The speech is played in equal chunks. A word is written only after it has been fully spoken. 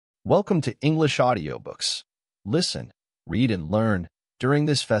Welcome to English Audiobooks. Listen, read, and learn during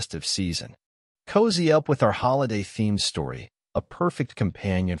this festive season. Cozy up with our holiday-themed story, a perfect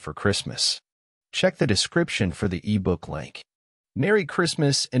companion for Christmas. Check the description for the ebook link. Merry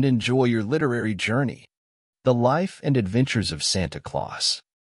Christmas and enjoy your literary journey. The Life and Adventures of Santa Claus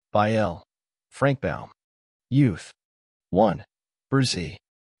by L. Frank Baum. Youth. 1. Brazil.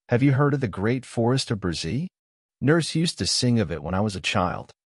 Have you heard of the great forest of Brazil? Nurse used to sing of it when I was a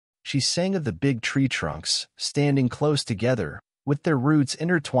child. She sang of the big tree trunks, standing close together, with their roots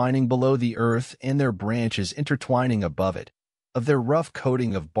intertwining below the earth and their branches intertwining above it, of their rough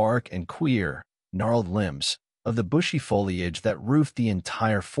coating of bark and queer, gnarled limbs, of the bushy foliage that roofed the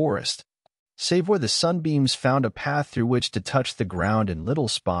entire forest, save where the sunbeams found a path through which to touch the ground in little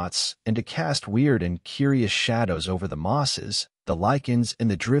spots and to cast weird and curious shadows over the mosses, the lichens, and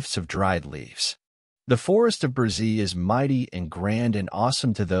the drifts of dried leaves. The forest of Brazil is mighty and grand and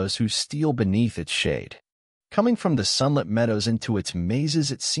awesome to those who steal beneath its shade. Coming from the sunlit meadows into its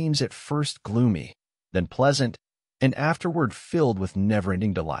mazes, it seems at first gloomy, then pleasant, and afterward filled with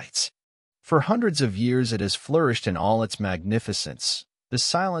never-ending delights. For hundreds of years it has flourished in all its magnificence, the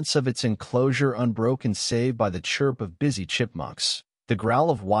silence of its enclosure unbroken save by the chirp of busy chipmunks, the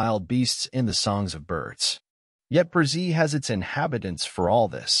growl of wild beasts, and the songs of birds. Yet Brazil has its inhabitants for all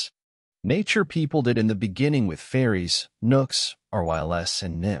this. Nature peopled it in the beginning with fairies, knooks, arwailes,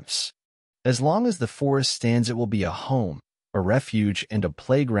 and nymphs. As long as the forest stands, it will be a home, a refuge, and a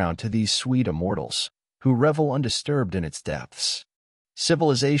playground to these sweet immortals, who revel undisturbed in its depths.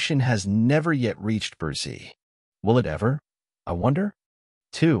 Civilization has never yet reached Brazil. Will it ever? I wonder.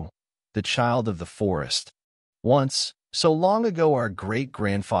 2. The Child of the Forest. Once, so long ago our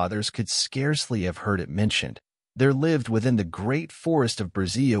great-grandfathers could scarcely have heard it mentioned, there lived within the great forest of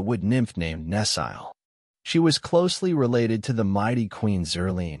Brazil a wood nymph named Nessile. She was closely related to the mighty Queen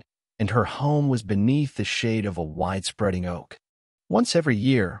Zerline, and her home was beneath the shade of a wide-spreading oak. Once every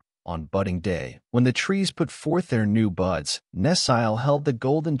year, on budding day, when the trees put forth their new buds, Nessile held the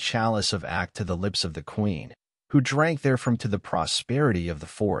golden chalice of Act to the lips of the queen, who drank therefrom to the prosperity of the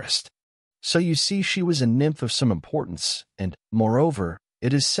forest. So you see, she was a nymph of some importance, and, moreover,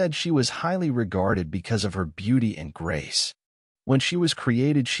 it is said she was highly regarded because of her beauty and grace. When she was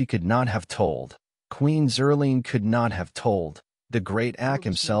created, she could not have told. Queen Zerline could not have told. The great Ak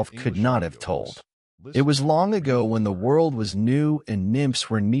himself could not have told. It was long ago when the world was new and nymphs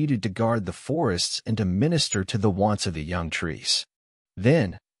were needed to guard the forests and to minister to the wants of the young trees.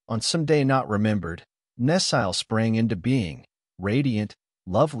 Then, on some day not remembered, Nessile sprang into being, radiant,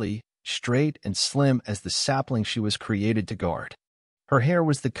 lovely, straight, and slim as the sapling she was created to guard. Her hair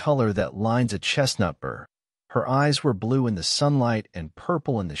was the color that lines a chestnut burr. Her eyes were blue in the sunlight and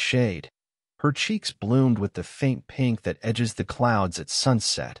purple in the shade. Her cheeks bloomed with the faint pink that edges the clouds at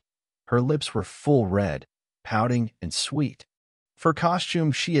sunset. Her lips were full red, pouting, and sweet. For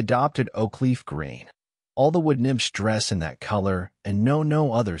costume, she adopted oak leaf green. All the wood nymphs dress in that color, and know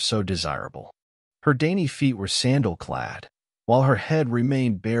no other so desirable. Her dainty feet were sandal-clad, while her head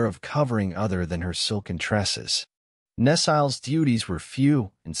remained bare of covering other than her silken tresses. Nessile's duties were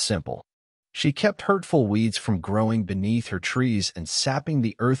few and simple. She kept hurtful weeds from growing beneath her trees and sapping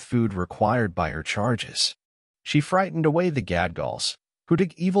the earth food required by her charges. She frightened away the gadgulls, who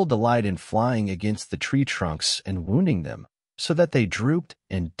took evil delight in flying against the tree trunks and wounding them, so that they drooped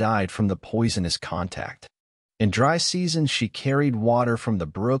and died from the poisonous contact. In dry seasons she carried water from the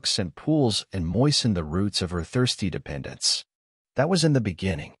brooks and pools and moistened the roots of her thirsty dependents. That was in the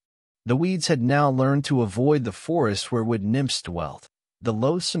beginning. The weeds had now learned to avoid the forest where wood nymphs dwelt. The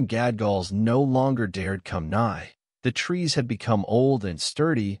loathsome gadgulls no longer dared come nigh. The trees had become old and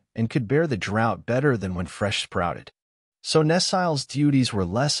sturdy and could bear the drought better than when fresh sprouted. So Nessile's duties were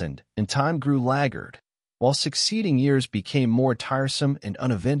lessened and time grew laggard, while succeeding years became more tiresome and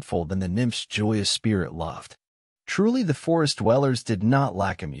uneventful than the nymph's joyous spirit loved. Truly the forest dwellers did not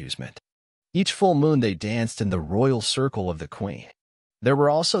lack amusement. Each full moon they danced in the royal circle of the queen. There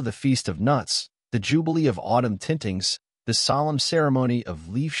were also the Feast of Nuts, the Jubilee of Autumn Tintings, the solemn ceremony of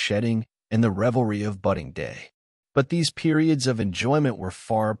leaf shedding, and the revelry of budding day. But these periods of enjoyment were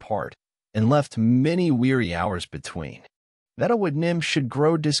far apart, and left many weary hours between. That a wood nymph should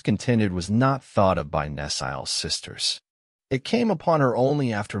grow discontented was not thought of by Nessile's sisters. It came upon her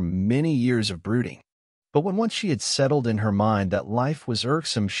only after many years of brooding. But when once she had settled in her mind that life was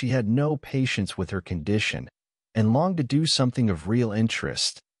irksome, she had no patience with her condition, and longed to do something of real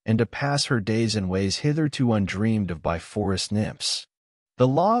interest, and to pass her days in ways hitherto undreamed of by forest nymphs. The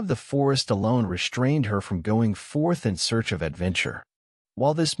law of the forest alone restrained her from going forth in search of adventure.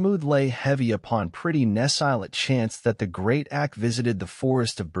 While this mood lay heavy upon pretty Nessile, it chanced that the great Ak visited the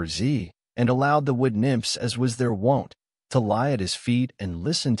forest of Brzee and allowed the wood nymphs, as was their wont, to lie at his feet and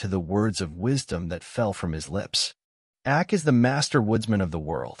listen to the words of wisdom that fell from his lips. Ak is the master woodsman of the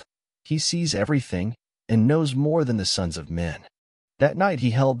world. He sees everything and knows more than the sons of men. That night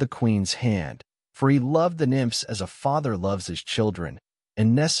he held the queen's hand, for he loved the nymphs as a father loves his children,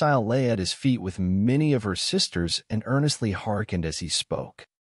 and Nessile lay at his feet with many of her sisters and earnestly hearkened as he spoke.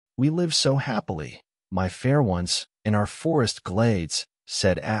 "We live so happily, my fair ones, in our forest glades,"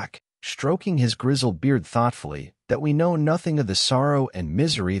 said Ak, stroking his grizzled beard thoughtfully, "that we know nothing of the sorrow and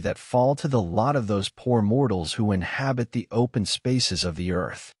misery that fall to the lot of those poor mortals who inhabit the open spaces of the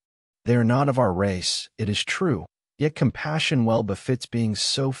earth. They are not of our race, it is true, yet compassion well befits being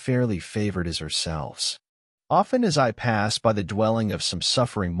so fairly favored as ourselves. Often as I pass by the dwelling of some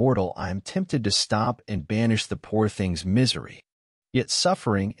suffering mortal, I am tempted to stop and banish the poor thing's misery. Yet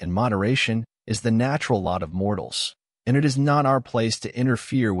suffering, in moderation, is the natural lot of mortals, and it is not our place to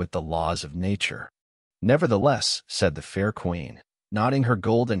interfere with the laws of nature." "Nevertheless," said the fair queen, nodding her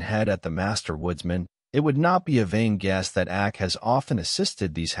golden head at the master woodsman, "it would not be a vain guess that Ak has often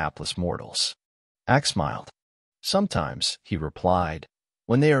assisted these hapless mortals." Ak smiled. "Sometimes," he replied,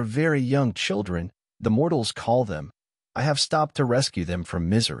 "when they are very young children, the mortals call them. I have stopped to rescue them from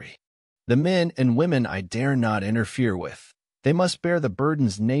misery. The men and women I dare not interfere with. They must bear the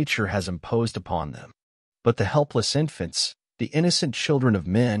burdens nature has imposed upon them. But the helpless infants, the innocent children of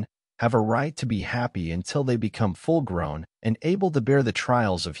men, have a right to be happy until they become full-grown and able to bear the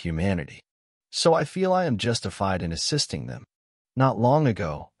trials of humanity. So I feel I am justified in assisting them. Not long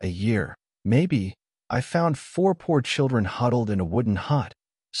ago, a year, maybe, I found 4 poor children huddled in a wooden hut,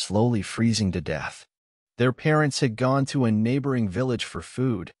 slowly freezing to death. Their parents had gone to a neighboring village for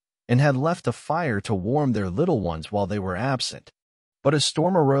food and had left a fire to warm their little ones while they were absent. But a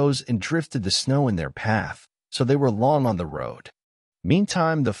storm arose and drifted the snow in their path, so they were long on the road.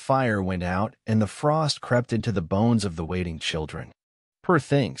 Meantime the fire went out and the frost crept into the bones of the waiting children." "Poor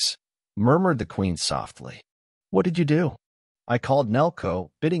things," murmured the queen softly. "What did you do?" "I called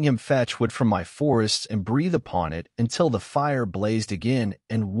Nelko, bidding him fetch wood from my forests and breathe upon it until the fire blazed again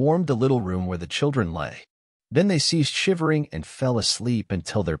and warmed the little room where the children lay. Then they ceased shivering and fell asleep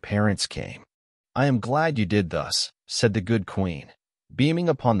until their parents came." "I am glad you did thus," said the good queen, beaming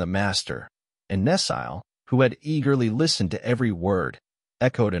upon the master, and Nessile, who had eagerly listened to every word,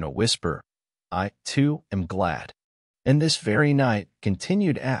 echoed in a whisper, "I, too, am glad." "And this very night,"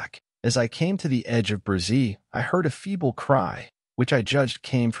 continued Ak, "as I came to the edge of Brzee, I heard a feeble cry, which I judged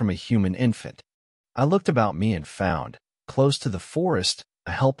came from a human infant. I looked about me and found, close to the forest,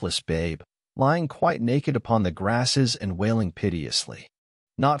 a helpless babe, lying quite naked upon the grasses and wailing piteously.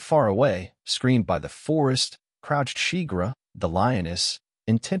 Not far away, screened by the forest, crouched Shigra, the lioness,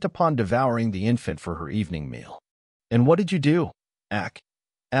 intent upon devouring the infant for her evening meal." "And what did you do, Ak?"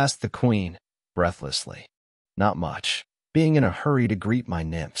 asked the queen, breathlessly. "Not much, being in a hurry to greet my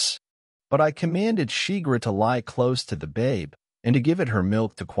nymphs. But I commanded Shigra to lie close to the babe and to give it her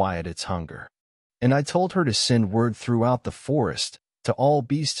milk to quiet its hunger. And I told her to send word throughout the forest to all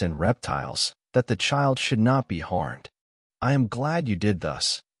beasts and reptiles that the child should not be harmed." "I am glad you did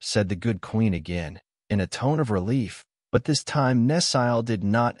thus," said the good queen again, in a tone of relief, but this time Nessile did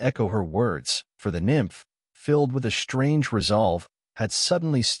not echo her words, for the nymph, filled with a strange resolve, had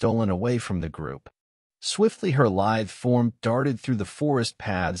suddenly stolen away from the group. Swiftly her lithe form darted through the forest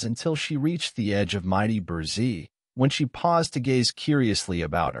paths until she reached the edge of mighty Brzee, when she paused to gaze curiously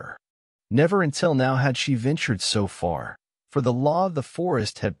about her. Never until now had she ventured so far, for the law of the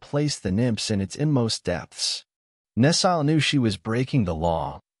forest had placed the nymphs in its inmost depths. Nessile knew she was breaking the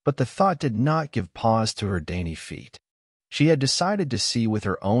law, but the thought did not give pause to her dainty feet. She had decided to see with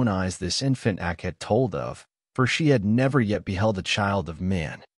her own eyes this infant Ak had told of, for she had never yet beheld a child of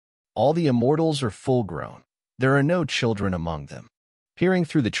man. All the immortals are full-grown. There are no children among them. Peering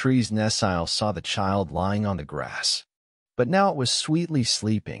through the trees, Nessile saw the child lying on the grass. But now it was sweetly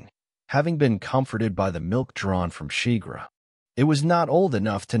sleeping, having been comforted by the milk drawn from Shigra. It was not old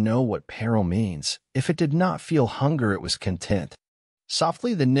enough to know what peril means. If it did not feel hunger, it was content.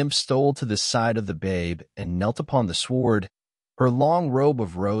 Softly the nymph stole to the side of the babe and knelt upon the sward, her long robe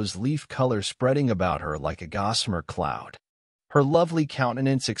of rose-leaf color spreading about her like a gossamer cloud. Her lovely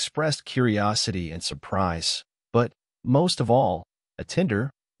countenance expressed curiosity and surprise, but, most of all, a tender,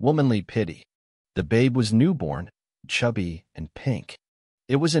 womanly pity. The babe was newborn, chubby, and pink.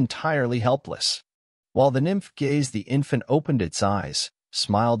 It was entirely helpless. While the nymph gazed, the infant opened its eyes,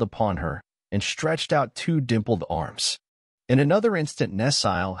 smiled upon her, and stretched out 2 dimpled arms. In another instant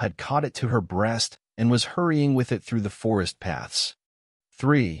Nessile had caught it to her breast and was hurrying with it through the forest paths.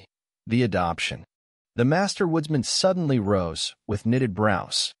 3. The adoption. The master woodsman suddenly rose, with knitted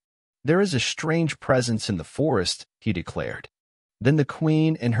brows. "There is a strange presence in the forest," he declared. Then the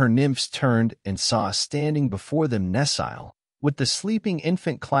queen and her nymphs turned and saw standing before them Nesile, with the sleeping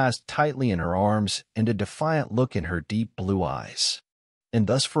infant clasped tightly in her arms and a defiant look in her deep blue eyes. And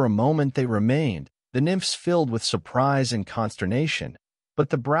thus for a moment they remained, the nymphs filled with surprise and consternation, but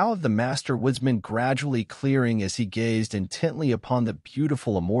the brow of the master woodsman gradually clearing as he gazed intently upon the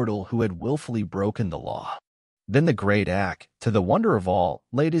beautiful immortal who had willfully broken the law. Then the great Ak, to the wonder of all,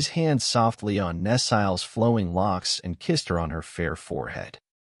 laid his hand softly on Nesile's flowing locks and kissed her on her fair forehead.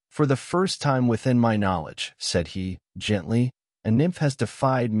 "For the first time within my knowledge," said he, gently, "a nymph has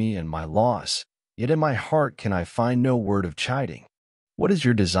defied me and my laws, yet in my heart can I find no word of chiding. What is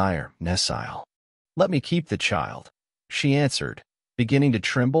your desire, Nesile?" "Let me keep the child," she answered, beginning to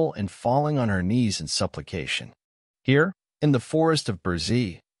tremble and falling on her knees in supplication. "Here, in the forest of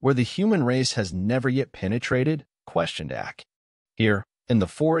Burzee, where the human race has never yet penetrated?" questioned Ak. "Here, in the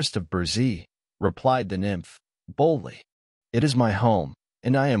forest of Burzee," replied the nymph, boldly. "It is my home,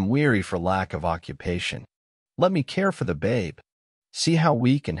 and I am weary for lack of occupation. Let me care for the babe. See how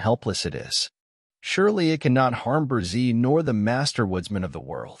weak and helpless it is. Surely it cannot harm Burzee nor the master woodsman of the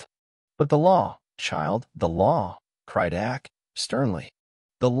world." "But the law, child, the law," cried Ak, sternly.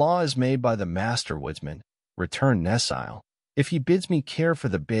 "The law is made by the master woodsman," returned Nesile. "If he bids me care for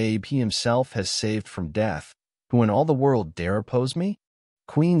the babe he himself has saved from death, who in all the world dare oppose me?"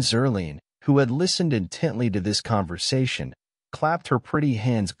 Queen Zerline, who had listened intently to this conversation, clapped her pretty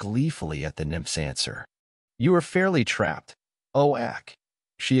hands gleefully at the nymph's answer. "You are fairly trapped, O Ak,"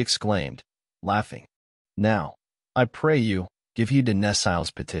 she exclaimed, laughing. "Now, I pray you, give heed to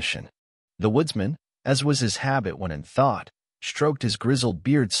Nesile's petition." The woodsman, as was his habit when in thought, stroked his grizzled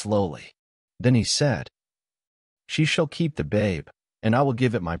beard slowly. Then he said, "She shall keep the babe, and I will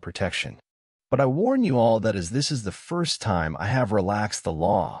give it my protection. But I warn you all that as this is the first time I have relaxed the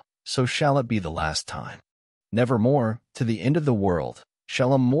law, so shall it be the last time. Nevermore, to the end of the world,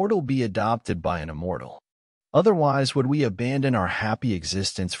 shall a mortal be adopted by an immortal. Otherwise would we abandon our happy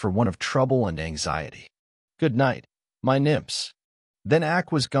existence for one of trouble and anxiety. Good night, my nymphs." Then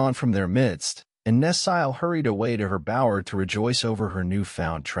Ak was gone from their midst, and Nesile hurried away to her bower to rejoice over her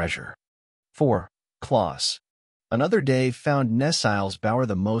new-found treasure. 4. Claus. Another day found Nesile's bower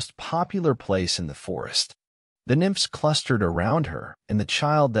the most popular place in the forest. The nymphs clustered around her and the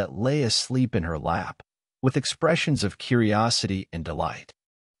child that lay asleep in her lap, with expressions of curiosity and delight.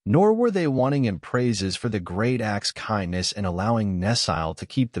 Nor were they wanting in praises for the great Ak's kindness in allowing Nesile to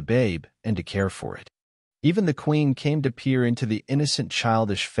keep the babe and to care for it. Even the queen came to peer into the innocent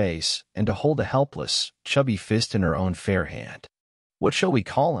childish face and to hold a helpless, chubby fist in her own fair hand. "What shall we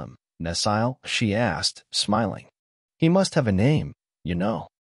call him, Nesile?" she asked, smiling. "He must have a name, you know."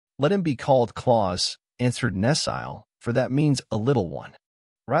 "Let him be called Claus," answered Nesile, "for that means a little one."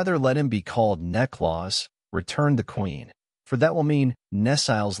 "Rather let him be called Neclaus," returned the queen, "for that will mean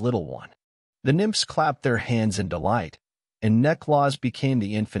Nesile's little one." The nymphs clapped their hands in delight, and Neclaus became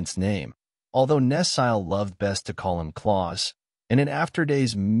the infant's name, although Nesile loved best to call him Claus, and in after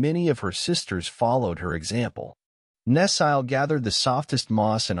days many of her sisters followed her example. Nesile gathered the softest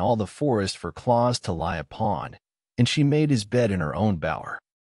moss in all the forest for Claus to lie upon, and she made his bed in her own bower.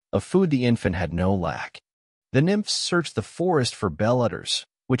 Of food the infant had no lack. The nymphs searched the forest for bell udders,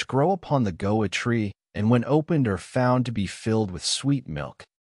 which grow upon the goa tree, and when opened are found to be filled with sweet milk.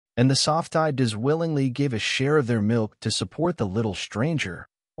 And the soft-eyed willingly gave a share of their milk to support the little stranger,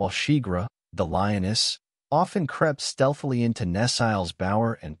 while Shigra, the lioness, often crept stealthily into Nesile's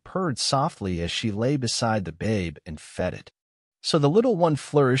bower and purred softly as she lay beside the babe and fed it. So the little one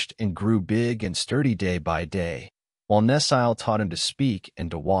flourished and grew big and sturdy day by day, while Nesile taught him to speak and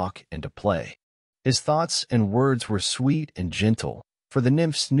to walk and to play. His thoughts and words were sweet and gentle, for the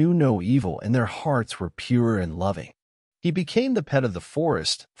nymphs knew no evil and their hearts were pure and loving. He became the pet of the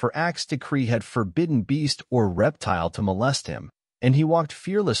forest, for Ak's decree had forbidden beast or reptile to molest him, and he walked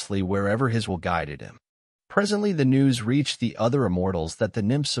fearlessly wherever his will guided him. Presently the news reached the other immortals that the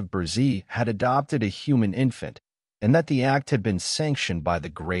nymphs of Burzee had adopted a human infant, and that the act had been sanctioned by the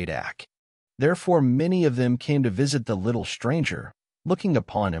great Ak. Therefore many of them came to visit the little stranger, looking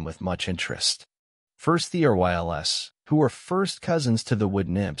upon him with much interest. First the Arwyls, who were first cousins to the wood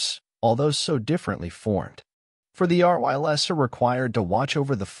nymphs, although so differently formed. For the Arwyls are required to watch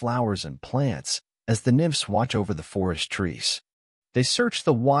over the flowers and plants, as the nymphs watch over the forest trees. They search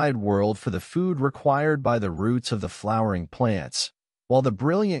the wide world for the food required by the roots of the flowering plants, while the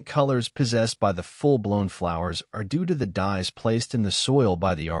brilliant colors possessed by the full-blown flowers are due to the dyes placed in the soil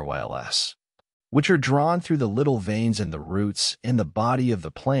by the Arwyls. which are drawn through the little veins in the roots and the body of the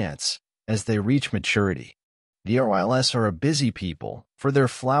plants as they reach maturity. The RYLS are a busy people, for their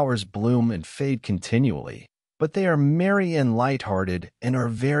flowers bloom and fade continually, but they are merry and light-hearted and are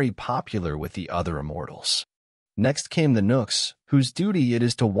very popular with the other immortals. Next came the Knooks, whose duty it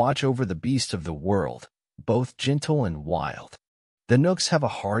is to watch over the beasts of the world, both gentle and wild. The Knooks have a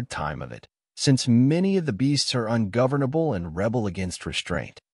hard time of it, since many of the beasts are ungovernable and rebel against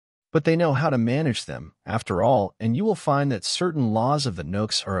restraint. But they know how to manage them, after all, and you will find that certain laws of the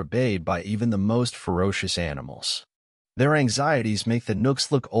Knooks are obeyed by even the most ferocious animals. Their anxieties make the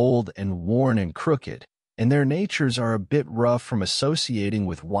Knooks look old and worn and crooked, and their natures are a bit rough from associating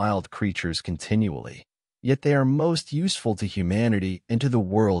with wild creatures continually. Yet they are most useful to humanity and to the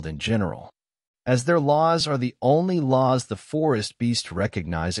world in general, as their laws are the only laws the forest beasts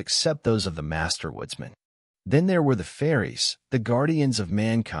recognize except those of the master woodsman. Then there were the fairies, the guardians of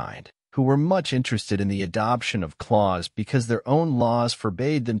mankind, who were much interested in the adoption of claws because their own laws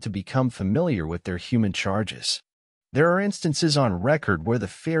forbade them to become familiar with their human charges. There are instances on record where the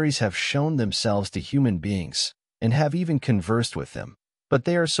fairies have shown themselves to human beings and have even conversed with them, but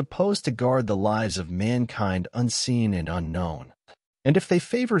they are supposed to guard the lives of mankind unseen and unknown. And if they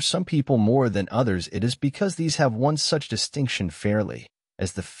favor some people more than others, it is because these have won such distinction fairly,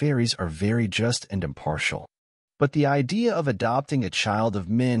 as the fairies are very just and impartial. But the idea of adopting a child of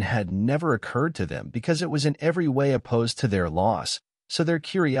men had never occurred to them because it was in every way opposed to their laws, so their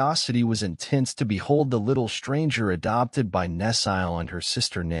curiosity was intense to behold the little stranger adopted by Nessile and her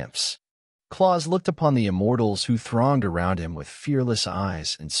sister nymphs. Claus looked upon the immortals who thronged around him with fearless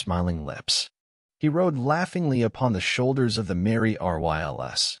eyes and smiling lips. He rode laughingly upon the shoulders of the merry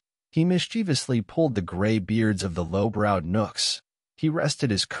RYLS. He mischievously pulled the gray beards of the low-browed Knooks. He rested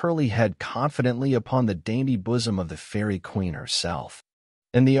his curly head confidently upon the dainty bosom of the fairy queen herself.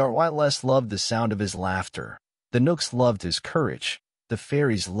 And the RYLS loved the sound of his laughter. The Knooks loved his courage. The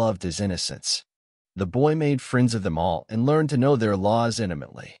fairies loved his innocence. The boy made friends of them all and learned to know their laws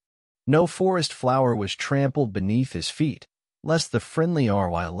intimately. No forest flower was trampled beneath his feet, lest the friendly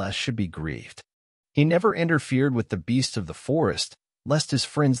RYLS should be grieved. He never interfered with the beasts of the forest, lest his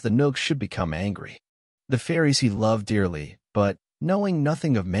friends the Knooks should become angry. The fairies he loved dearly, but, knowing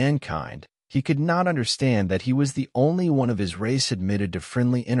nothing of mankind, he could not understand that he was the only one of his race admitted to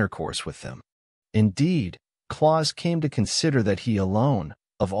friendly intercourse with them. Indeed, Claus came to consider that he alone,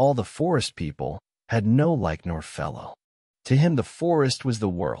 of all the forest people, had no like nor fellow. To him the forest was the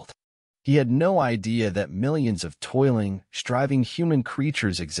world. He had no idea that millions of toiling, striving human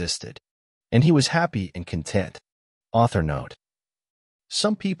creatures existed, and he was happy and content. Author note: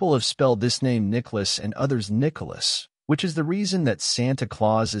 some people have spelled this name Nicholas and others Nicholas, which is the reason that Santa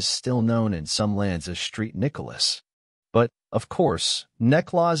Claus is still known in some lands as Street Nicholas. But, of course,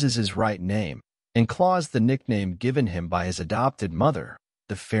 Necklaus is his right name, and Claus the nickname given him by his adopted mother,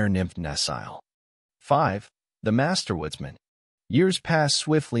 the fair nymph Nessile. 5. The Master Woodsman. Years pass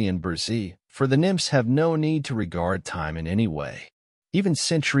swiftly in Burzee, for the nymphs have no need to regard time in any way. Even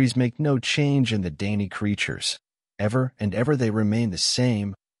centuries make no change in the dainty creatures. Ever and ever they remain the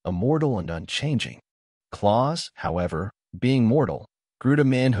same, immortal and unchanging. Claus, however, being mortal, grew to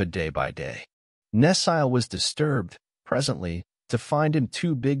manhood day by day. Nessile was disturbed, presently, to find him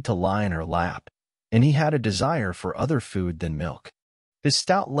too big to lie in her lap, and he had a desire for other food than milk. His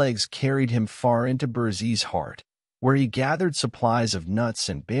stout legs carried him far into Burzee's heart, where he gathered supplies of nuts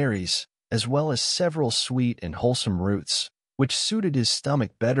and berries, as well as several sweet and wholesome roots, which suited his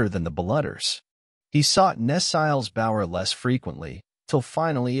stomach better than the blooders. He sought Nessile's bower less frequently, till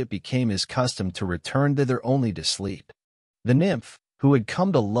finally it became his custom to return thither only to sleep. The nymph, who had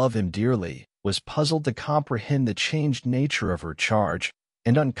come to love him dearly, was puzzled to comprehend the changed nature of her charge,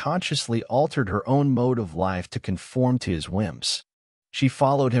 and unconsciously altered her own mode of life to conform to his whims. She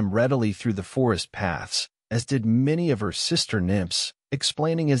followed him readily through the forest paths, as did many of her sister nymphs,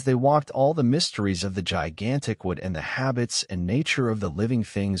 explaining as they walked all the mysteries of the gigantic wood and the habits and nature of the living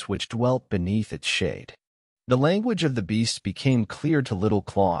things which dwelt beneath its shade. The language of the beasts became clear to little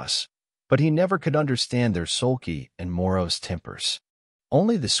Claus, but he never could understand their sulky and morose tempers.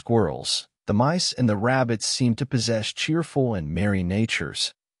 Only the squirrels, the mice, and the rabbits seemed to possess cheerful and merry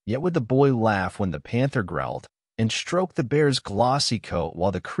natures, yet would the boy laugh when the panther growled, and stroke the bear's glossy coat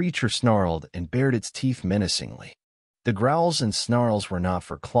while the creature snarled and bared its teeth menacingly. The growls and snarls were not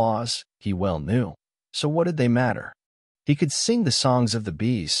for Claus, he well knew, so what did they matter? He could sing the songs of the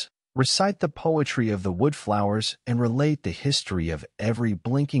bees, recite the poetry of the woodflowers, and relate the history of every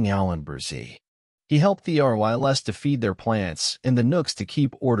blinking owl in Burzee. He helped the RYLS to feed their plants and the Knooks to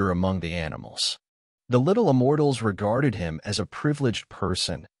keep order among the animals. The little immortals regarded him as a privileged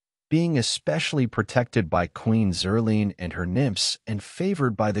person, being especially protected by Queen Zerline and her nymphs and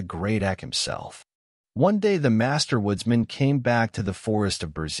favored by the great Ak himself. One day the master woodsman came back to the forest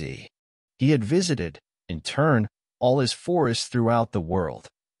of Berzee. He had visited, in turn, all his forests throughout the world,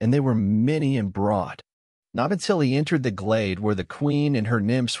 and they were many and broad. Not until he entered the glade where the queen and her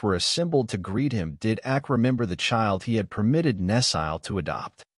nymphs were assembled to greet him did Ak remember the child he had permitted Nessile to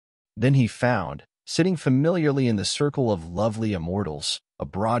adopt. Then he found, sitting familiarly in the circle of lovely immortals, a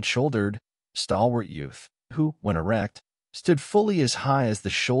broad-shouldered, stalwart youth, who, when erect, stood fully as high as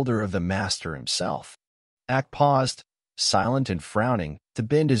the shoulder of the master himself. Ak paused, silent and frowning, to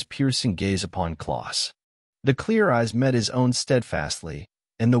bend his piercing gaze upon Claus. The clear eyes met his own steadfastly,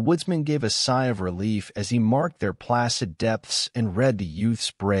 and the woodsman gave a sigh of relief as he marked their placid depths and read the youth's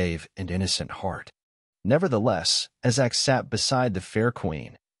brave and innocent heart. Nevertheless, as Ak sat beside the fair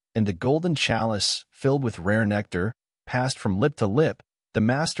queen, and the golden chalice, filled with rare nectar, passed from lip to lip, the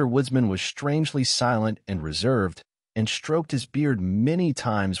master woodsman was strangely silent and reserved, and stroked his beard many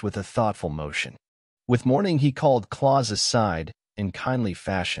times with a thoughtful motion. With morning he called Claus aside, in kindly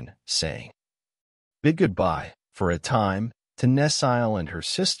fashion, saying, "Bid goodbye, for a time, to Nessile and her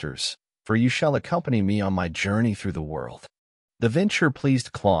sisters, for you shall accompany me on my journey through the world." The venture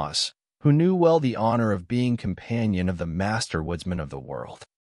pleased Claus, who knew well the honor of being companion of the master woodsman of the world.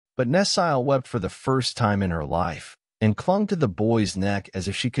 But Nessile wept for the first time in her life, and clung to the boy's neck as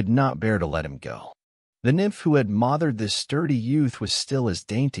if she could not bear to let him go. The nymph who had mothered this sturdy youth was still as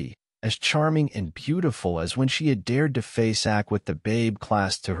dainty, as charming and beautiful as when she had dared to face Ak with the babe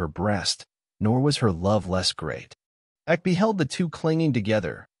clasped to her breast, nor was her love less great. Ak beheld the two clinging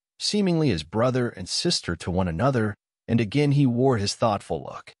together, seemingly as brother and sister to one another, and again he wore his thoughtful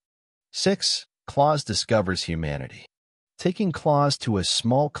look. 6. Claus discovers humanity. Taking Claus to a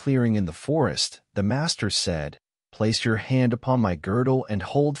small clearing in the forest, the master said, "Place your hand upon my girdle and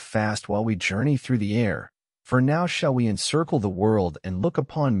hold fast while we journey through the air, for now shall we encircle the world and look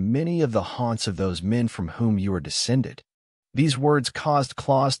upon many of the haunts of those men from whom you are descended." These words caused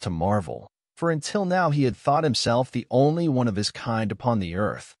Claus to marvel, for until now he had thought himself the only one of his kind upon the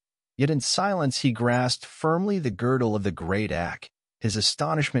earth. Yet in silence he grasped firmly the girdle of the great Ak, his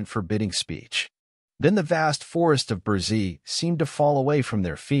astonishment forbidding speech. Then the vast forest of Berzee seemed to fall away from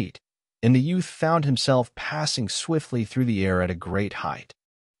their feet, and the youth found himself passing swiftly through the air at a great height.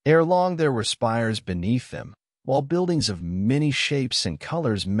 Ere long there were spires beneath them, while buildings of many shapes and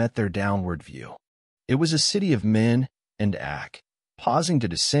colors met their downward view. It was a city of men, and Ak, pausing to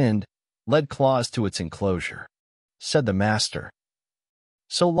descend, led Claus to its enclosure. Said the master,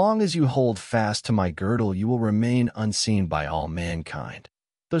 "So long as you hold fast to my girdle you will remain unseen by all mankind,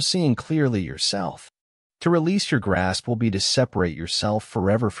 though seeing clearly yourself. To release your grasp will be to separate yourself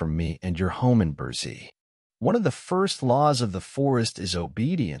forever from me and your home in Berzee. One of the first laws of the forest is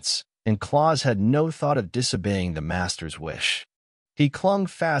obedience, and Claus had no thought of disobeying the master's wish. He clung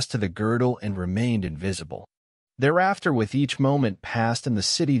fast to the girdle and remained invisible. Thereafter, with each moment passed in the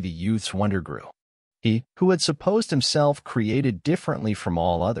city, the youth's wonder grew. He, who had supposed himself created differently from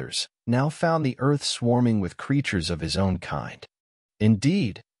all others, now found the earth swarming with creatures of his own kind.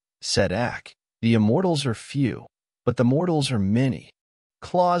 "Indeed," said Ak, "the immortals are few, but the mortals are many."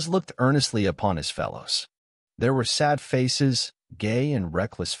 Claus looked earnestly upon his fellows. There were sad faces, gay and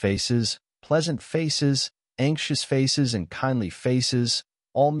reckless faces, pleasant faces, anxious faces, and kindly faces,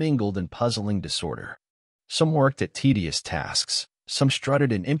 all mingled in puzzling disorder. Some worked at tedious tasks, some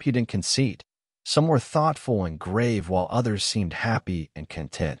strutted in impudent conceit, some were thoughtful and grave, while others seemed happy and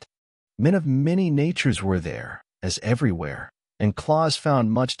content. Men of many natures were there, as everywhere, and Claus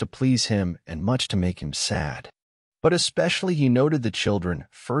found much to please him and much to make him sad. But especially he noted the children,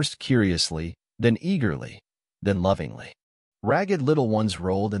 first curiously, then eagerly, then lovingly. Ragged little ones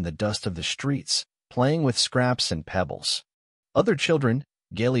rolled in the dust of the streets, playing with scraps and pebbles. Other children,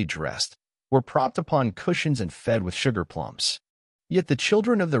 gaily dressed, were propped upon cushions and fed with sugar plums. Yet the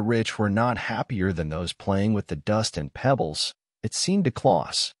children of the rich were not happier than those playing with the dust and pebbles, it seemed to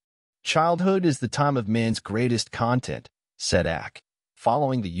Claus. "Childhood is the time of man's greatest content," said Ak,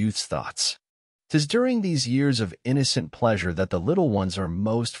 following the youth's thoughts. "'Tis during these years of innocent pleasure that the little ones are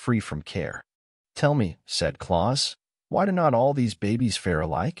most free from care." "Tell me," said Claus, "why do not all these babies fare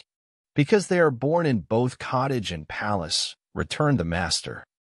alike?" "Because they are born in both cottage and palace," returned the master.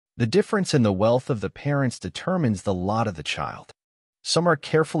 "The difference in the wealth of the parents determines the lot of the child. Some are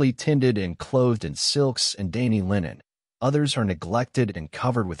carefully tended and clothed in silks and dainty linen, others are neglected and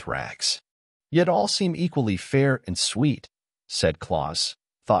covered with rags. Yet all seem equally fair and sweet," said Claus,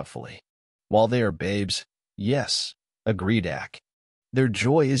 thoughtfully. "While they are babes, yes," agreed Ak. "Their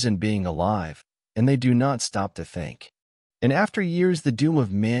joy is in being alive, and they do not stop to think." And after years the doom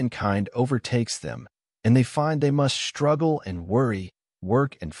of mankind overtakes them, and they find they must struggle and worry,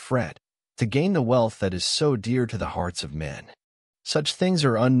 work and fret, to gain the wealth that is so dear to the hearts of men. Such things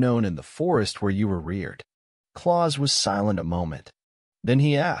are unknown in the forest where you were reared. Claus was silent a moment. Then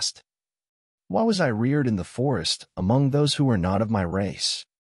he asked, "Why was I reared in the forest among those who were not of my race?"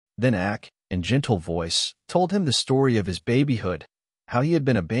 Then Ak, in gentle voice, told him the story of his babyhood, how he had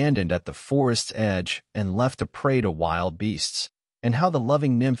been abandoned at the forest's edge and left a prey to wild beasts, and how the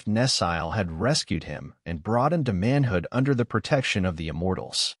loving nymph Nesile had rescued him and brought him to manhood under the protection of the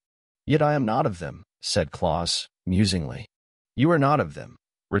immortals. "Yet I am not of them," said Claus, musingly. "You are not of them,"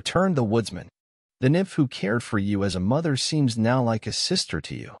 returned the woodsman. "The nymph who cared for you as a mother seems now like a sister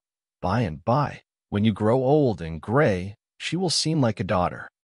to you. By and by, when you grow old and gray, she will seem like a daughter.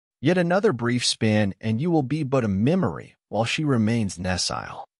 Yet another brief span, and you will be but a memory while she remains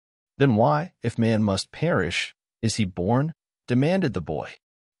Nesile." "Then why, if man must perish, is he born?" demanded the boy.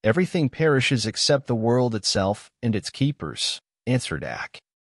 "Everything perishes except the world itself and its keepers," answered Ak.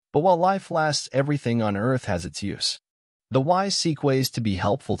 "But while life lasts, everything on earth has its use. The wise seek ways to be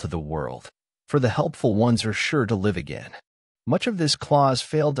helpful to the world, for the helpful ones are sure to live again." Much of this Claus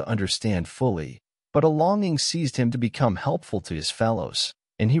failed to understand fully, but a longing seized him to become helpful to his fellows,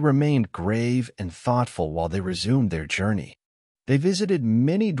 and he remained grave and thoughtful while they resumed their journey. They visited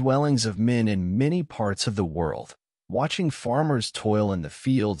many dwellings of men in many parts of the world, watching farmers toil in the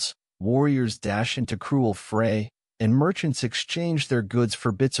fields, warriors dash into cruel fray, and merchants exchange their goods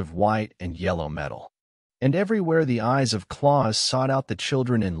for bits of white and yellow metal. And everywhere the eyes of Claus sought out the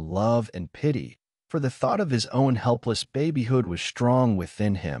children in love and pity, for the thought of his own helpless babyhood was strong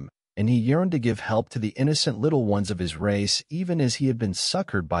within him, and he yearned to give help to the innocent little ones of his race even as he had been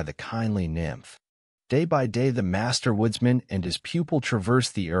succored by the kindly nymph. Day by day the master woodsman and his pupil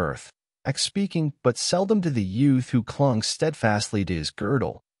traversed the earth, speaking but seldom to the youth who clung steadfastly to his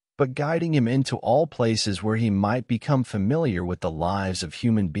girdle, but guiding him into all places where he might become familiar with the lives of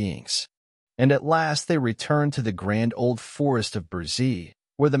human beings. And at last they returned to the grand old forest of Burzee,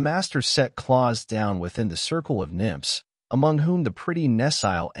 where the master set Claus down within the circle of nymphs, among whom the pretty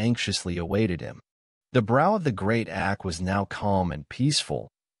Nesile anxiously awaited him. The brow of the great Ak was now calm and peaceful,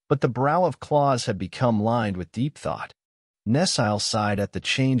 but the brow of Claus had become lined with deep thought. Nesile sighed at the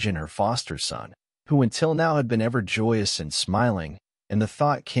change in her foster son, who until now had been ever joyous and smiling, and the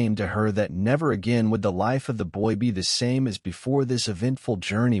thought came to her that never again would the life of the boy be the same as before this eventful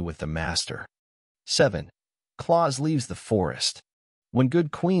journey with the master. 7. Claus leaves the forest. When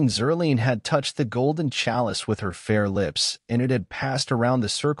good Queen Zerline had touched the golden chalice with her fair lips, and it had passed around the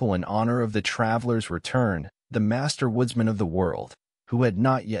circle in honor of the traveler's return, the master woodsman of the world, who had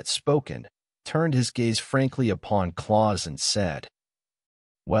not yet spoken, turned his gaze frankly upon Claus and said,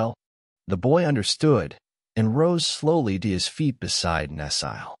 "Well." The boy understood, and rose slowly to his feet beside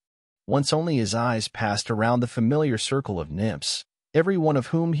Nesile. Once only his eyes passed around the familiar circle of nymphs, every one of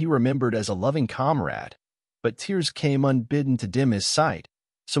whom he remembered as a loving comrade, but tears came unbidden to dim his sight,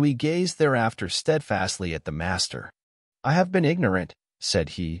 so he gazed thereafter steadfastly at the master. "I have been ignorant," said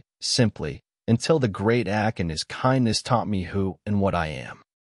he, simply, "until the great Ak and his kindness taught me who and what I am.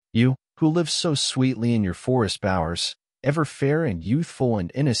 You, who live so sweetly in your forest bowers, ever fair and youthful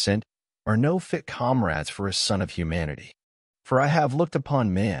and innocent, are no fit comrades for a son of humanity. For I have looked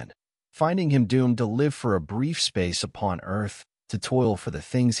upon man, finding him doomed to live for a brief space upon earth, to toil for the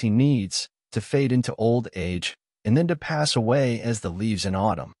things he needs, to fade into old age, and then to pass away as the leaves in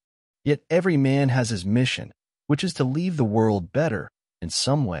autumn. Yet every man has his mission, which is to leave the world better, in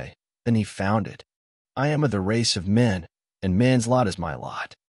some way, than he found it. I am of the race of men, and man's lot is my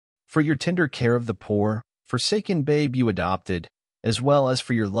lot. For your tender care of the poor, forsaken babe you adopted, as well as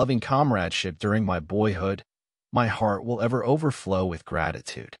for your loving comradeship during my boyhood, my heart will ever overflow with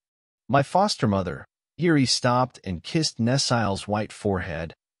gratitude. My foster mother," here he stopped and kissed Nesile's white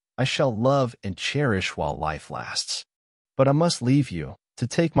forehead, "I shall love and cherish while life lasts. But I must leave you, to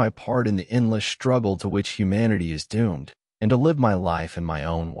take my part in the endless struggle to which humanity is doomed, and to live my life in my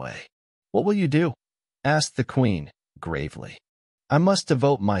own way." "What will you do?" asked the queen, gravely. "I must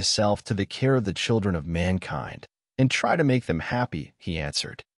devote myself to the care of the children of mankind, and try to make them happy," he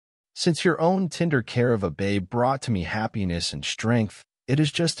answered. "Since your own tender care of a babe brought to me happiness and strength, it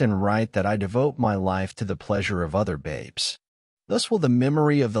is just and right that I devote my life to the pleasure of other babes. Thus will the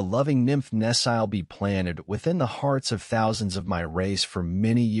memory of the loving nymph Nesile be planted within the hearts of thousands of my race for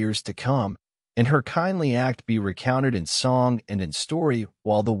many years to come, and her kindly act be recounted in song and in story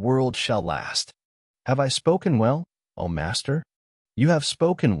while the world shall last. Have I spoken well, O master?" "You have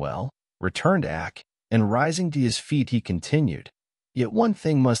spoken well," returned Ak, and rising to his feet he continued, "Yet one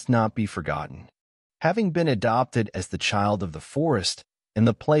thing must not be forgotten. Having been adopted as the child of the forest and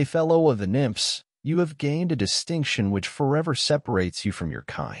the playfellow of the nymphs, you have gained a distinction which forever separates you from your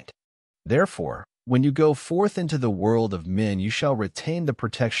kind. Therefore, when you go forth into the world of men, you shall retain the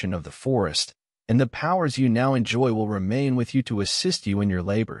protection of the forest, and the powers you now enjoy will remain with you to assist you in your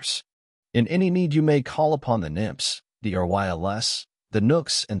labors. In any need you may call upon the nymphs, the Ryls, the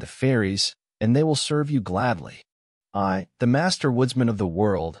nooks, and the fairies, and they will serve you gladly. I, the master woodsman of the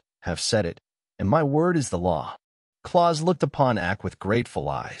world, have said it, and my word is the law. Claus looked upon Ak with grateful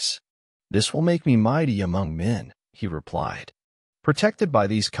eyes. This will make me mighty among men, he replied. Protected by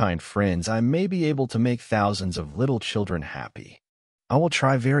these kind friends, I may be able to make thousands of little children happy. I will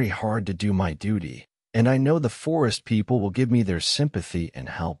try very hard to do my duty, and I know the forest people will give me their sympathy and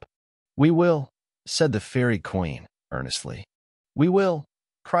help. We will, said the fairy queen, earnestly. We will,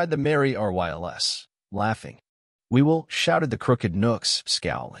 cried the merry Ryls, laughing. We will, shouted the crooked nooks,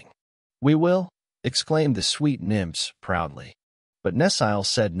 scowling. We will, exclaimed the sweet nymphs, proudly. But Nesile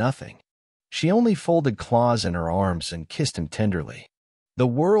said nothing. She only folded Claus in her arms and kissed him tenderly. The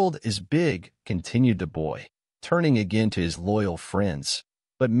world is big, continued the boy, turning again to his loyal friends,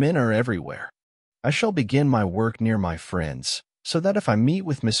 but men are everywhere. I shall begin my work near my friends, so that if I meet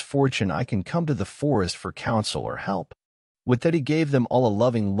with misfortune I can come to the forest for counsel or help. With that he gave them all a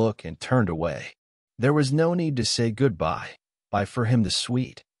loving look and turned away. There was no need to say goodbye, for him the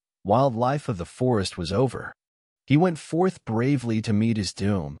sweet, wild life of the forest was over. He went forth bravely to meet his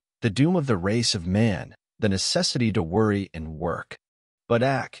doom, the doom of the race of man, the necessity to worry and work. But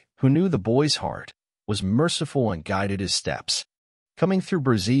Ak, who knew the boy's heart, was merciful and guided his steps. Coming through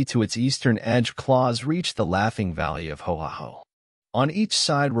Brzee to its eastern edge, Claus reached the laughing valley of Hoaho. On each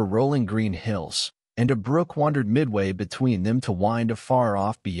side were rolling green hills, and a brook wandered midway between them to wind afar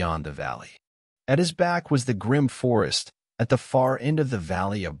off beyond the valley. At his back was the grim forest, at the far end of the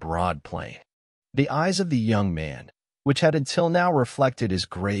valley a broad plain. The eyes of the young man, which had until now reflected his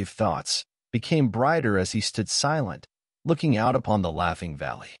grave thoughts, became brighter as he stood silent, looking out upon the laughing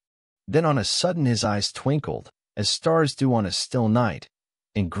valley. Then on a sudden his eyes twinkled, as stars do on a still night,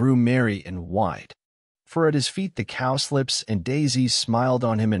 and grew merry and wide. For at his feet the cowslips and daisies smiled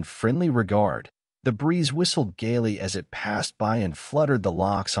on him in friendly regard. The breeze whistled gaily as it passed by and fluttered the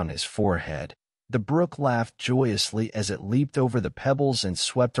locks on his forehead. The brook laughed joyously as it leaped over the pebbles and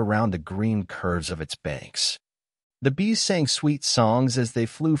swept around the green curves of its banks. The bees sang sweet songs as they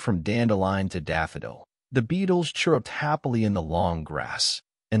flew from dandelion to daffodil. The beetles chirruped happily in the long grass,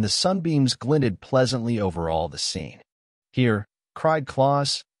 and the sunbeams glinted pleasantly over all the scene. Here, cried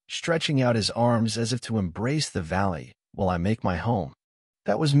Claus, stretching out his arms as if to embrace the valley, will I make my home.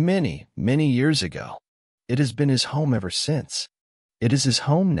 That was many, many years ago. It has been his home ever since. It is his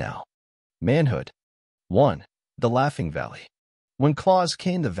home now. Manhood. 1. The Laughing Valley. When Claus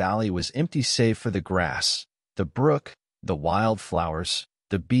came, the valley was empty save for the grass, the brook, the wild flowers,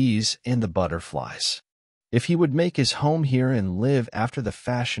 the bees, and the butterflies. If he would make his home here and live after the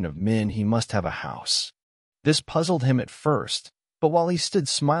fashion of men, he must have a house. This puzzled him at first, but while he stood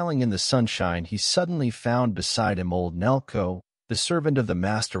smiling in the sunshine, he suddenly found beside him old Nelko, the servant of the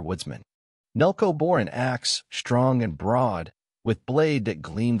master woodsman. Nelko bore an axe, strong and broad, with blade that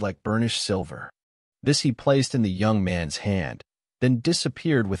gleamed like burnished silver. This he placed in the young man's hand, then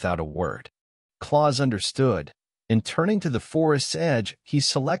disappeared without a word. Claus understood, and turning to the forest's edge, he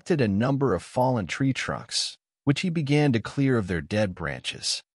selected a number of fallen tree trunks, which he began to clear of their dead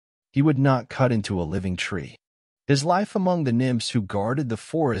branches. He would not cut into a living tree. His life among the nymphs who guarded the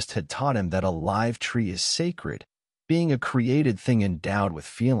forest had taught him that a live tree is sacred, being a created thing endowed with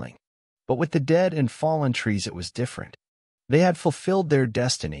feeling. But with the dead and fallen trees it was different. They had fulfilled their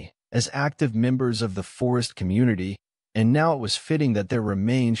destiny as active members of the forest community, and now it was fitting that their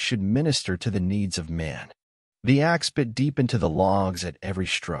remains should minister to the needs of man. The axe bit deep into the logs at every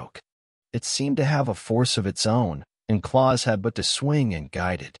stroke. It seemed to have a force of its own, and Claus had but to swing and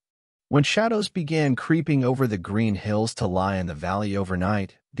guide it. When shadows began creeping over the green hills to lie in the valley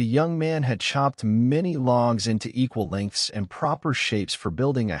overnight, the young man had chopped many logs into equal lengths and proper shapes for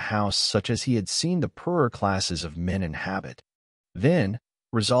building a house such as he had seen the poorer classes of men inhabit. Then,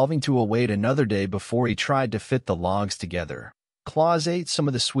 resolving to await another day before he tried to fit the logs together, Claus ate some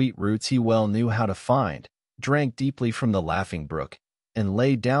of the sweet roots he well knew how to find, drank deeply from the laughing brook, and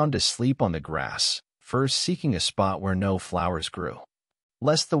lay down to sleep on the grass, first seeking a spot where no flowers grew,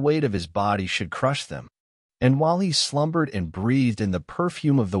 lest the weight of his body should crush them. And while he slumbered and breathed in the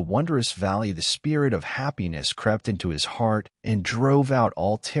perfume of the wondrous valley, the spirit of happiness crept into his heart and drove out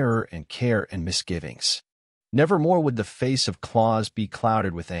all terror and care and misgivings. Nevermore would the face of Claus be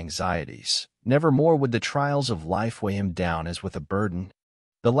clouded with anxieties. Nevermore would the trials of life weigh him down as with a burden.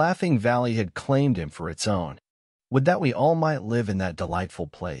 The Laughing Valley had claimed him for its own. Would that we all might live in that delightful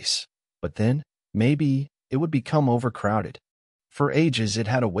place. But then, maybe, it would become overcrowded. For ages it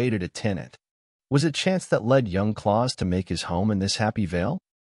had awaited a tenant. Was it chance that led young Claus to make his home in this happy vale?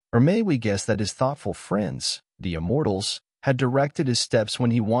 Or may we guess that his thoughtful friends, the immortals, had directed his steps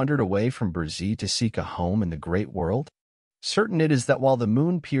when he wandered away from Brzee to seek a home in the great world? Certain it is that while the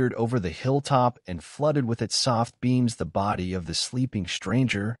moon peered over the hilltop and flooded with its soft beams the body of the sleeping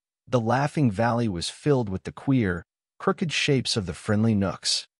stranger, the Laughing Valley was filled with the queer, crooked shapes of the friendly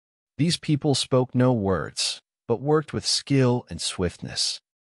nooks. These people spoke no words, but worked with skill and swiftness.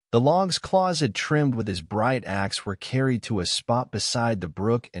 The logs Claus had trimmed with his bright axe were carried to a spot beside the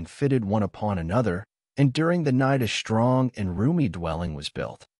brook and fitted one upon another, and during the night a strong and roomy dwelling was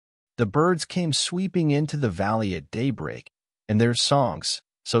built. The birds came sweeping into the valley at daybreak, and their songs,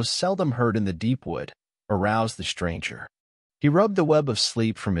 so seldom heard in the deep wood, aroused the stranger. He rubbed the web of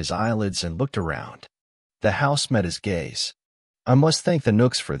sleep from his eyelids and looked around. The house met his gaze. "I must thank the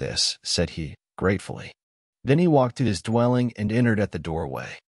Nooks for this," said he, gratefully. Then he walked to his dwelling and entered at the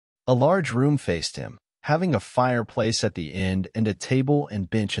doorway. A large room faced him, having a fireplace at the end and a table and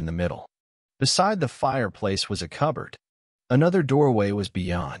bench in the middle. Beside the fireplace was a cupboard. Another doorway was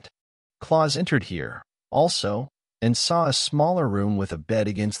beyond. Claus entered here, also, and saw a smaller room with a bed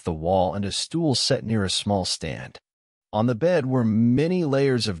against the wall and a stool set near a small stand. On the bed were many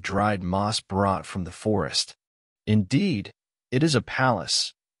layers of dried moss brought from the forest. "Indeed, it is a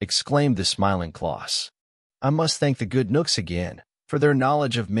palace," exclaimed the smiling Claus. "I must thank the good Nooks again, for their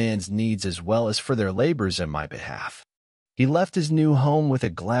knowledge of man's needs as well as for their labors in my behalf." He left his new home with a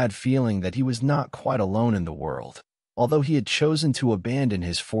glad feeling that he was not quite alone in the world, although he had chosen to abandon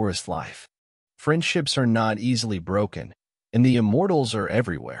his forest life. Friendships are not easily broken, and the immortals are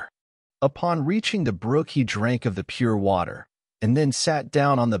everywhere. Upon reaching the brook he drank of the pure water, and then sat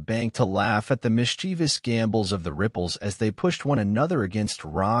down on the bank to laugh at the mischievous gambols of the ripples as they pushed one another against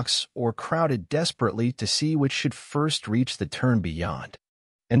rocks or crowded desperately to see which should first reach the turn beyond.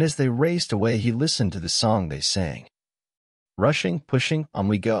 And as they raced away he listened to the song they sang. "Rushing, pushing, on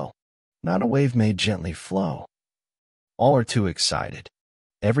we go. Not a wave may gently flow. All are too excited.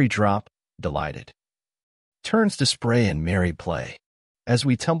 Every drop, delighted. Turns to spray and merry play. As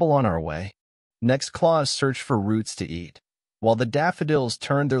we tumble on our way." Next Claus searched for roots to eat, while the daffodils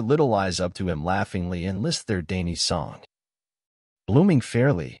turned their little eyes up to him laughingly and lisped their dainty song. "Blooming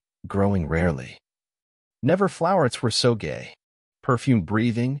fairly, growing rarely. Never flowerets were so gay, perfume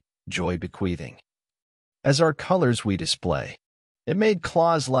breathing, joy bequeathing. As our colors we display." It made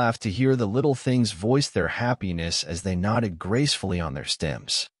Claus laugh to hear the little things voice their happiness as they nodded gracefully on their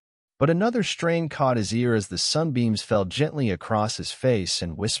stems. But another strain caught his ear as the sunbeams fell gently across his face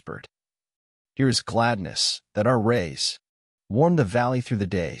and whispered, "Here's gladness, that our rays warm the valley through the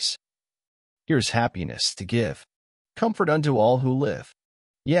days. Here's happiness to give, comfort unto all who live."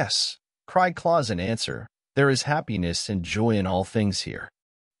 "Yes," cried Claus in answer, "there is happiness and joy in all things here.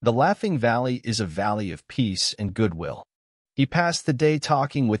 The Laughing Valley is a valley of peace and goodwill." He passed the day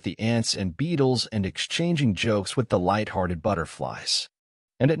talking with the ants and beetles and exchanging jokes with the light-hearted butterflies.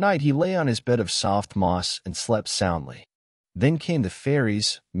 And at night he lay on his bed of soft moss and slept soundly. Then came the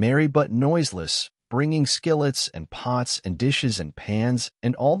fairies, merry but noiseless, bringing skillets and pots and dishes and pans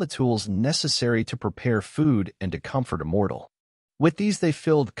and all the tools necessary to prepare food and to comfort a mortal. With these they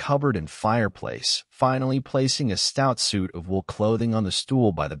filled cupboard and fireplace, finally placing a stout suit of wool clothing on the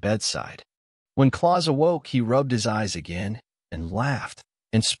stool by the bedside. When Claus awoke, he rubbed his eyes again and laughed,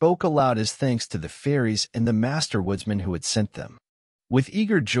 and spoke aloud his thanks to the fairies and the master woodsman who had sent them. With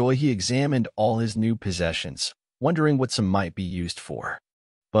eager joy he examined all his new possessions, wondering what some might be used for.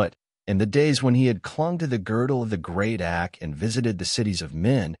 But in the days when he had clung to the girdle of the great axe and visited the cities of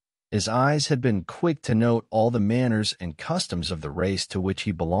men, his eyes had been quick to note all the manners and customs of the race to which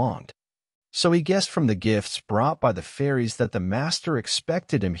he belonged. So he guessed from the gifts brought by the fairies that the master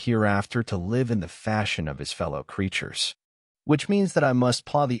expected him hereafter to live in the fashion of his fellow creatures. "Which means that I must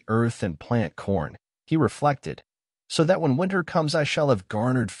plow the earth and plant corn," he reflected, "so that when winter comes I shall have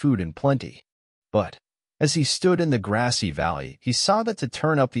garnered food in plenty." But as he stood in the grassy valley, he saw that to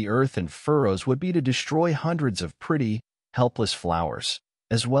turn up the earth in furrows would be to destroy hundreds of pretty, helpless flowers,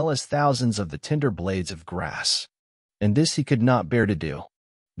 as well as thousands of the tender blades of grass. And this he could not bear to do.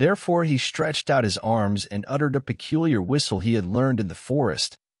 Therefore he stretched out his arms and uttered a peculiar whistle he had learned in the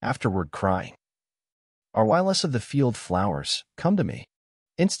forest, afterward crying, "Arwylus of the field flowers, come to me."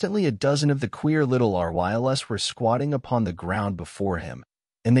 Instantly a dozen of the queer little Arwylus were squatting upon the ground before him,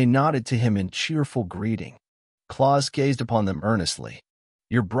 and they nodded to him in cheerful greeting. Claus gazed upon them earnestly.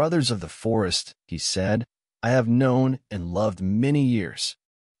 "Your brothers of the forest," he said, "I have known and loved many years.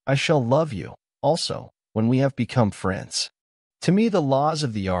 I shall love you, also, when we have become friends. To me the laws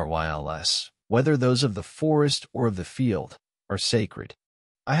of the RYLS, whether those of the forest or of the field, are sacred.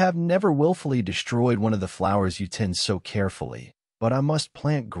 I have never willfully destroyed one of the flowers you tend so carefully, but I must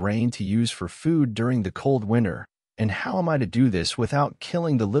plant grain to use for food during the cold winter, and how am I to do this without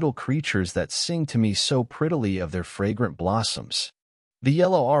killing the little creatures that sing to me so prettily of their fragrant blossoms? The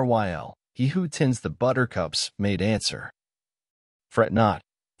yellow RYL, he who tends the buttercups, made answer. Fret not,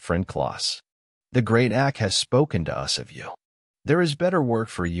 friend Claus. The great Ak has spoken to us of you. There is better work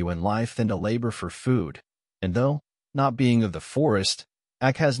for you in life than to labor for food, and though, not being of the forest,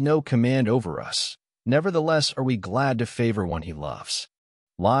 Ak has no command over us, nevertheless are we glad to favor one he loves.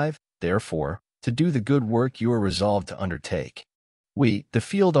 Live, therefore, to do the good work you are resolved to undertake. We, the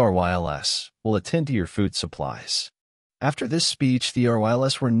field RYLS, will attend to your food supplies. After this speech, the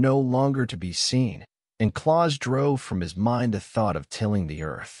RYLS were no longer to be seen, and Claus drove from his mind the thought of tilling the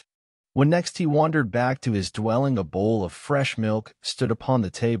earth. When next he wandered back to his dwelling, a bowl of fresh milk stood upon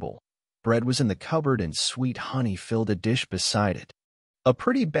the table. Bread was in the cupboard, and sweet honey filled a dish beside it. A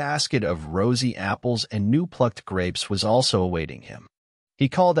pretty basket of rosy apples and new-plucked grapes was also awaiting him. He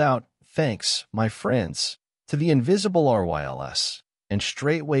called out, "Thanks, my friends," to the invisible RYLS, and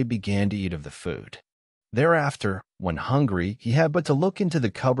straightway began to eat of the food. Thereafter, when hungry, he had but to look into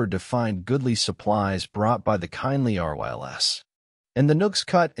the cupboard to find goodly supplies brought by the kindly RYLS. And the Nooks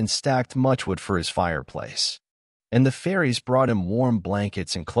cut and stacked much wood for his fireplace, and the fairies brought him warm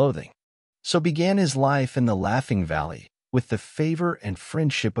blankets and clothing. So began his life in the Laughing Valley, with the favor and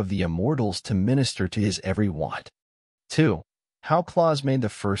friendship of the immortals to minister to his every want. 2. How Claus made the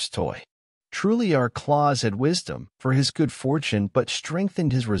first toy. Truly our Claus had wisdom for his good fortune, but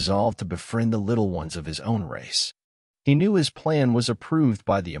strengthened his resolve to befriend the little ones of his own race. He knew his plan was approved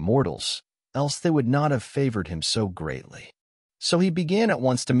by the immortals, else they would not have favored him so greatly. So he began at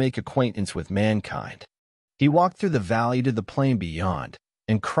once to make acquaintance with mankind. He walked through the valley to the plain beyond,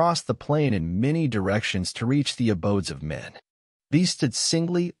 and crossed the plain in many directions to reach the abodes of men. These stood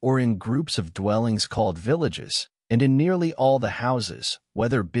singly or in groups of dwellings called villages, and in nearly all the houses,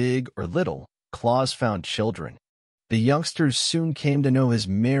 whether big or little, Claus found children. The youngsters soon came to know his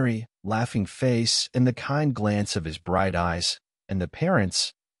merry, laughing face and the kind glance of his bright eyes, and the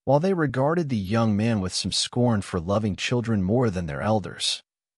parents, while they regarded the young man with some scorn for loving children more than their elders,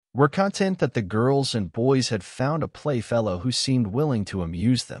 were content that the girls and boys had found a playfellow who seemed willing to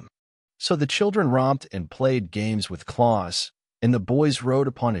amuse them. So the children romped and played games with Claus, and the boys rode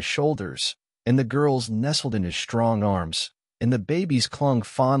upon his shoulders, and the girls nestled in his strong arms, and the babies clung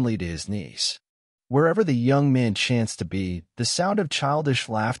fondly to his knees. Wherever the young man chanced to be, the sound of childish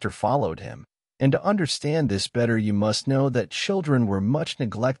laughter followed him, and to understand this better you must know that children were much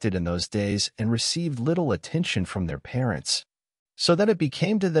neglected in those days and received little attention from their parents, so that it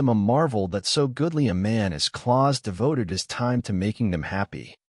became to them a marvel that so goodly a man as Claus devoted his time to making them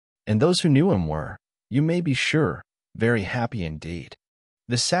happy. And those who knew him were, you may be sure, very happy indeed.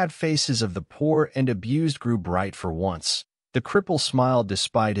 The sad faces of the poor and abused grew bright for once. The cripple smiled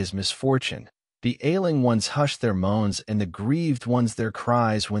despite his misfortune. The ailing ones hushed their moans, and the grieved ones their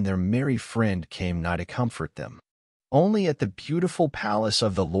cries when their merry friend came nigh to comfort them. Only at the beautiful palace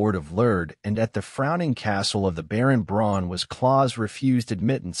of the Lord of Lurd and at the frowning castle of the Baron Braun was Claus refused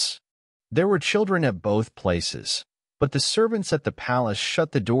admittance. There were children at both places, but the servants at the palace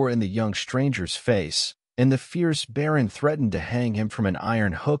shut the door in the young stranger's face, and the fierce Baron threatened to hang him from an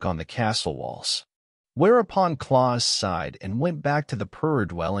iron hook on the castle walls. Whereupon Claus sighed and went back to the poorer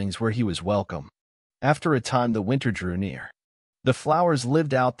dwellings where he was welcome. After a time the winter drew near. The flowers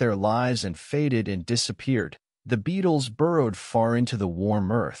lived out their lives and faded and disappeared. The beetles burrowed far into the warm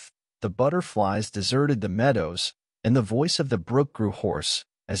earth. The butterflies deserted the meadows, and the voice of the brook grew hoarse,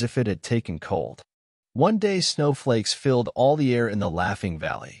 as if it had taken cold. One day snowflakes filled all the air in the Laughing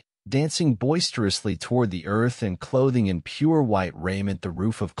Valley, dancing boisterously toward the earth and clothing in pure white raiment the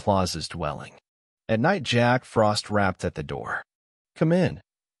roof of Claus's dwelling. At night Jack Frost rapped at the door. "Come in,"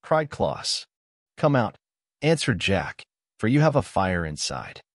 cried Claus. "Come out," answered Jack, "for you have a fire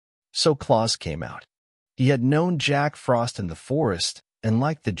inside." So Claus came out. He had known Jack Frost in the forest, and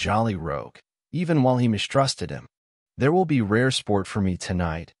liked the jolly rogue, even while he mistrusted him. "There will be rare sport for me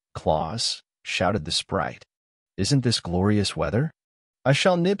tonight, Claus," shouted the sprite. "Isn't this glorious weather? I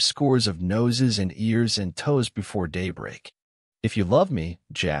shall nip scores of noses and ears and toes before daybreak. If you love me,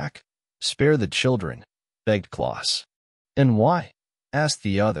 Jack, spare the children," begged Claus. "And why?" asked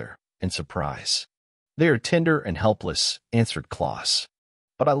the other, in surprise. "They are tender and helpless," answered Claus.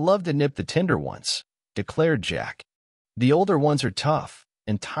 "But I love to nip the tender ones," declared Jack. "The older ones are tough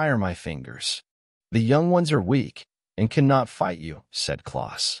and tire my fingers. The young ones are weak, and cannot fight you," said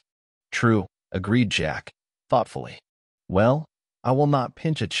Claus. "True," agreed Jack, thoughtfully. "Well, I will not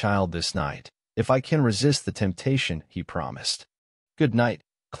pinch a child this night, if I can resist the temptation," he promised. "Good night,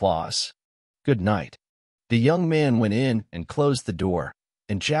 Claus." "Good night." The young man went in and closed the door,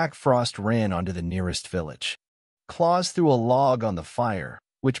 and Jack Frost ran onto the nearest village. Claus threw a log on the fire,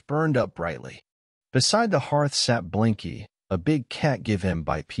 which burned up brightly. Beside the hearth sat Blinky, a big cat given him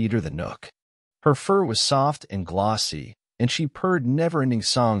by Peter the Knook. Her fur was soft and glossy, and she purred never-ending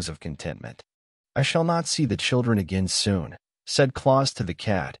songs of contentment. "I shall not see the children again soon," said Claus to the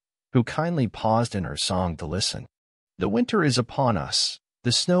cat, who kindly paused in her song to listen. "The winter is upon us.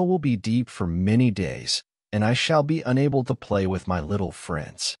 The snow will be deep for many days, and I shall be unable to play with my little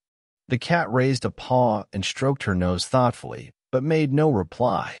friends." The cat raised a paw and stroked her nose thoughtfully, but made no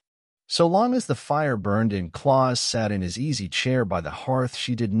reply. So long as the fire burned and Claus sat in his easy chair by the hearth,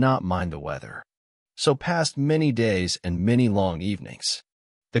 she did not mind the weather. So passed many days and many long evenings.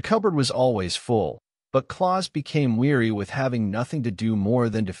 The cupboard was always full, but Claus became weary with having nothing to do more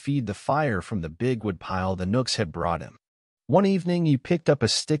than to feed the fire from the big wood pile the Knooks had brought him. One evening he picked up a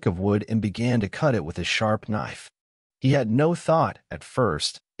stick of wood and began to cut it with a sharp knife. He had no thought, at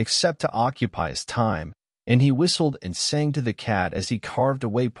first, except to occupy his time, and he whistled and sang to the cat as he carved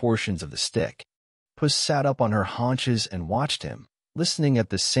away portions of the stick. Puss sat up on her haunches and watched him, listening at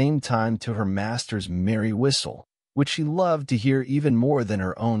the same time to her master's merry whistle, which she loved to hear even more than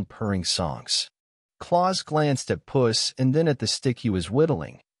her own purring songs. Claus glanced at Puss and then at the stick he was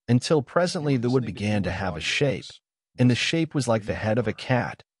whittling, until presently the wood began to have a shape, and the shape was like the head of a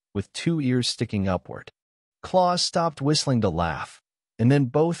cat, with 2 ears sticking upward. Claus stopped whistling to laugh, and then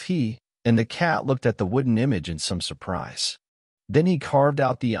both he and the cat looked at the wooden image in some surprise. Then he carved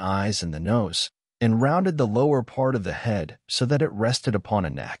out the eyes and the nose, and rounded the lower part of the head so that it rested upon a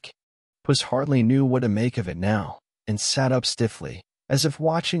neck. Puss hardly knew what to make of it now, and sat up stiffly, as if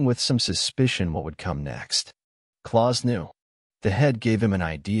watching with some suspicion what would come next. Claus knew. The head gave him an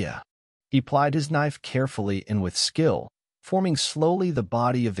idea. He plied his knife carefully and with skill, forming slowly the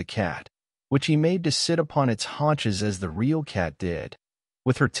body of the cat, which he made to sit upon its haunches as the real cat did,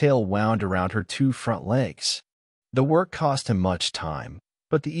 with her tail wound around her 2 front legs. The work cost him much time,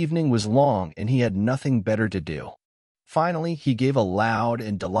 but the evening was long and he had nothing better to do. Finally, he gave a loud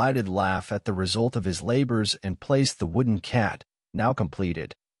and delighted laugh at the result of his labors and placed the wooden cat, now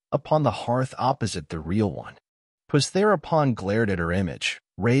completed, upon the hearth opposite the real one. Puss thereupon glared at her image,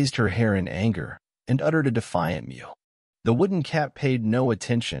 raised her hair in anger, and uttered a defiant mew. The wooden cat paid no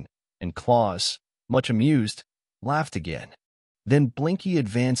attention, and Claus, much amused, laughed again. Then Blinky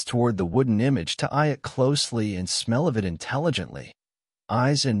advanced toward the wooden image to eye it closely and smell of it intelligently.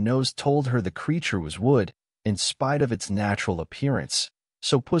 Eyes and nose told her the creature was wood, in spite of its natural appearance,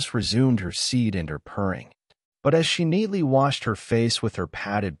 so Puss resumed her seat and her purring. But as she neatly washed her face with her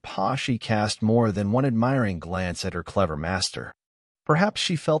padded paw, she cast more than one admiring glance at her clever master. Perhaps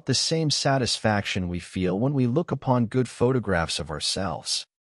she felt the same satisfaction we feel when we look upon good photographs of ourselves.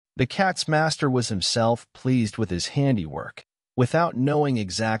 The cat's master was himself pleased with his handiwork, without knowing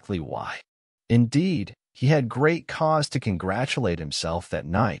exactly why. Indeed, he had great cause to congratulate himself that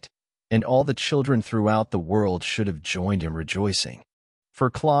night, and all the children throughout the world should have joined him rejoicing. For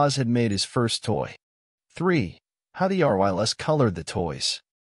Claus had made his first toy. 3. How the RYLS colored the toys.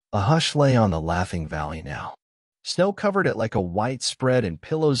 A hush lay on the Laughing Valley now. Snow covered it like a white spread, and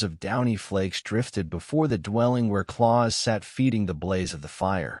pillows of downy flakes drifted before the dwelling where Claus sat feeding the blaze of the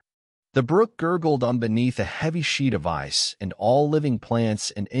fire. The brook gurgled on beneath a heavy sheet of ice, and all living plants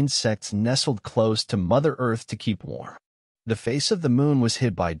and insects nestled close to Mother Earth to keep warm. The face of the moon was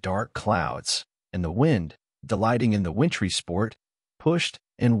hid by dark clouds, and the wind, delighting in the wintry sport, pushed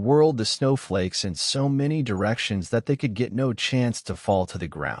and whirled the snowflakes in so many directions that they could get no chance to fall to the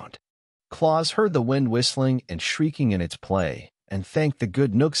ground. Claus heard the wind whistling and shrieking in its play, and thanked the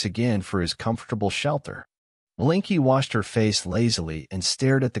good Knooks again for his comfortable shelter. Blinky washed her face lazily and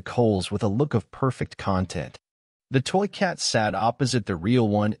stared at the coals with a look of perfect content. The toy cat sat opposite the real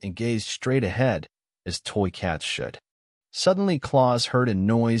one and gazed straight ahead, as toy cats should. Suddenly Claus heard a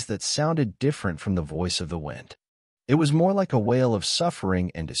noise that sounded different from the voice of the wind. It was more like a wail of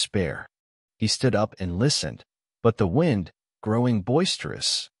suffering and despair. He stood up and listened, but the wind, growing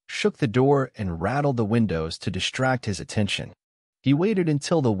boisterous, shook the door and rattled the windows to distract his attention. He waited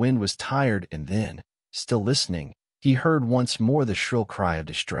until the wind was tired, and then, still listening, he heard once more the shrill cry of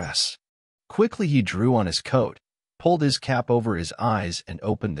distress. Quickly he drew on his coat, pulled his cap over his eyes, and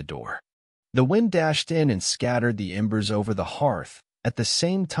opened the door. The wind dashed in and scattered the embers over the hearth, at the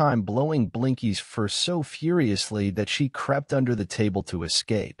same time blowing Blinky's fur so furiously that she crept under the table to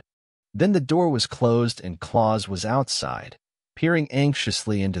escape. Then the door was closed and Claus was outside, peering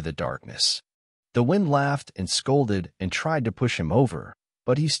anxiously into the darkness. The wind laughed and scolded and tried to push him over,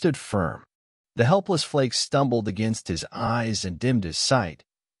 but he stood firm. The helpless flakes stumbled against his eyes and dimmed his sight,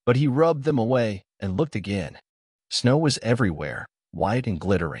 but he rubbed them away and looked again. Snow was everywhere, white and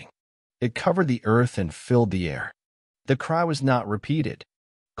glittering. It covered the earth and filled the air. The cry was not repeated.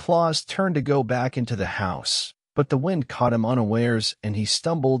 Claus turned to go back into the house, but the wind caught him unawares and he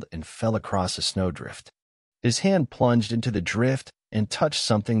stumbled and fell across a snowdrift. His hand plunged into the drift and touched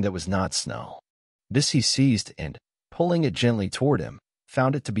something that was not snow. This he seized and, pulling it gently toward him,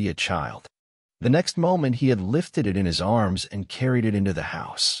 found it to be a child. The next moment he had lifted it in his arms and carried it into the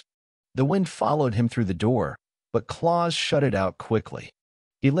house. The wind followed him through the door, but Claus shut it out quickly.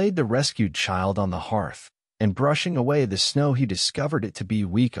 He laid the rescued child on the hearth, and brushing away the snow he discovered it to be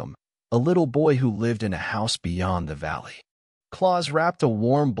Weekum, a little boy who lived in a house beyond the valley. Claus wrapped a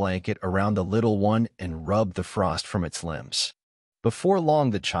warm blanket around the little one and rubbed the frost from its limbs. Before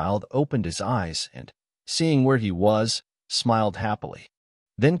long the child opened his eyes and, seeing where he was, smiled happily.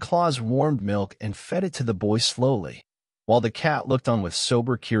 Then Claus warmed milk and fed it to the boy slowly, while the cat looked on with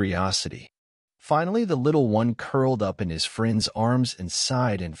sober curiosity. Finally the little one curled up in his friend's arms and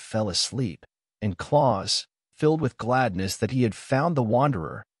sighed and fell asleep, and Claus, filled with gladness that he had found the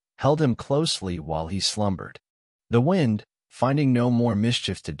wanderer, held him closely while he slumbered. The wind, finding no more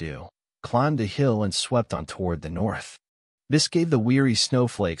mischief to do, climbed a hill and swept on toward the north. This gave the weary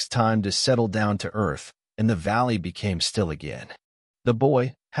snowflakes time to settle down to earth, and the valley became still again. The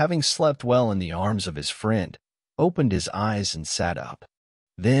boy, having slept well in the arms of his friend, opened his eyes and sat up.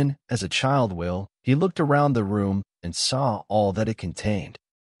 Then, as a child will, he looked around the room and saw all that it contained.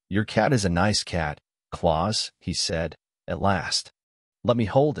 "Your cat is a nice cat, Claus," he said, at last. "Let me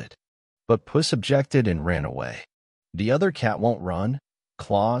hold it." But Puss objected and ran away. "The other cat won't run,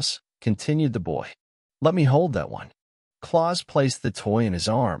 Claus," continued the boy. "Let me hold that one." Claus placed the toy in his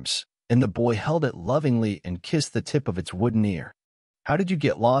arms, and the boy held it lovingly and kissed the tip of its wooden ear. "How did you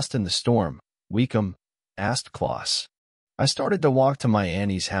get lost in the storm, Weekum?" asked Claus. "I started to walk to my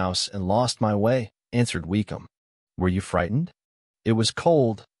Annie's house and lost my way," answered Weekum. "Were you frightened?" "It was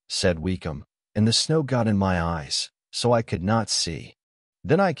cold," said Weekum, "and the snow got in my eyes, so I could not see.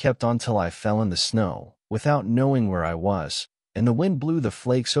 Then I kept on till I fell in the snow, without knowing where I was, and the wind blew the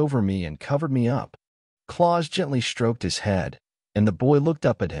flakes over me and covered me up." Claus gently stroked his head, and the boy looked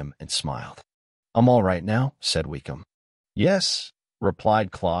up at him and smiled. "I'm all right now," said Weekum. "Yes,"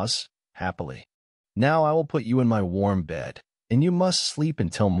 replied Claus, happily. "Now I will put you in my warm bed, and you must sleep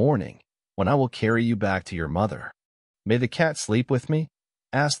until morning, when I will carry you back to your mother." "May the cat sleep with me?"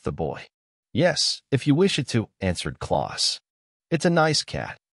 asked the boy. "Yes, if you wish it to," answered Claus. "It's a nice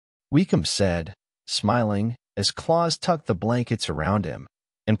cat," Weekum said, smiling, as Claus tucked the blankets around him,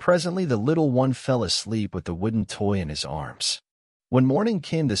 and presently the little one fell asleep with the wooden toy in his arms. When morning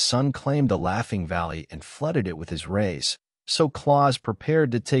came, the sun claimed the Laughing Valley and flooded it with his rays, so Claus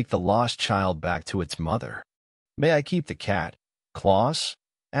prepared to take the lost child back to its mother. "May I keep the cat, Claus?"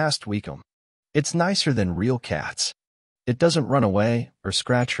 asked Weekum. "It's nicer than real cats. It doesn't run away or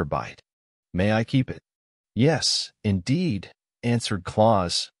scratch or bite. May I keep it?" "Yes, indeed," answered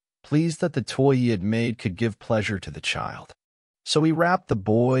Claus, pleased that the toy he had made could give pleasure to the child. So he wrapped the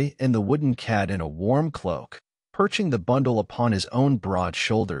boy and the wooden cat in a warm cloak, perching the bundle upon his own broad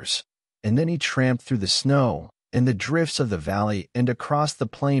shoulders, and then he tramped through the snow and the drifts of the valley and across the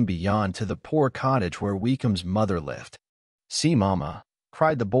plain beyond to the poor cottage where Weekum's mother lived. "See, Mama,"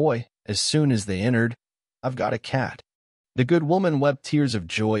 cried the boy as soon as they entered, "I've got a cat." The good woman wept tears of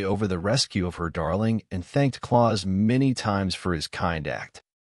joy over the rescue of her darling and thanked Claus many times for his kind act.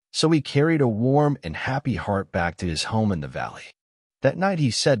 So he carried a warm and happy heart back to his home in the valley. That night he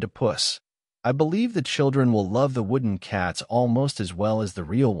said to Puss, "I believe the children will love the wooden cats almost as well as the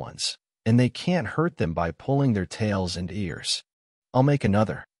real ones, and they can't hurt them by pulling their tails and ears. I'll make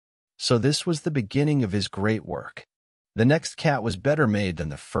another." So this was the beginning of his great work. The next cat was better made than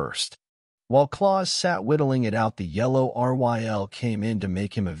the first. While Claus sat whittling it out, the yellow RYL came in to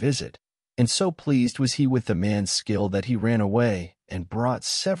make him a visit, and so pleased was he with the man's skill that he ran away and brought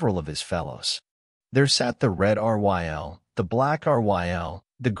several of his fellows. There sat the red RYL, the black RYL,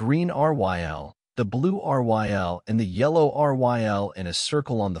 the green RYL, the blue RYL, and the yellow RYL in a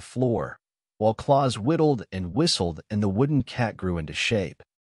circle on the floor, while Claus whittled and whistled and the wooden cat grew into shape.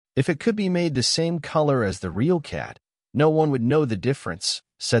 "If it could be made the same color as the real cat, no one would know the difference,"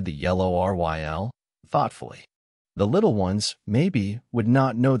 said the yellow RYL, thoughtfully. "The little ones, maybe, would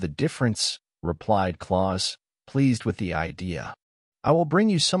not know the difference," replied Claus, pleased with the idea. "I will bring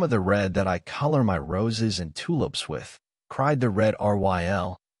you some of the red that I color my roses and tulips with," cried the red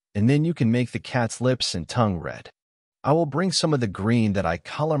RYL, and then you can make the cat's lips and tongue red. I will bring some of the green that I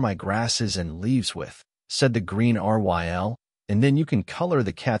color my grasses and leaves with, said the green RYL, and then you can color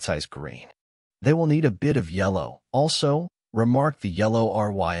the cat's eyes green. They will need a bit of yellow, also, remarked the yellow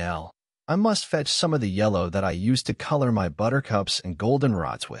RYL. I must fetch some of the yellow that I used to color my buttercups and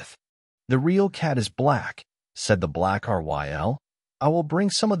goldenrods with. The real cat is black, said the black RYL. I will bring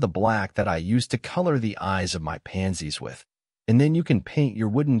some of the black that I used to color the eyes of my pansies with, and then you can paint your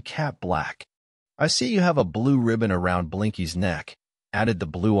wooden cat black. I see you have a blue ribbon around Blinky's neck, added the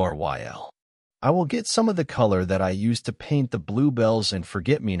blue RYL. I will get some of the color that I used to paint the bluebells and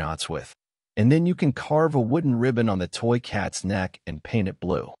forget-me-nots with, and then you can carve a wooden ribbon on the toy cat's neck and paint it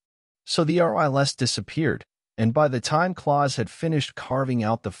blue. So the RYLs disappeared, and by the time Claus had finished carving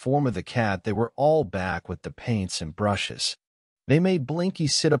out the form of the cat, they were all back with the paints and brushes. They made Blinky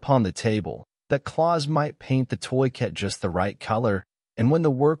sit upon the table, that Claus might paint the toy cat just the right color, and when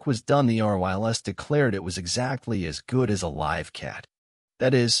the work was done, the RYLs declared it was exactly as good as a live cat.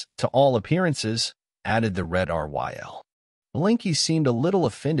 That is, to all appearances, added the red RYL. Blinky seemed a little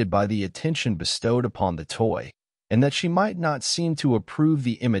offended by the attention bestowed upon the toy, and that she might not seem to approve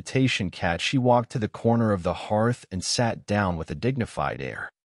the imitation cat. She walked to the corner of the hearth and sat down with a dignified air.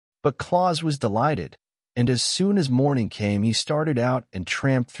 But Claus was delighted, and as soon as morning came, he started out and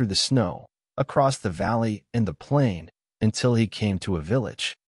tramped through the snow, across the valley and the plain, until he came to a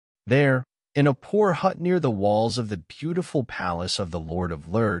village. There, in a poor hut near the walls of the beautiful palace of the Lord of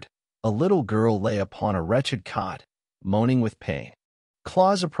Lurd, a little girl lay upon a wretched cot, moaning with pain.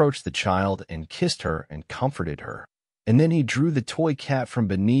 Claus approached the child and kissed her and comforted her, and then he drew the toy cat from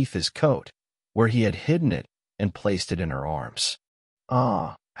beneath his coat, where he had hidden it, and placed it in her arms.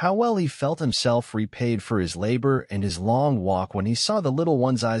 Ah, how well he felt himself repaid for his labor and his long walk when he saw the little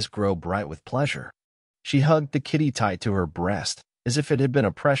one's eyes grow bright with pleasure. She hugged the kitty tight to her breast, as if it had been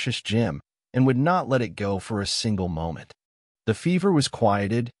a precious gem, and would not let it go for a single moment. The fever was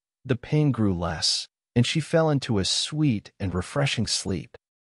quieted, the pain grew less, and she fell into a sweet and refreshing sleep.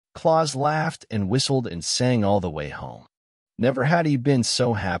 Claus laughed and whistled and sang all the way home. Never had he been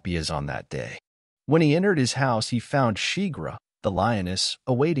so happy as on that day. When he entered his house, he found Shigra, the lioness,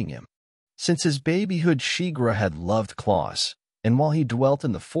 awaiting him. Since his babyhood, Shigra had loved Claus, and while he dwelt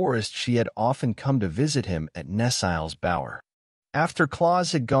in the forest, she had often come to visit him at Nessile's bower. After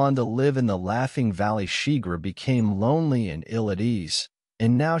Claus had gone to live in the Laughing Valley, Shigra became lonely and ill at ease,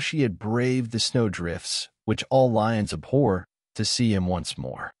 and now she had braved the snowdrifts, which all lions abhor, to see him once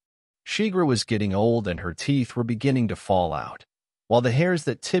more. Shigra was getting old and her teeth were beginning to fall out, while the hairs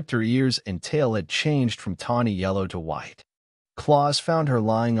that tipped her ears and tail had changed from tawny yellow to white. Claus found her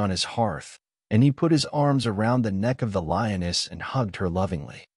lying on his hearth, and he put his arms around the neck of the lioness and hugged her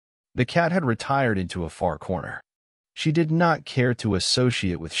lovingly. The cat had retired into a far corner. She did not care to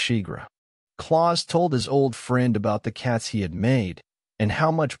associate with Shigra. Claus told his old friend about the cats he had made, and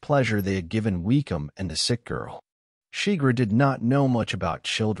how much pleasure they had given Weekum and the sick girl. Shigra did not know much about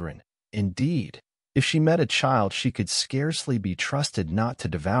children. Indeed, if she met a child, she could scarcely be trusted not to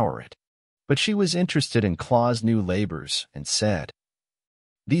devour it. But she was interested in Claus' new labors and said,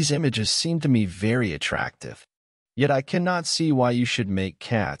 "These images seem to me very attractive. Yet I cannot see why you should make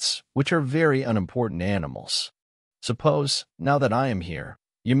cats, which are very unimportant animals. Suppose, now that I am here,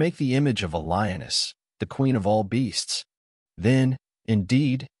 you make the image of a lioness, the queen of all beasts. Then,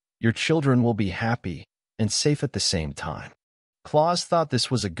 indeed, your children will be happy and safe at the same time." Claus thought this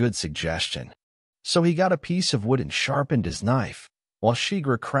was a good suggestion, so he got a piece of wood and sharpened his knife, while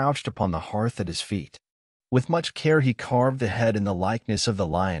Shigra crouched upon the hearth at his feet. With much care he carved the head in the likeness of the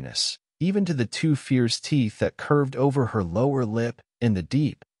lioness, even to the two fierce teeth that curved over her lower lip and the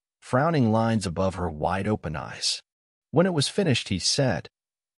deep, frowning lines above her wide-open eyes. When it was finished, he said,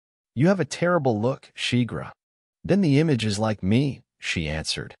 "You have a terrible look, Shigra." "Then the image is like me," she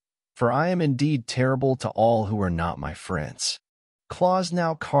answered, "for I am indeed terrible to all who are not my friends." Claus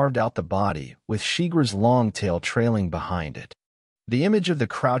now carved out the body, with Shigra's long tail trailing behind it. The image of the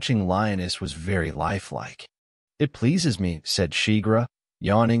crouching lioness was very lifelike. "It pleases me," said Shigra,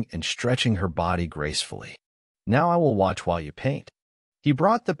 yawning and stretching her body gracefully. "Now I will watch while you paint." He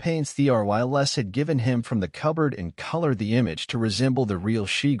brought the paints the RYLs had given him from the cupboard and colored the image to resemble the real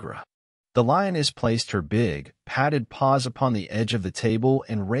Shigra. The lioness placed her big, padded paws upon the edge of the table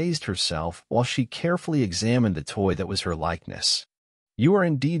and raised herself while she carefully examined the toy that was her likeness. "You are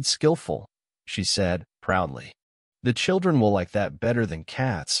indeed skillful," she said proudly. "The children will like that better than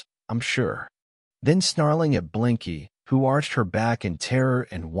cats, I'm sure." Then snarling at Blinky, who arched her back in terror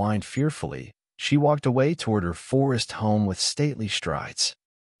and whined fearfully, she walked away toward her forest home with stately strides.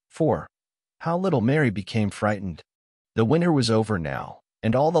 4. How little Mary became frightened. The winter was over now,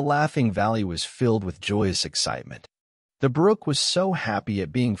 and all the laughing valley was filled with joyous excitement. The brook was so happy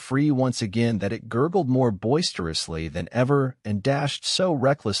at being free once again that it gurgled more boisterously than ever and dashed so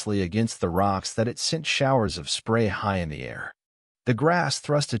recklessly against the rocks that it sent showers of spray high in the air. The grass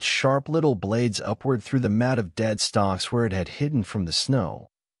thrust its sharp little blades upward through the mat of dead stalks where it had hidden from the snow,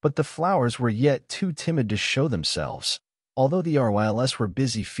 but the flowers were yet too timid to show themselves, although the RYLS were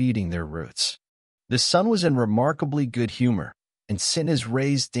busy feeding their roots. The sun was in remarkably good humor, and sent his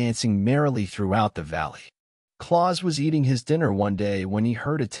rays dancing merrily throughout the valley. Claus was eating his dinner one day when he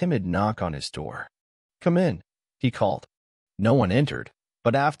heard a timid knock on his door. "Come in," he called. No one entered,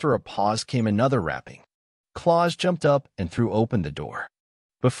 but after a pause came another rapping. Claus jumped up and threw open the door.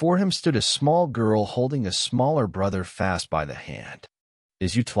 Before him stood a small girl holding a smaller brother fast by the hand.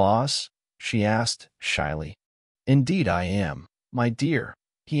 "Is you Claus?" she asked, shyly. "Indeed I am, my dear,"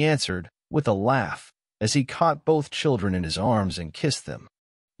 he answered, with a laugh, as he caught both children in his arms and kissed them.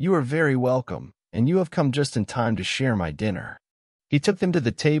 "You are very welcome, and you have come just in time to share my dinner." He took them to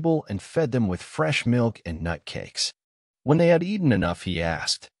the table and fed them with fresh milk and nut cakes. When they had eaten enough, he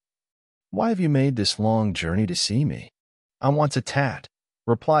asked, "Why have you made this long journey to see me?" "I want a tat,"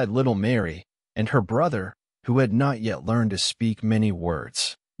 replied little Mary, and her brother, who had not yet learned to speak many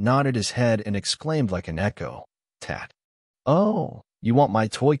words, nodded his head and exclaimed like an echo, "Tat." "Oh, you want my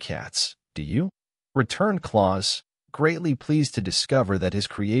toy cats, do you?" returned Claus, greatly pleased to discover that his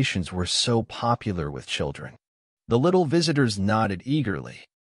creations were so popular with children. The little visitors nodded eagerly.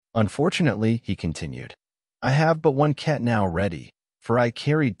 "Unfortunately," he continued, "I have but one cat now ready, for I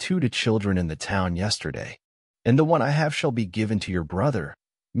carried two to children in the town yesterday, and the one I have shall be given to your brother,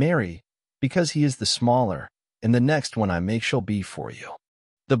 Mary, because he is the smaller, and the next one I make shall be for you."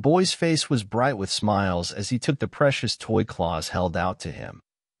 The boy's face was bright with smiles as he took the precious toy Claus held out to him,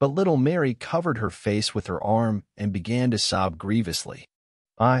 but little Mary covered her face with her arm and began to sob grievously.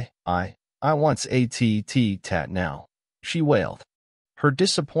 I wants a tat now," she wailed. Her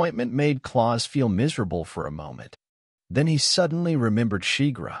disappointment made Claus feel miserable for a moment. Then he suddenly remembered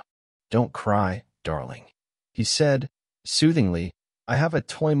Shigra. "Don't cry, darling," he said, soothingly. "I have a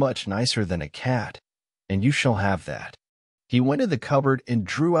toy much nicer than a cat, and you shall have that." He went to the cupboard and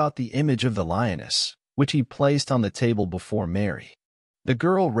drew out the image of the lioness, which he placed on the table before Mary. The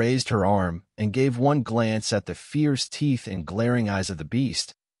girl raised her arm and gave one glance at the fierce teeth and glaring eyes of the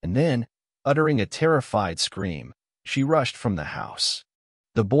beast, and then, uttering a terrified scream, she rushed from the house.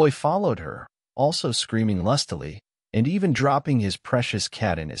 The boy followed her, also screaming lustily, and even dropping his precious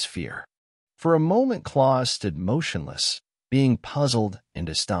cat in his fear. For a moment Claus stood motionless, being puzzled and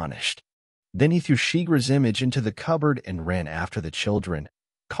astonished. Then he threw Shigra's image into the cupboard and ran after the children,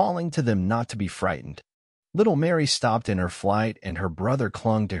 calling to them not to be frightened. Little Mary stopped in her flight and her brother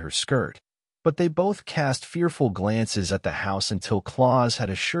clung to her skirt, but they both cast fearful glances at the house until Claus had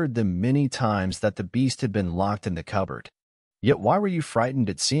assured them many times that the beast had been locked in the cupboard. "Yet why were you frightened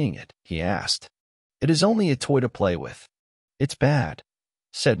at seeing it?" he asked. "It is only a toy to play with." "It's bad,"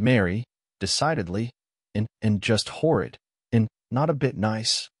 said Mary, decidedly, and just horrid, and not a bit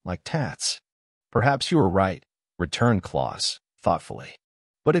nice, like tats." "Perhaps you are right," returned Claus, thoughtfully.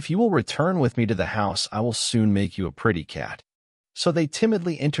 "But if you will return with me to the house, I will soon make you a pretty cat." So they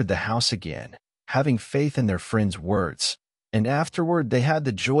timidly entered the house again, having faith in their friend's words, and afterward they had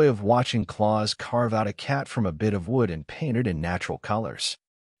the joy of watching Claus carve out a cat from a bit of wood and paint it in natural colors.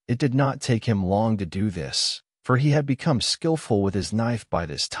 It did not take him long to do this, for he had become skillful with his knife by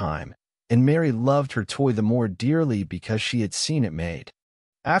this time, and Mary loved her toy the more dearly because she had seen it made.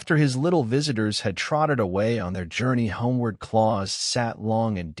 After his little visitors had trotted away on their journey homeward, Claus sat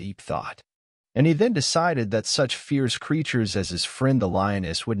long in deep thought. And he then decided that such fierce creatures as his friend the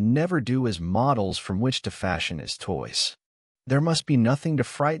lioness would never do as models from which to fashion his toys. "There must be nothing to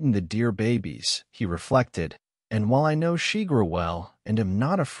frighten the dear babies," he reflected, "and while I know Shigra well, and am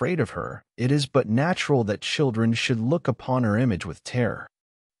not afraid of her, it is but natural that children should look upon her image with terror.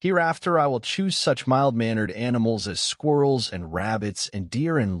 Hereafter I will choose such mild-mannered animals as squirrels and rabbits and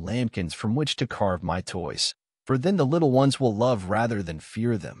deer and lambkins from which to carve my toys, for then the little ones will love rather than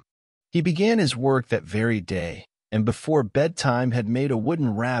fear them." He began his work that very day, and before bedtime had made a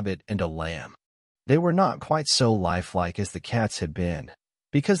wooden rabbit and a lamb. They were not quite so lifelike as the cats had been,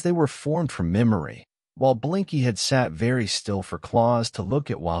 because they were formed from memory, while Blinky had sat very still for Claus to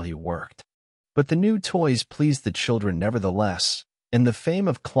look at while he worked. But the new toys pleased the children nevertheless, and the fame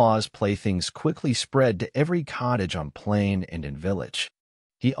of Claus' playthings quickly spread to every cottage on plain and in village.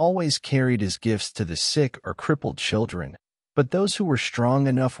 He always carried his gifts to the sick or crippled children, but those who were strong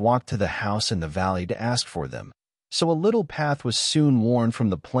enough walked to the house in the valley to ask for them, so a little path was soon worn from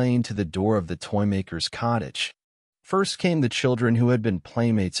the plain to the door of the toymaker's cottage. First came the children who had been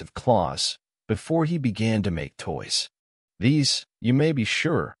playmates of Claus before he began to make toys. These, you may be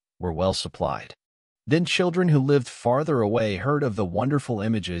sure, were well supplied. Then children who lived farther away heard of the wonderful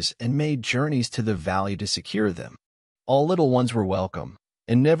images and made journeys to the valley to secure them. All little ones were welcome,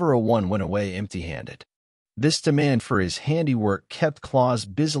 and never a one went away empty-handed. This demand for his handiwork kept Claus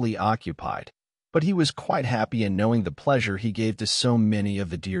busily occupied, but he was quite happy in knowing the pleasure he gave to so many of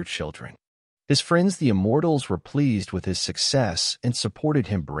the dear children. His friends the immortals were pleased with his success and supported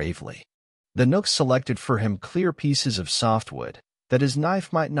him bravely. The Knooks selected for him clear pieces of softwood, that his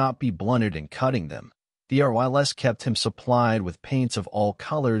knife might not be blunted in cutting them. The Arwyless kept him supplied with paints of all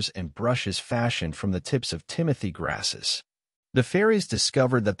colors and brushes fashioned from the tips of timothy grasses. The fairies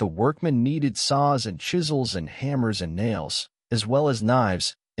discovered that the workmen needed saws and chisels and hammers and nails, as well as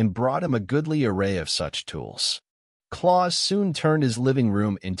knives, and brought him a goodly array of such tools. Claus soon turned his living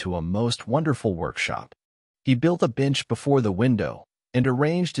room into a most wonderful workshop. He built a bench before the window and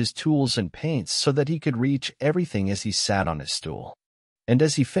arranged his tools and paints so that he could reach everything as he sat on his stool. And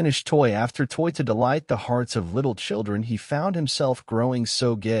as he finished toy after toy to delight the hearts of little children, he found himself growing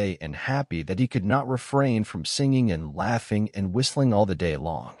so gay and happy that he could not refrain from singing and laughing and whistling all the day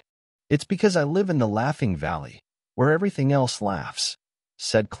long. "It's because I live in the Laughing Valley, where everything else laughs,"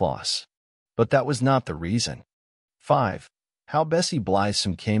 said Claus. But that was not the reason. 5. How Bessie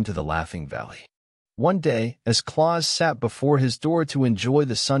Blithesome Came to the Laughing Valley. One day, as Claus sat before his door to enjoy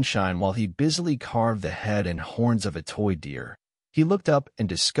the sunshine while he busily carved the head and horns of a toy deer, he looked up and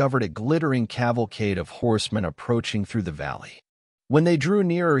discovered a glittering cavalcade of horsemen approaching through the valley. When they drew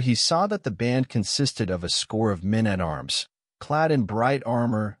nearer, he saw that the band consisted of a score of men-at-arms, clad in bright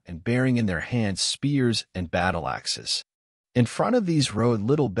armor and bearing in their hands spears and battle-axes. In front of these rode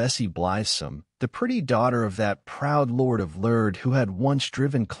little Bessie Blithesome, the pretty daughter of that proud lord of Lurd who had once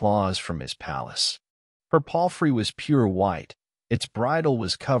driven Claus from his palace. Her palfrey was pure white, its bridle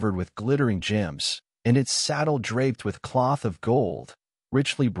was covered with glittering gems, and its saddle draped with cloth of gold,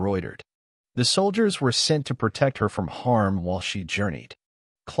 richly broidered. The soldiers were sent to protect her from harm while she journeyed.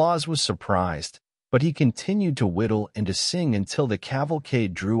 Claus was surprised, but he continued to whittle and to sing until the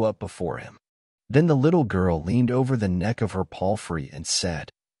cavalcade drew up before him. Then the little girl leaned over the neck of her palfrey and said,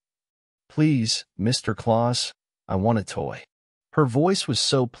 "Please, Mr. Claus, I want a toy." Her voice was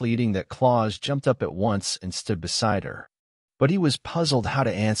so pleading that Claus jumped up at once and stood beside her. But he was puzzled how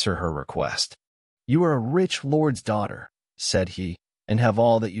to answer her request. "You are a rich lord's daughter," said he, "and have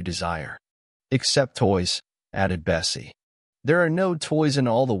all that you desire." "Except toys," added Bessie. "There are no toys in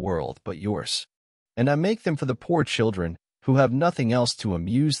all the world but yours. And I make them for the poor children, who have nothing else to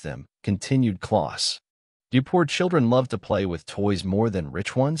amuse them," continued Claus. "Do poor children love to play with toys more than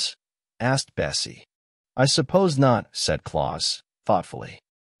rich ones?" asked Bessie. "I suppose not," said Claus, thoughtfully.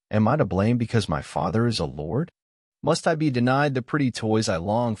 "Am I to blame because my father is a lord? Must I be denied the pretty toys I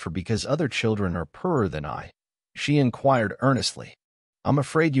long for because other children are poorer than I?" she inquired earnestly. "I'm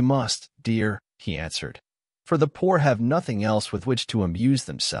afraid you must, dear," he answered, "for the poor have nothing else with which to amuse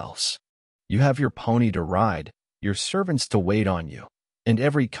themselves. You have your pony to ride, your servants to wait on you, and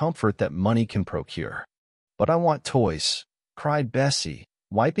every comfort that money can procure." "But I want toys," cried Bessie,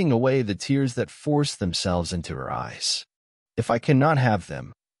 wiping away the tears that forced themselves into her eyes. "If I cannot have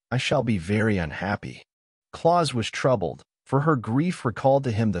them, I shall be very unhappy." Claus was troubled, for her grief recalled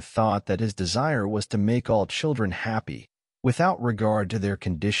to him the thought that his desire was to make all children happy, without regard to their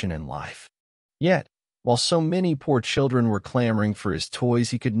condition in life. Yet, while so many poor children were clamoring for his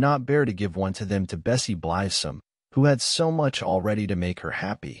toys, he could not bear to give one to them to Bessie Blithesome, who had so much already to make her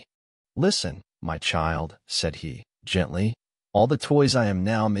happy. "Listen, my child," said he, gently. "All the toys I am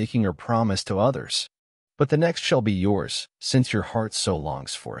now making are promised to others, but the next shall be yours, since your heart so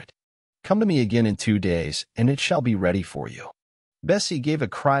longs for it. Come to me again in 2 days, and it shall be ready for you." Bessie gave a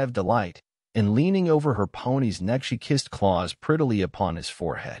cry of delight, and leaning over her pony's neck she kissed Claus prettily upon his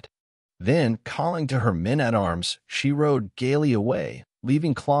forehead. Then, calling to her men-at-arms, she rode gaily away,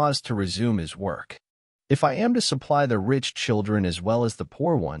 leaving Claus to resume his work. "If I am to supply the rich children as well as the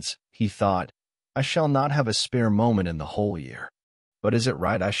poor ones," he thought, "I shall not have a spare moment in the whole year. But is it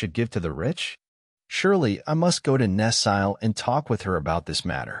right I should give to the rich? Surely I must go to Nessile and talk with her about this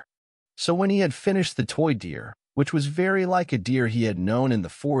matter." So when he had finished the toy deer, which was very like a deer he had known in the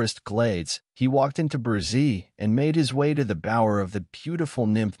forest glades, he walked into Burzee and made his way to the bower of the beautiful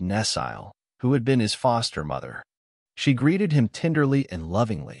nymph Nessile, who had been his foster mother. She greeted him tenderly and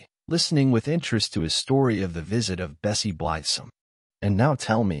lovingly, listening with interest to his story of the visit of Bessie Blithesome. "And now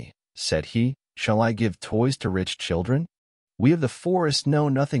tell me," said he, "shall I give toys to rich children?" "We of the forest know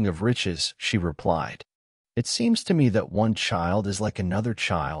nothing of riches," she replied. "It seems to me that one child is like another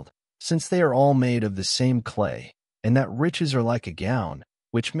child, since they are all made of the same clay, and that riches are like a gown,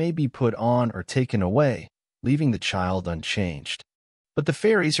 which may be put on or taken away, leaving the child unchanged. But the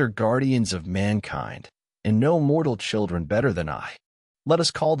fairies are guardians of mankind, and know mortal children better than I. Let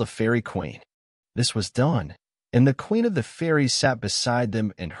us call the fairy queen." This was done, and the queen of the fairies sat beside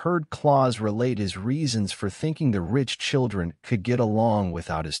them and heard Claus relate his reasons for thinking the rich children could get along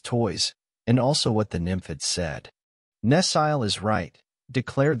without his toys, and also what the nymph had said. "Nesile is right,"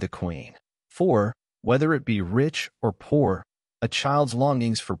 declared the queen, "for, whether it be rich or poor, a child's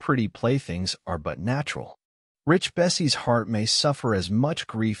longings for pretty playthings are but natural. Rich Bessie's heart may suffer as much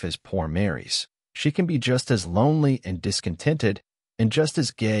grief as poor Mary's. She can be just as lonely and discontented, and just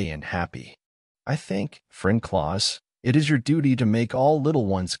as gay and happy. I think, friend Claus, it is your duty to make all little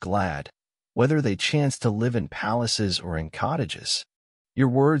ones glad, whether they chance to live in palaces or in cottages." "Your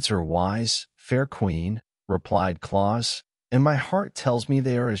words are wise, fair queen," replied Claus, "and my heart tells me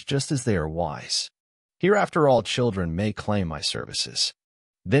they are just as they are wise. Hereafter all children may claim my services."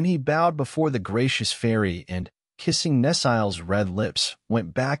 Then he bowed before the gracious fairy and, kissing Nesile's red lips,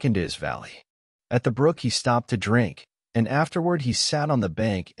 went back into his valley. At the brook he stopped to drink, and afterward he sat on the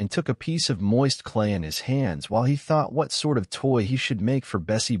bank and took a piece of moist clay in his hands while he thought what sort of toy he should make for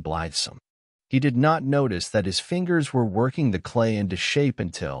Bessie Blithesome. He did not notice that his fingers were working the clay into shape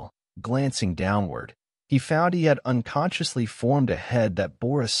until, glancing downward, he found he had unconsciously formed a head that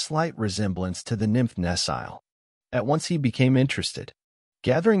bore a slight resemblance to the nymph Nesile. At once he became interested.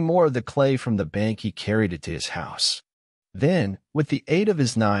 Gathering more of the clay from the bank, he carried it to his house. Then, with the aid of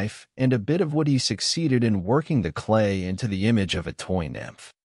his knife and a bit of wood, he succeeded in working the clay into the image of a toy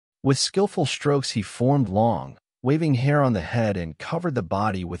nymph. With skillful strokes he formed long, waving hair on the head and covered the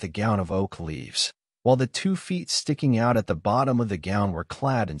body with a gown of oak leaves, while the 2 feet sticking out at the bottom of the gown were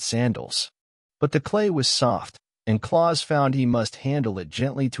clad in sandals. But the clay was soft, and Claus found he must handle it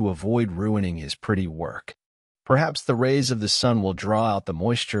gently to avoid ruining his pretty work. Perhaps the rays of the sun will draw out the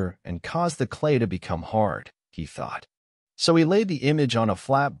moisture and cause the clay to become hard, he thought. So he laid the image on a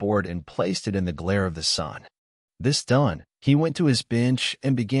flat board and placed it in the glare of the sun. This done, he went to his bench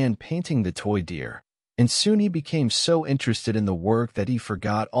and began painting the toy deer, and soon he became so interested in the work that he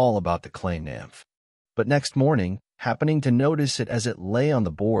forgot all about the clay nymph. But next morning, happening to notice it as it lay on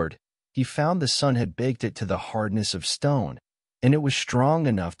the board, he found the sun had baked it to the hardness of stone, and it was strong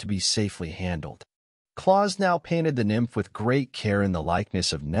enough to be safely handled. Claus now painted the nymph with great care in the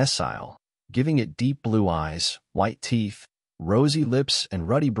likeness of Nesile, giving it deep blue eyes, white teeth, rosy lips, and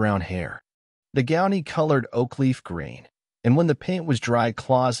ruddy brown hair. The gown he colored oak leaf green, and when the paint was dry,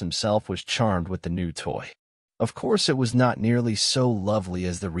 Claus himself was charmed with the new toy. Of course, it was not nearly so lovely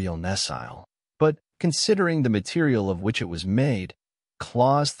as the real Nesile, but considering the material of which it was made,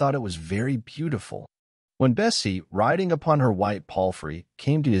 Claus thought it was very beautiful. When Bessie, riding upon her white palfrey,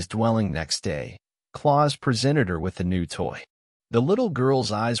 came to his dwelling next day, Claus presented her with the new toy. The little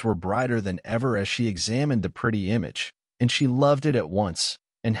girl's eyes were brighter than ever as she examined the pretty image, and she loved it at once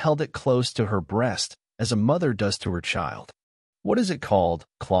and held it close to her breast as a mother does to her child. "What is it called,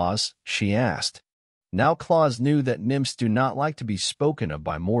 Claus?" she asked. Now Claus knew that nymphs do not like to be spoken of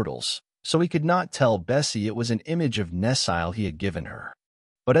by mortals, so he could not tell Bessie it was an image of Nesile he had given her.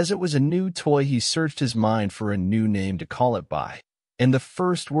 But as it was a new toy, he searched his mind for a new name to call it by, and the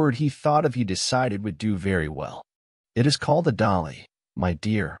first word he thought of he decided would do very well. "It is called a dolly, my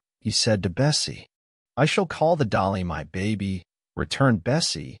dear," he said to Bessie. "I shall call the dolly my baby," returned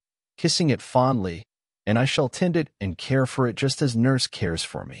Bessie, kissing it fondly, "and I shall tend it and care for it just as nurse cares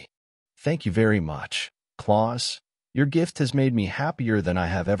for me. Thank you very much, Claus. Your gift has made me happier than I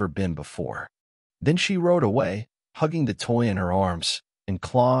have ever been before." Then she rode away, hugging the toy in her arms, and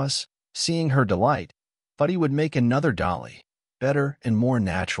Claus, seeing her delight, thought he would make another dolly, better and more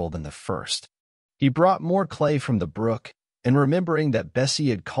natural than the first. He brought more clay from the brook, and remembering that Bessie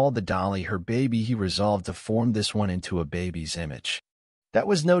had called the dolly her baby, he resolved to form this one into a baby's image. That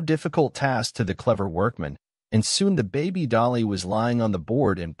was no difficult task to the clever workman, and soon the baby dolly was lying on the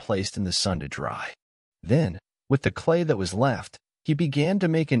board and placed in the sun to dry. Then, with the clay that was left, he began to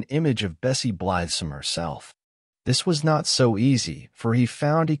make an image of Bessie Blithesome herself. This was not so easy, for he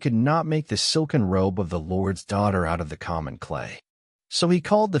found he could not make the silken robe of the Lord's daughter out of the common clay. So he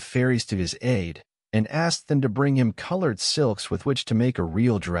called the fairies to his aid, and asked them to bring him colored silks with which to make a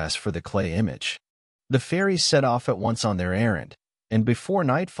real dress for the clay image. The fairies set off at once on their errand, and before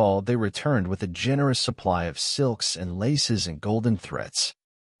nightfall they returned with a generous supply of silks and laces and golden threads.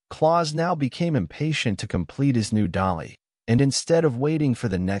 Claus now became impatient to complete his new dolly, and instead of waiting for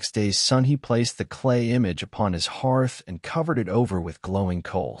the next day's sun, he placed the clay image upon his hearth and covered it over with glowing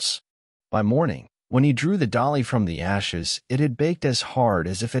coals. By morning, when he drew the dolly from the ashes, it had baked as hard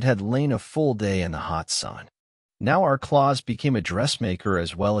as if it had lain a full day in the hot sun. Now our Claus became a dressmaker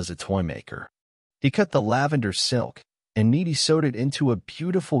as well as a toy maker. He cut the lavender silk and neatly sewed it into a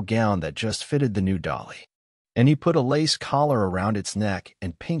beautiful gown that just fitted the new dolly. And he put a lace collar around its neck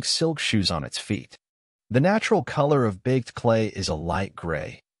and pink silk shoes on its feet. The natural color of baked clay is a light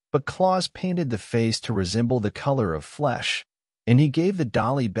gray, but Claus painted the face to resemble the color of flesh, and he gave the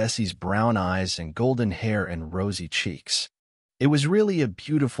dolly Bessie's brown eyes and golden hair and rosy cheeks. It was really a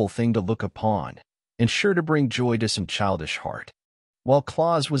beautiful thing to look upon, and sure to bring joy to some childish heart. While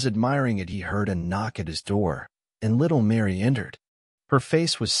Claus was admiring it, he heard a knock at his door, and little Mary entered. Her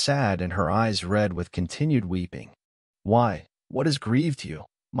face was sad and her eyes red with continued weeping. "Why, what has grieved you,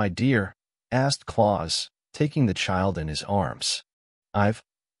 my dear?" asked Claus, taking the child in his arms. I've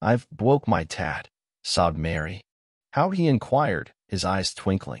broke my tat," sobbed Mary. "How?" he inquired, his eyes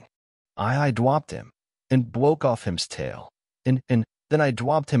twinkling. I dropped him, and broke off him's tail, and then I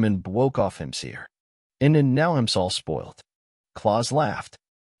dropped him and broke off him's ear, and now him's all spoilt." Claus laughed.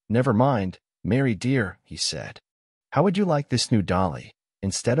 "Never mind, Mary dear," he said. "How would you like this new dolly,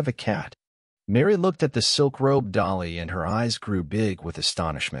 instead of a cat?" Mary looked at the silk-robed dolly, and her eyes grew big with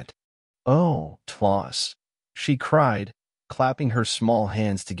astonishment. "Oh, Claus," she cried, clapping her small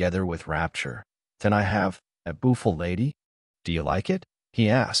hands together with rapture. "Can I have a beautiful lady?" "Do you like it?" he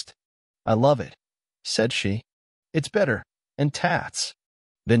asked. "I love it," said she. "It's better, and tats."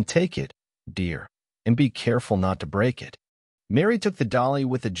 "Then take it, dear, and be careful not to break it." Mary took the dolly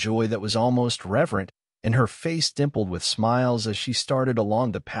with a joy that was almost reverent, and her face dimpled with smiles as she started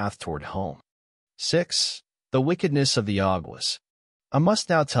along the path toward home. 6. The Wickedness of the Awgwas. I must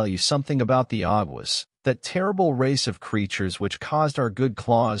now tell you something about the Awgwas, that terrible race of creatures which caused our good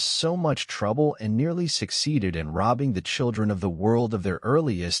Claus so much trouble and nearly succeeded in robbing the children of the world of their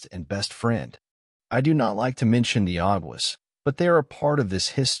earliest and best friend. I do not like to mention the Awgwas, but they are a part of this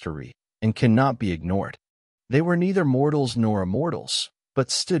history and cannot be ignored. They were neither mortals nor immortals,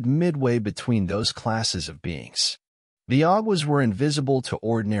 but stood midway between those classes of beings. The Awgwas were invisible to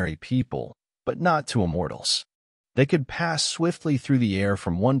ordinary people, but not to immortals. They could pass swiftly through the air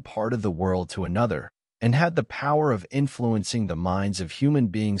from one part of the world to another, and had the power of influencing the minds of human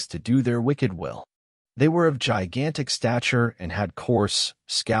beings to do their wicked will. They were of gigantic stature and had coarse,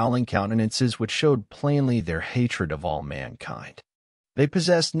 scowling countenances which showed plainly their hatred of all mankind. They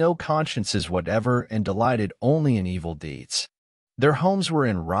possessed no consciences whatever and delighted only in evil deeds. Their homes were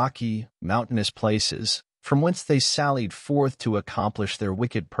in rocky, mountainous places, from whence they sallied forth to accomplish their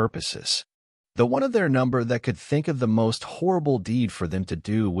wicked purposes. The one of their number that could think of the most horrible deed for them to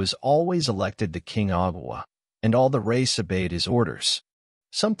do was always elected the King Awgwa, and all the race obeyed his orders.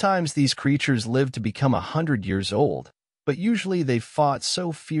 Sometimes these creatures lived to become 100 years old, but usually they fought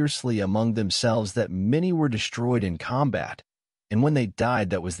so fiercely among themselves that many were destroyed in combat, and when they died,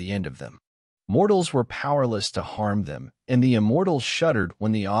 that was the end of them. Mortals were powerless to harm them, and the immortals shuddered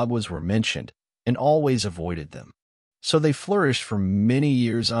when the Awgwas were mentioned, and always avoided them. So they flourished for many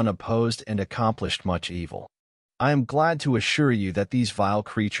years unopposed and accomplished much evil. I am glad to assure you that these vile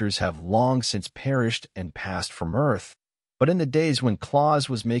creatures have long since perished and passed from earth, but in the days when Claus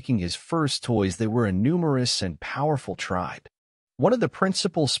was making his first toys, they were a numerous and powerful tribe. One of the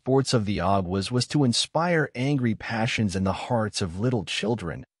principal sports of the Awgwas was to inspire angry passions in the hearts of little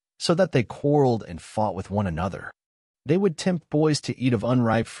children, so that they quarreled and fought with one another. They would tempt boys to eat of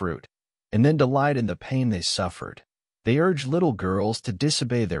unripe fruit, and then delight in the pain they suffered. They urged little girls to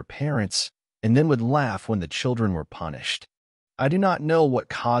disobey their parents, and then would laugh when the children were punished. I do not know what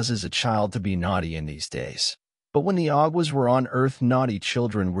causes a child to be naughty in these days, but when the Awgwas were on earth, naughty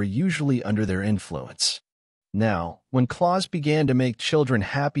children were usually under their influence. Now, when Claus began to make children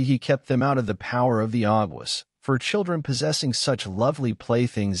happy, he kept them out of the power of the Awgwas, for children possessing such lovely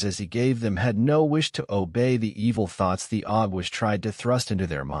playthings as he gave them had no wish to obey the evil thoughts the Awgwas tried to thrust into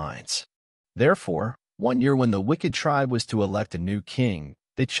their minds. Therefore, one year when the wicked tribe was to elect a new king,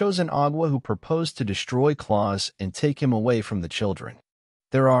 they chose an Awgwa who proposed to destroy Claus and take him away from the children.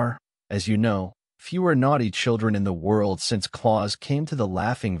 There are, as you know, fewer naughty children in the world since Claus came to the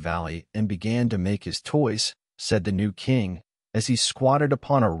Laughing Valley and began to make his toys, said the new king, as he squatted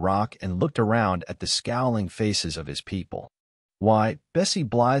upon a rock and looked around at the scowling faces of his people. "Why, Bessie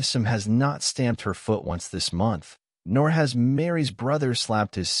Blithesome has not stamped her foot once this month, nor has Mary's brother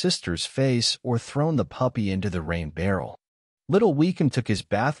slapped his sister's face or thrown the puppy into the rain barrel. Little Weekum took his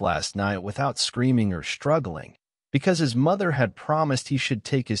bath last night without screaming or struggling, because his mother had promised he should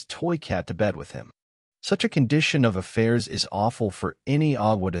take his toy cat to bed with him. Such a condition of affairs is awful for any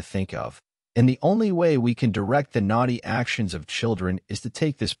Awgwa to think of, and the only way we can direct the naughty actions of children is to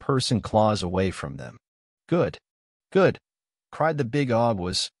take this person Claus away from them." "Good, good," cried the big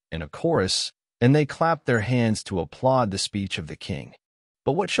Awgwas in a chorus, and they clapped their hands to applaud the speech of the king.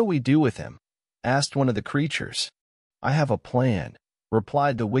 "But what shall we do with him?" asked one of the creatures. "I have a plan,"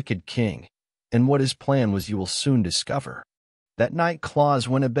 replied the wicked king, "and what his plan was you will soon discover." That night Claus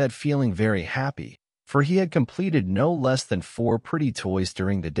went to bed feeling very happy, for he had completed no less than 4 pretty toys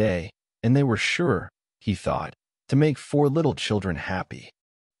during the day, and they were sure, he thought, to make 4 little children happy.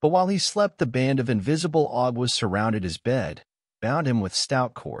 But while he slept, the band of invisible Augwas surrounded his bed, bound him with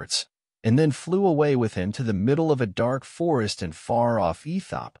stout cords, and then flew away with him to the middle of a dark forest in far-off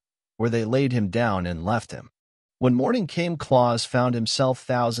Aethiop, where they laid him down and left him. When morning came, Claus found himself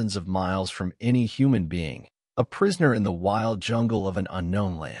thousands of miles from any human being, a prisoner in the wild jungle of an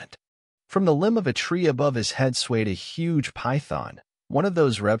unknown land. From the limb of a tree above his head swayed a huge python, one of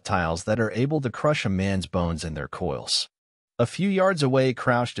those reptiles that are able to crush a man's bones in their coils. A few yards away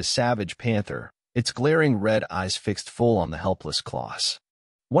crouched a savage panther, its glaring red eyes fixed full on the helpless Claus.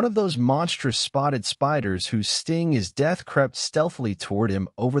 One of those monstrous spotted spiders whose sting is death crept stealthily toward him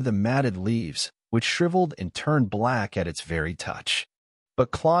over the matted leaves, which shriveled and turned black at its very touch.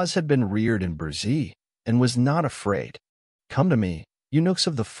 But Claus had been reared in Brzee, and was not afraid. "Come to me, you nooks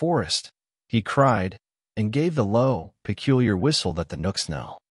of the forest," he cried, and gave the low, peculiar whistle that the nooks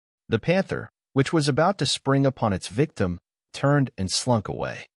know. The panther, which was about to spring upon its victim, turned and slunk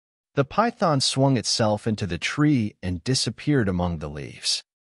away. The python swung itself into the tree and disappeared among the leaves.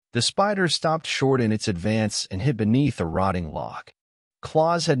 The spider stopped short in its advance and hid beneath a rotting log.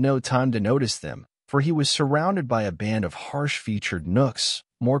 Claus had no time to notice them, for he was surrounded by a band of harsh-featured nooks,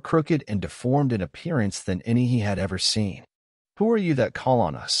 more crooked and deformed in appearance than any he had ever seen. "Who are you that call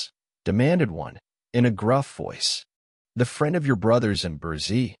on us?" demanded one, in a gruff voice. "The friend of your brothers in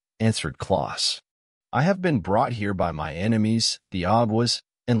Brzee," answered Claus. "I have been brought here by my enemies, the Augwas,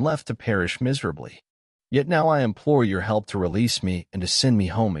 and left to perish miserably. Yet now I implore your help to release me and to send me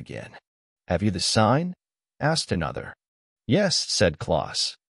home again." "Have you the sign?" asked another. "Yes," said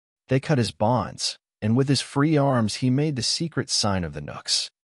Claus. They cut his bonds, and with his free arms he made the secret sign of the nooks.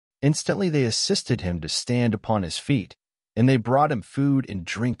 Instantly they assisted him to stand upon his feet, and they brought him food and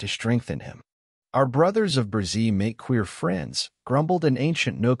drink to strengthen him. "Our brothers of Brzee make queer friends," grumbled an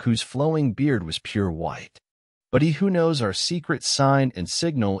ancient nook whose flowing beard was pure white. "But he who knows our secret sign and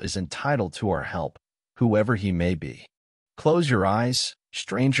signal is entitled to our help, whoever he may be. Close your eyes,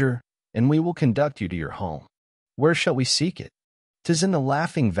 stranger, and we will conduct you to your home." "Where shall we seek it?" "'Tis in the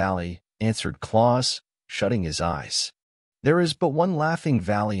Laughing Valley," answered Claus, shutting his eyes. "There is but one Laughing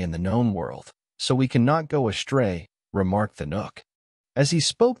Valley in the known world, so we cannot go astray," remarked the nook. As he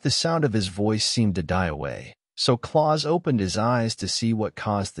spoke, the sound of his voice seemed to die away, so Claus opened his eyes to see what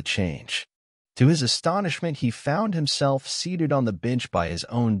caused the change. To his astonishment, he found himself seated on the bench by his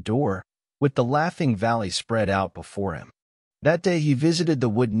own door, with the Laughing Valley spread out before him. That day he visited the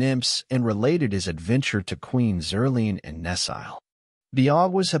wood nymphs and related his adventure to Queen Zurline and Nessile. "The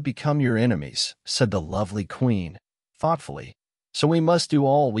Augwas have become your enemies," said the lovely queen, thoughtfully, "so we must do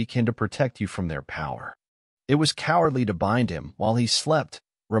all we can to protect you from their power." "It was cowardly to bind him while he slept,"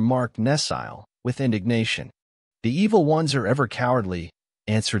 remarked Nessile, with indignation. "The evil ones are ever cowardly,"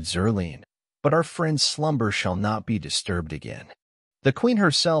 answered Zurline, "but our friend's slumber shall not be disturbed again." The queen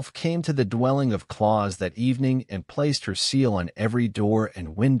herself came to the dwelling of Claus that evening and placed her seal on every door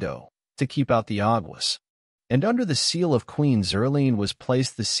and window to keep out the Augwas. And under the seal of Queen Zurline was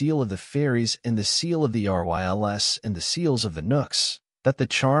placed the seal of the fairies and the seal of the Ryls and the seals of the nooks, that the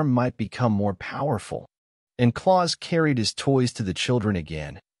charm might become more powerful. And Claus carried his toys to the children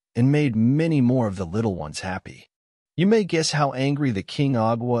again, and made many more of the little ones happy. You may guess how angry the King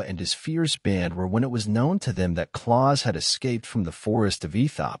Augwa and his fierce band were when it was known to them that Claus had escaped from the forest of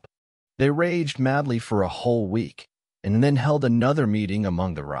Aethiop. They raged madly for a whole week, and then held another meeting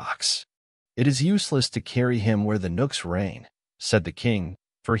among the rocks. "It is useless to carry him where the nooks reign," said the king,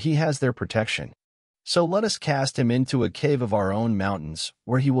 "for he has their protection. So let us cast him into a cave of our own mountains,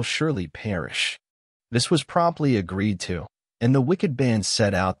 where he will surely perish." This was promptly agreed to, and the wicked band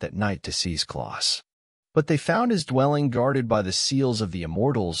set out that night to seize Claus. But they found his dwelling guarded by the seals of the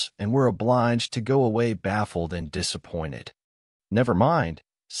immortals and were obliged to go away baffled and disappointed. "Never mind,"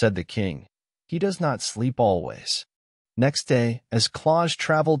 said the king. "He does not sleep always." Next day, as Claus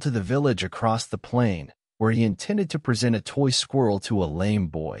traveled to the village across the plain, where he intended to present a toy squirrel to a lame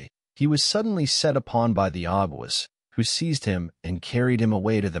boy, he was suddenly set upon by the Augwas, who seized him and carried him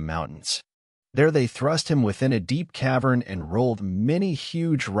away to the mountains. There they thrust him within a deep cavern and rolled many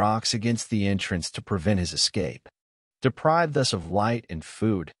huge rocks against the entrance to prevent his escape. Deprived thus of light and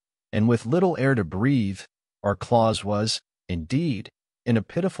food, and with little air to breathe, our Claus was, indeed, in a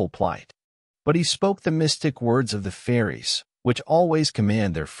pitiful plight. But he spoke the mystic words of the fairies, which always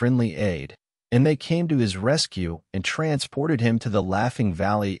command their friendly aid, and they came to his rescue and transported him to the Laughing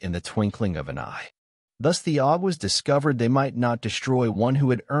Valley in the twinkling of an eye. Thus the Awgwas discovered they might not destroy one who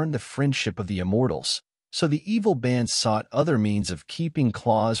had earned the friendship of the immortals, so the evil band sought other means of keeping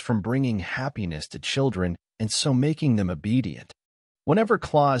Claus from bringing happiness to children and so making them obedient. Whenever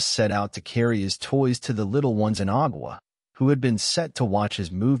Claus set out to carry his toys to the little ones in Agua, who had been set to watch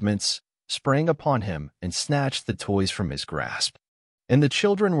his movements, sprang upon him and snatched the toys from his grasp. And the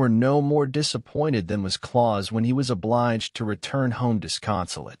children were no more disappointed than was Claus when he was obliged to return home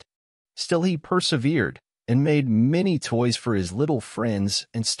disconsolate. Still he persevered and made many toys for his little friends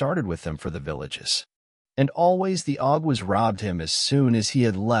and started with them for the villages. And always the Awgwas robbed him as soon as he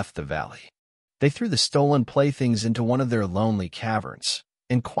had left the valley. They threw the stolen playthings into one of their lonely caverns,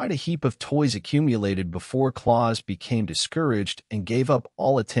 and quite a heap of toys accumulated before Claus became discouraged and gave up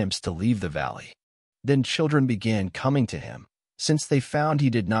all attempts to leave the valley. Then children began coming to him, since they found he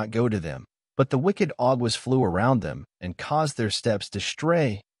did not go to them, but the wicked Awgwas flew around them and caused their steps to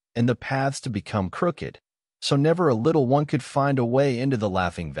stray and the paths to become crooked, so never a little one could find a way into the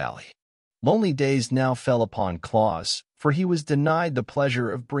Laughing Valley. Lonely days now fell upon Claus, for he was denied the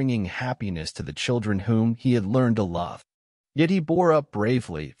pleasure of bringing happiness to the children whom he had learned to love. Yet he bore up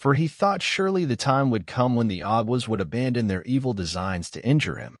bravely, for he thought surely the time would come when the Awgwas would abandon their evil designs to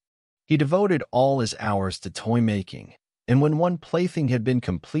injure him. He devoted all his hours to toy-making, and when one plaything had been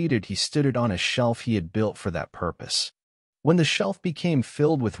completed, he stood it on a shelf he had built for that purpose. When the shelf became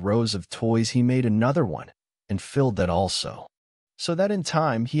filled with rows of toys, he made another one, and filled that also, so that in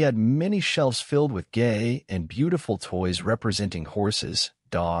time he had many shelves filled with gay and beautiful toys representing horses,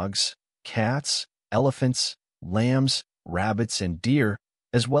 dogs, cats, elephants, lambs, rabbits, and deer,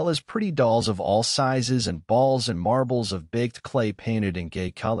 as well as pretty dolls of all sizes and balls and marbles of baked clay painted in gay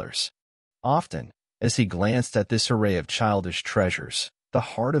colors. Often, as he glanced at this array of childish treasures, the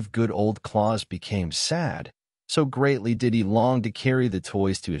heart of good old Claus became sad, so greatly did he long to carry the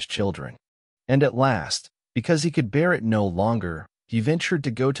toys to his children. And at last, because he could bear it no longer, he ventured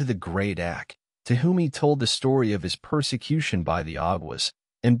to go to the great Ak, to whom he told the story of his persecution by the Awgwas,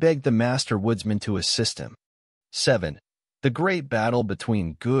 and begged the master woodsman to assist him. 7. The Great Battle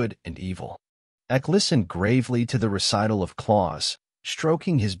Between Good and Evil. Ak listened gravely to the recital of Claus,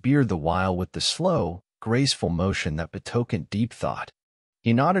 stroking his beard the while with the slow, graceful motion that betokened deep thought.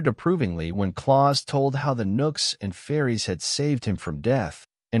 He nodded approvingly when Claus told how the Nooks and fairies had saved him from death,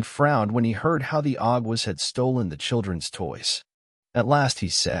 and frowned when he heard how the Awgwas had stolen the children's toys. At last he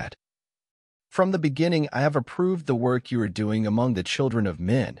said, "From the beginning I have approved the work you are doing among the children of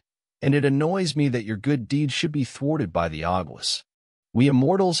men, and it annoys me that your good deeds should be thwarted by the Awgwas. We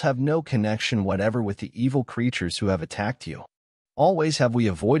immortals have no connection whatever with the evil creatures who have attacked you. Always have we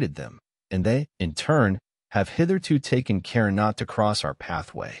avoided them, and they, in turn, have hitherto taken care not to cross our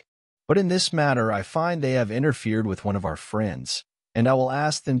pathway. But in this matter I find they have interfered with one of our friends, and I will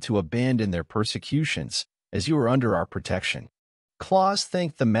ask them to abandon their persecutions, as you are under our protection." Claus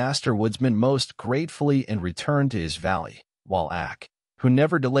thanked the master woodsman most gratefully and returned to his valley, while Ak, who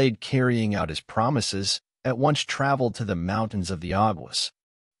never delayed carrying out his promises, at once traveled to the mountains of the Awgwas.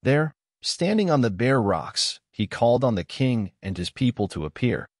 There, standing on the bare rocks, he called on the king and his people to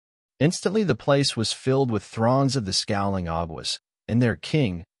appear. Instantly the place was filled with throngs of the scowling Awgwas, and their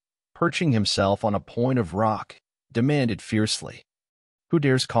king, perching himself on a point of rock, demanded fiercely, "Who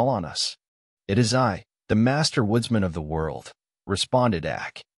dares call on us?" "It is I, the master woodsman of the world," responded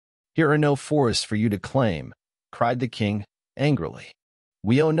Ak. "Here are no forests for you to claim," cried the king, angrily.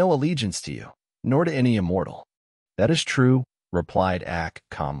 "We owe no allegiance to you, nor to any immortal." "That is true," replied Ak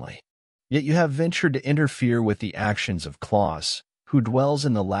calmly. "Yet you have ventured to interfere with the actions of Claus, who dwells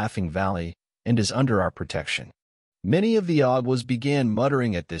in the Laughing Valley and is under our protection." Many of the Awgwas began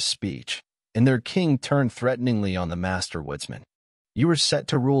muttering at this speech, and their king turned threateningly on the master woodsman. "You are set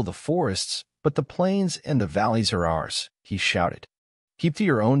to rule the forests, but the plains and the valleys are ours," he shouted. "Keep to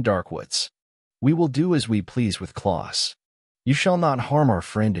your own dark woods. We will do as we please with Claus." "You shall not harm our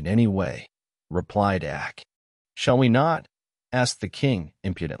friend in any way," replied Ak. "Shall we not?" asked the king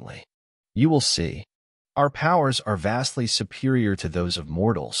impudently. "You will see. Our powers are vastly superior to those of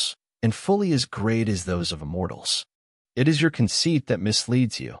mortals, and fully as great as those of immortals." "It is your conceit that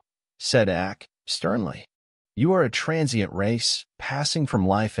misleads you," said Ak sternly. "You are a transient race, passing from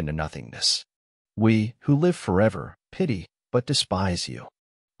life into nothingness. We, who live forever, pity but despise you.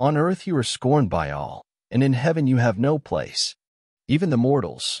 On earth you are scorned by all, and in heaven you have no place. Even the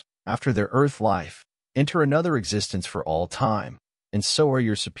mortals, after their earth life, enter another existence for all time, and so are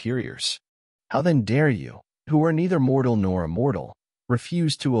your superiors. How then dare you, who are neither mortal nor immortal,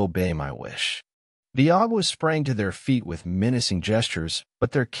 refuse to obey my wish?" The Aguas sprang to their feet with menacing gestures,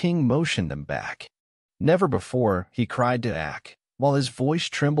 but their king motioned them back. Never before, he cried to Ak, while his voice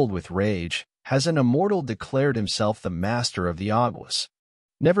trembled with rage, has an immortal declared himself the master of the Aguas.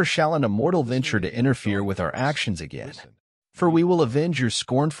 Never shall an immortal venture to interfere with our actions again, for we will avenge your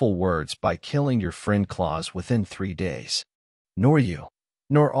scornful words by killing your friend Claus within 3 days. Nor you,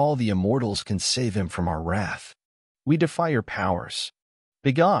 nor all the immortals can save him from our wrath. We defy your powers.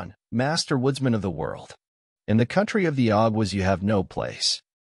 Begone, master woodsman of the world. In the country of the Aguas you have no place.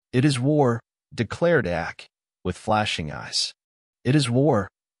 It is war, declared Ak, with flashing eyes. It is war,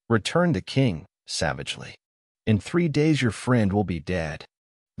 returned the king, savagely. In 3 days your friend will be dead.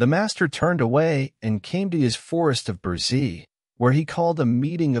 The master turned away and came to his forest of Burzee, where he called a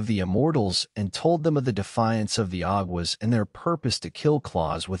meeting of the immortals and told them of the defiance of the Aguas and their purpose to kill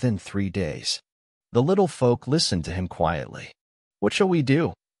Claus within 3 days. The little folk listened to him quietly. What shall we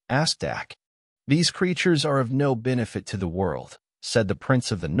do? Asked Ak. These creatures are of no benefit to the world, said the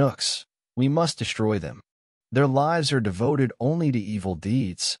prince of the Nooks. We must destroy them. Their lives are devoted only to evil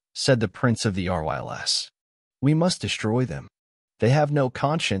deeds, said the prince of the Ryls. We must destroy them. They have no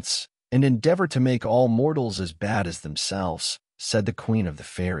conscience, and endeavor to make all mortals as bad as themselves, said the queen of the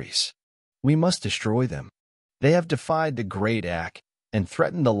fairies. We must destroy them. They have defied the great Ak, and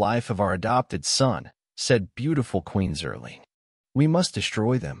threatened the life of our adopted son, said beautiful Queen Zerline. We must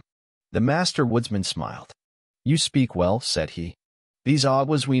destroy them. The master woodsman smiled. You speak well, said he. These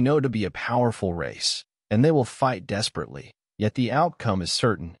Aguas we know to be a powerful race, and they will fight desperately, yet the outcome is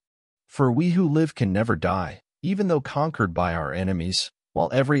certain. For we who live can never die, even though conquered by our enemies, while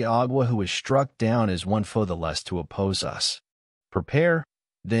every Agua who is struck down is one foe the less to oppose us. Prepare,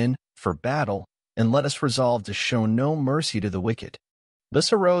 then, for battle, and let us resolve to show no mercy to the wicked.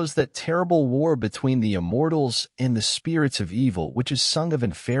 Thus arose that terrible war between the immortals and the spirits of evil which is sung of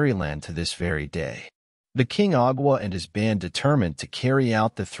in fairyland to this very day. The King Agua and his band determined to carry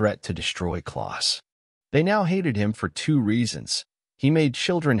out the threat to destroy Claus. They now hated him for 2 reasons. He made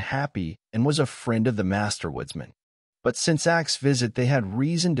children happy and was a friend of the master woodsman. But since Ak's visit they had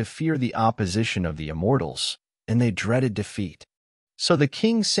reason to fear the opposition of the immortals, and they dreaded defeat. So the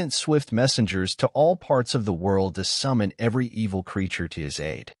king sent swift messengers to all parts of the world to summon every evil creature to his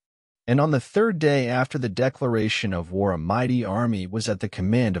aid. And on the 3rd day after the declaration of war a mighty army was at the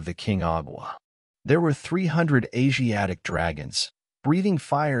command of the King Agua. There were 300 Asiatic dragons, breathing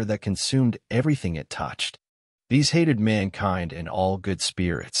fire that consumed everything it touched. These hated mankind and all good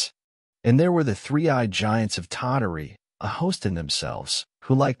spirits. And there were the 3-eyed giants of Tottery, a host in themselves,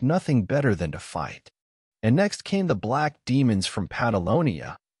 who liked nothing better than to fight. And next came the black demons from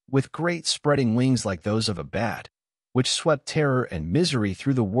Patagonia, with great spreading wings like those of a bat, which swept terror and misery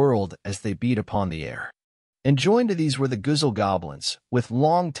through the world as they beat upon the air. And joined to these were the Guzzle goblins, with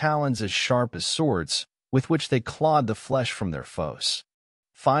long talons as sharp as swords, with which they clawed the flesh from their foes.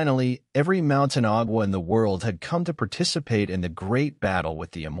 Finally, every mountain Agua in the world had come to participate in the great battle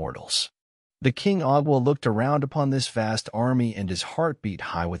with the immortals. The King Agua looked around upon this vast army and his heart beat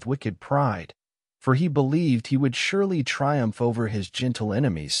high with wicked pride, for he believed he would surely triumph over his gentle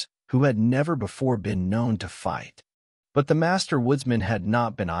enemies, who had never before been known to fight. But the master woodsman had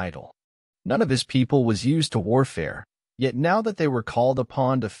not been idle. None of his people was used to warfare, yet now that they were called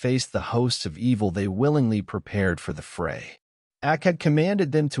upon to face the hosts of evil they willingly prepared for the fray. Ak had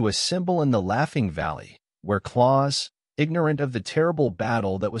commanded them to assemble in the Laughing Valley, where Claus, ignorant of the terrible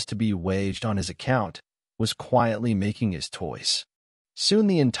battle that was to be waged on his account, was quietly making his toys. Soon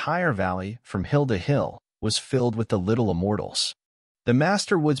the entire valley, from hill to hill, was filled with the little immortals. The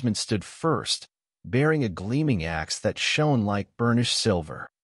master woodsman stood first, bearing a gleaming axe that shone like burnished silver.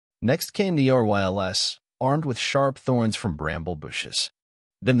 Next came the Ryls, armed with sharp thorns from bramble bushes.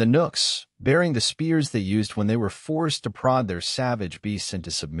 Then the Nooks, bearing the spears they used when they were forced to prod their savage beasts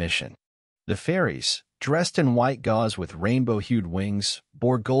into submission. The fairies, dressed in white gauze with rainbow-hued wings,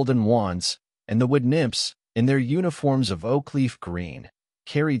 bore golden wands, and the wood nymphs, in their uniforms of oak leaf green,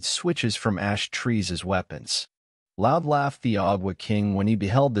 carried switches from ash trees as weapons. Loud laughed the Agua king when he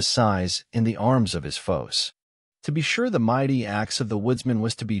beheld the size and the arms of his foes. To be sure the mighty axe of the woodsman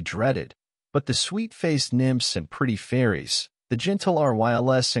was to be dreaded, but the sweet-faced nymphs and pretty fairies, the gentle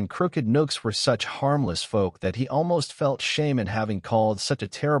Ryls and crooked Nooks were such harmless folk that he almost felt shame in having called such a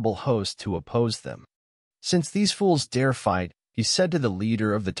terrible host to oppose them. Since these fools dare fight, he said to the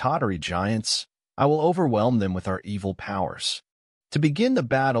leader of the Tottery giants, I will overwhelm them with our evil powers. To begin the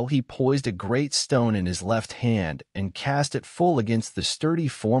battle, he poised a great stone in his left hand and cast it full against the sturdy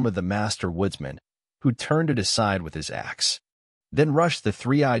form of the master woodsman, who turned it aside with his axe. Then rushed the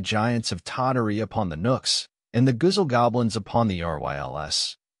 3-eyed giants of Tottery upon the Nooks, and the Guzzle goblins upon the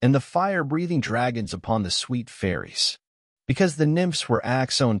Ryls, and the fire-breathing dragons upon the sweet fairies. Because the nymphs were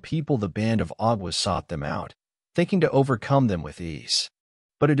Ak's own people, the band of Aguas sought them out, thinking to overcome them with ease.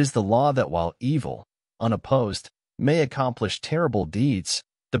 But it is the law that while evil, unopposed, may accomplish terrible deeds,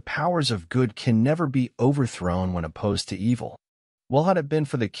 the powers of good can never be overthrown when opposed to evil. Well had it been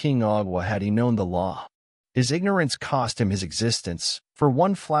for the King Agua had he known the law. His ignorance cost him his existence, for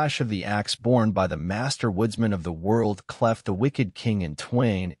one flash of the axe borne by the master woodsman of the world cleft the wicked king in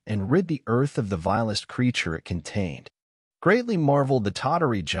twain and rid the earth of the vilest creature it contained. Greatly marveled the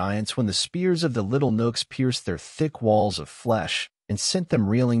tottery giants when the spears of the little nooks pierced their thick walls of flesh and sent them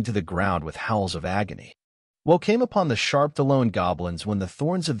reeling to the ground with howls of agony. Woe came upon the sharp-to-lone goblins when the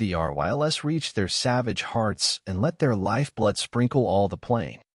thorns of the RYLS reached their savage hearts and let their lifeblood sprinkle all the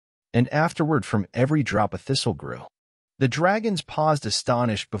plain. And afterward from every drop a thistle grew. The dragons paused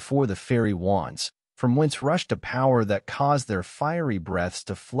astonished before the fairy wands, from whence rushed a power that caused their fiery breaths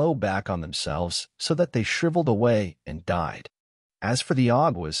to flow back on themselves, so that they shriveled away and died. As for the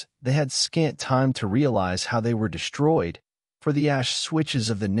Aguas, they had scant time to realize how they were destroyed, for the ash switches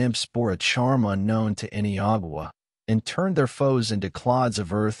of the nymphs bore a charm unknown to any Agua, and turned their foes into clods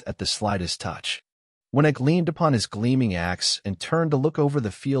of earth at the slightest touch. When Ek leaned upon his gleaming axe and turned to look over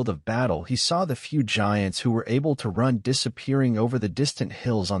the field of battle, he saw the few giants who were able to run disappearing over the distant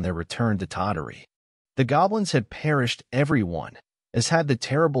hills on their return to Tottery. The goblins had perished every one, as had the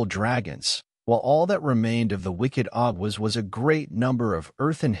terrible dragons, while all that remained of the wicked Aguas was a great number of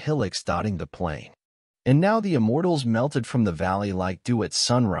earthen hillocks dotting the plain. And now the immortals melted from the valley like dew at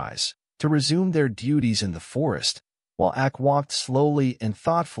sunrise, to resume their duties in the forest, while Ak walked slowly and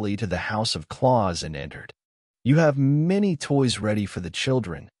thoughtfully to the house of Claus and entered. "You have many toys ready for the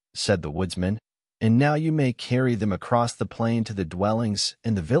children," said the woodsman, "and now you may carry them across the plain to the dwellings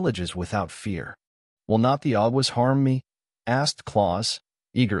and the villages without fear." "Will not the Aguas harm me?" asked Claus,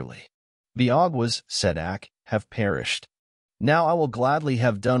 eagerly. "The Aguas," said Ak, "have perished. Now I will gladly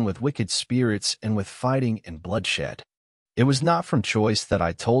have done with wicked spirits and with fighting and bloodshed. It was not from choice that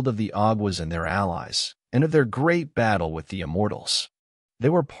I told of the Aguas and their allies, and of their great battle with the immortals. They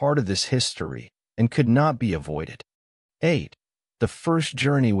were part of this history, and could not be avoided. 8. The first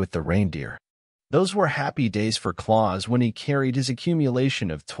journey with the reindeer. Those were happy days for Claus when he carried his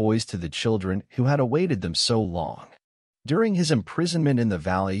accumulation of toys to the children who had awaited them so long. During his imprisonment in the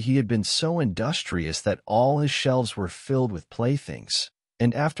valley, he had been so industrious that all his shelves were filled with playthings,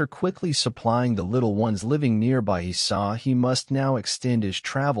 and after quickly supplying the little ones living nearby, he saw he must now extend his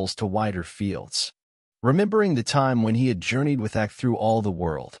travels to wider fields. Remembering the time when he had journeyed with Ak through all the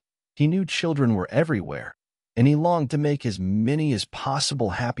world, he knew children were everywhere, and he longed to make as many as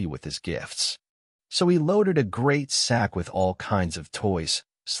possible happy with his gifts. So he loaded a great sack with all kinds of toys,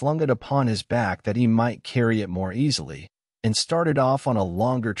 slung it upon his back that he might carry it more easily, and started off on a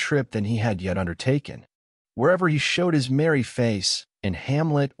longer trip than he had yet undertaken. Wherever he showed his merry face, in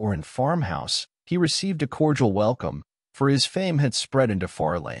hamlet or in farmhouse, he received a cordial welcome, for his fame had spread into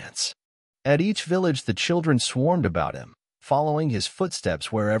far lands. At each village the children swarmed about him, following his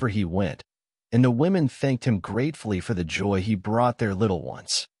footsteps wherever he went, and the women thanked him gratefully for the joy he brought their little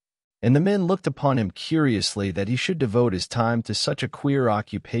ones. And the men looked upon him curiously that he should devote his time to such a queer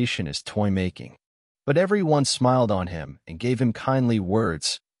occupation as toy-making. But everyone smiled on him and gave him kindly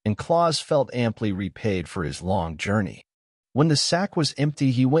words, and Claus felt amply repaid for his long journey. When the sack was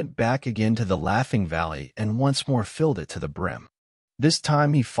empty, he went back again to the Laughing Valley and once more filled it to the brim. This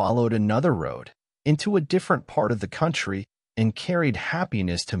time he followed another road, into a different part of the country, and carried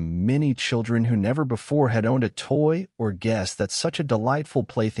happiness to many children who never before had owned a toy or guessed that such a delightful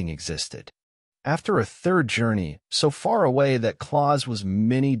plaything existed. After a third journey, so far away that Claus was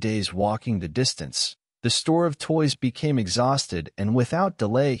many days walking the distance, the store of toys became exhausted, and without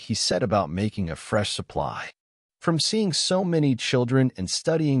delay he set about making a fresh supply. From seeing so many children and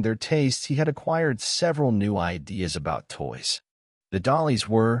studying their tastes, he had acquired several new ideas about toys. The dollies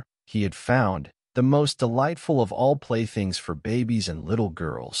were, he had found, the most delightful of all playthings for babies and little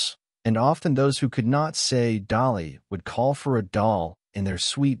girls, and often those who could not say dolly would call for a doll in their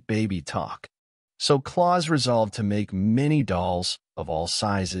sweet baby talk. So Claus resolved to make many dolls of all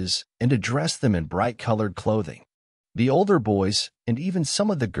sizes and to dress them in bright-colored clothing. The older boys, and even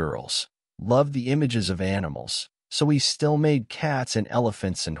some of the girls, loved the images of animals, so he still made cats and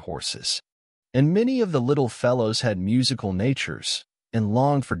elephants and horses. And many of the little fellows had musical natures, and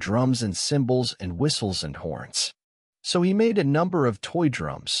longed for drums and cymbals and whistles and horns. So he made a number of toy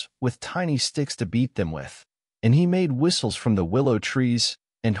drums, with tiny sticks to beat them with, and he made whistles from the willow trees,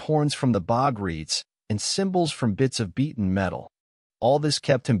 and horns from the bog reeds, and cymbals from bits of beaten metal. All this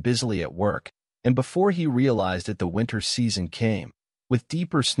kept him busily at work, and before he realized it the winter season came, with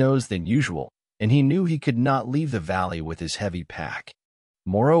deeper snows than usual, and he knew he could not leave the valley with his heavy pack.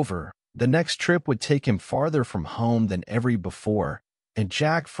 Moreover, the next trip would take him farther from home than ever before, and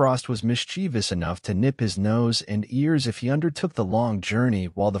Jack Frost was mischievous enough to nip his nose and ears if he undertook the long journey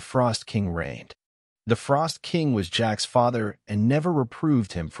while the Frost King reigned. The Frost King was Jack's father and never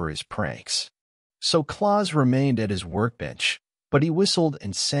reproved him for his pranks. So Claus remained at his workbench, but he whistled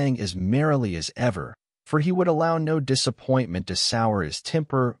and sang as merrily as ever, for he would allow no disappointment to sour his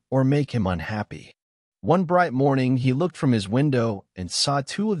temper or make him unhappy. One bright morning he looked from his window and saw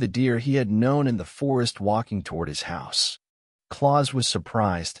two of the deer he had known in the forest walking toward his house. Claus was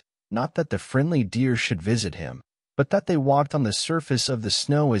surprised, not that the friendly deer should visit him, but that they walked on the surface of the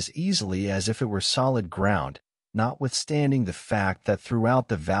snow as easily as if it were solid ground, notwithstanding the fact that throughout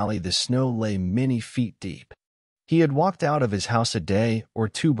the valley the snow lay many feet deep. He had walked out of his house a day or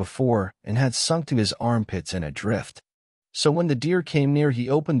two before and had sunk to his armpits in a drift. So when the deer came near, he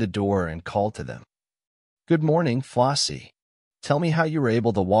opened the door and called to them. "Good morning, Flossie. Tell me how you were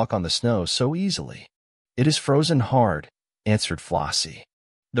able to walk on the snow so easily." "It is frozen hard," answered Flossie.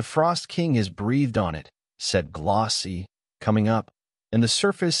 "The Frost King has breathed on it," said Glossie, coming up, "and the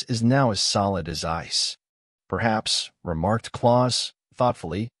surface is now as solid as ice." "Perhaps," remarked Claus,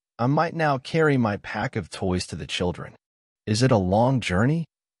 thoughtfully, "I might now carry my pack of toys to the children." "Is it a long journey?"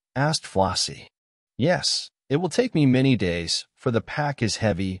 asked Flossie. "Yes, it will take me many days, for the pack is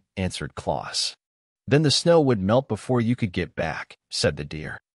heavy," answered Claus. "Then the snow would melt before you could get back," said the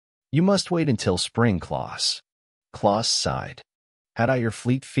deer. "You must wait until spring, Claus." Claus sighed. "Had I your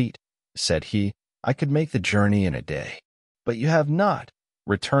fleet feet," said he, "I could make the journey in a day." "But you have not,"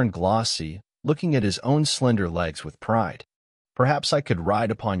 returned Glossie, looking at his own slender legs with pride. "Perhaps I could ride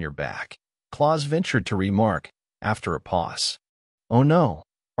upon your back," Claus ventured to remark, after a pause. "Oh no,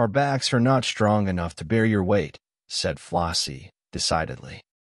 our backs are not strong enough to bear your weight," said Flossie, decidedly.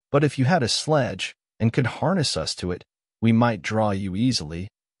 "But if you had a sledge, and could harness us to it, we might draw you easily,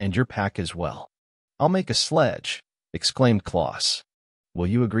 and your pack as well." "I'll make a sledge," exclaimed Claus. "Will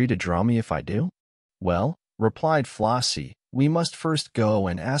you agree to draw me if I do?" "Well," replied Flossie, "we must first go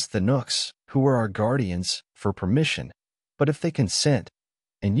and ask the Knooks, who are our guardians, for permission, but if they consent,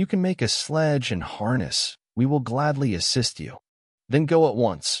 and you can make a sledge and harness, we will gladly assist you." "Then go at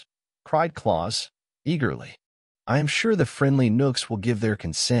once," cried Claus, eagerly. "I am sure the friendly Knooks will give their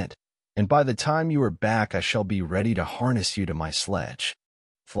consent, and by the time you are back I shall be ready to harness you to my sledge."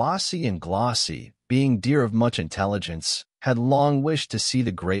 Flossie and Glossie, being deer of much intelligence, had long wished to see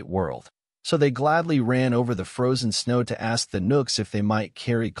the great world, so they gladly ran over the frozen snow to ask the Knooks if they might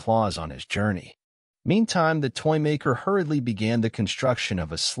carry Claus on his journey. Meantime, the toy-maker hurriedly began the construction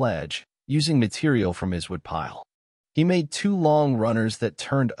of a sledge, using material from his woodpile. He made two long runners that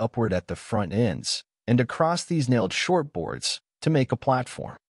turned upward at the front ends, and across these nailed short boards to make a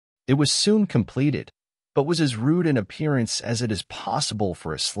platform. It was soon completed, but was as rude in appearance as it is possible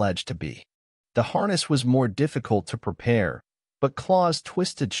for a sledge to be. The harness was more difficult to prepare, but Claus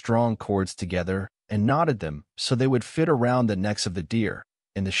twisted strong cords together and knotted them so they would fit around the necks of the deer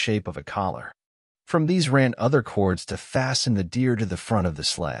in the shape of a collar. From these ran other cords to fasten the deer to the front of the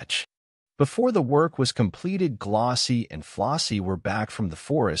sledge. Before the work was completed, Glossie and Flossie were back from the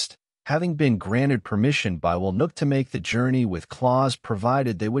forest, having been granted permission by Will Nook to make the journey with Claus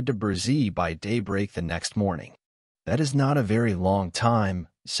provided they would to Burzee by daybreak the next morning. "That is not a very long time,"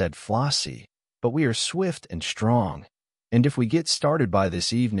 said Flossie, "but we are swift and strong, and if we get started by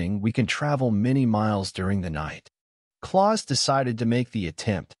this evening, we can travel many miles during the night." Claus decided to make the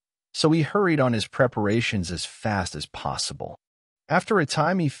attempt, so he hurried on his preparations as fast as possible. After a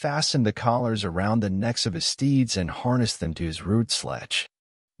time, he fastened the collars around the necks of his steeds and harnessed them to his rude sledge.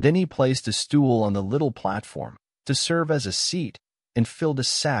 Then he placed a stool on the little platform to serve as a seat and filled a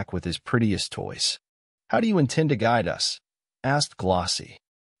sack with his prettiest toys. "How do you intend to guide us?" asked Glossie.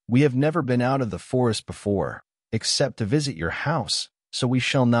 "We have never been out of the forest before, except to visit your house, so we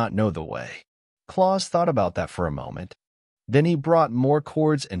shall not know the way." Claus thought about that for a moment. Then he brought more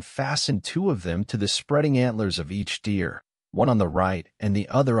cords and fastened two of them to the spreading antlers of each deer, one on the right and the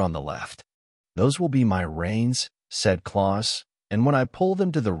other on the left. "Those will be my reins," said Claus, "and when I pull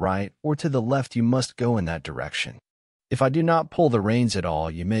them to the right or to the left, you must go in that direction. If I do not pull the reins at all,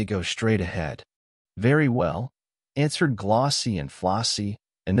 you may go straight ahead." "Very well," answered Glossie and Flossie,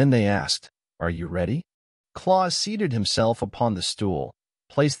 and then they asked, "Are you ready?" Claus seated himself upon the stool,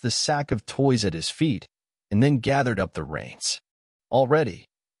 placed the sack of toys at his feet, and then gathered up the reins. "All ready,"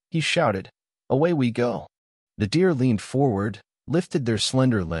 he shouted. "Away we go." The deer leaned forward, lifted their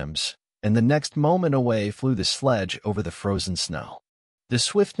slender limbs, and the next moment away flew the sledge over the frozen snow. The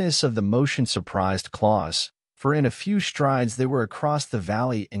swiftness of the motion surprised Claus, for in a few strides they were across the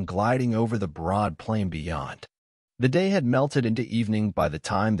valley and gliding over the broad plain beyond. The day had melted into evening by the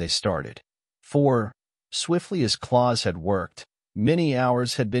time they started, for, swiftly as Claus had worked, many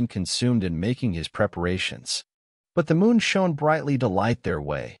hours had been consumed in making his preparations. But the moon shone brightly to light their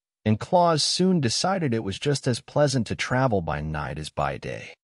way, and Claus soon decided it was just as pleasant to travel by night as by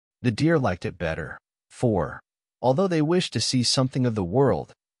day. The deer liked it better, for, although they wished to see something of the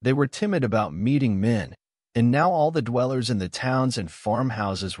world, they were timid about meeting men, and now all the dwellers in the towns and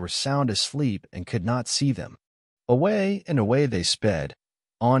farmhouses were sound asleep and could not see them. Away and away they sped,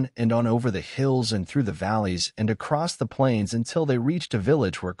 on and on over the hills and through the valleys and across the plains until they reached a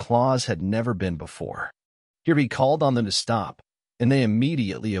village where Claus had never been before. Here he called on them to stop, and they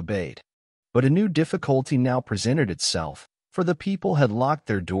immediately obeyed. But a new difficulty now presented itself, for the people had locked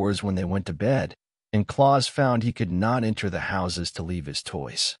their doors when they went to bed, and Claus found he could not enter the houses to leave his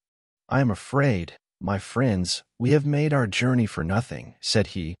toys. "I am afraid, my friends, we have made our journey for nothing," said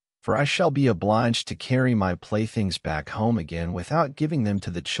he, "for I shall be obliged to carry my playthings back home again without giving them to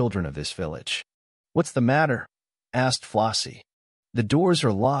the children of this village." "What's the matter?" asked Flossie. "The doors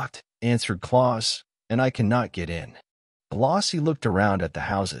are locked," answered Claus, "and I cannot get in." Flossie looked around at the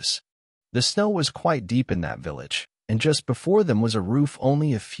houses. The snow was quite deep in that village, and just before them was a roof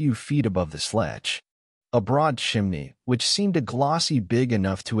only a few feet above the sledge. A broad chimney, which seemed a glossy big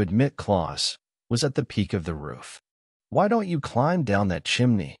enough to admit Claus, was at the peak of the roof. "Why don't you climb down that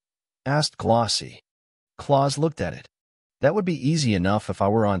chimney?" asked Glossie. Claus looked at it. "That would be easy enough if I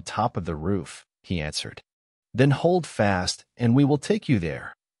were on top of the roof," he answered. "Then hold fast, and we will take you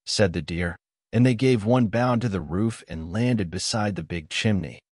there," said the deer, and they gave one bound to the roof and landed beside the big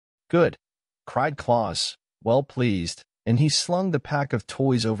chimney. "Good!" cried Claus, well pleased, and he slung the pack of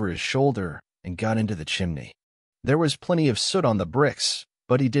toys over his shoulder and got into the chimney. There was plenty of soot on the bricks,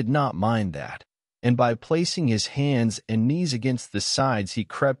 but he did not mind that, and by placing his hands and knees against the sides he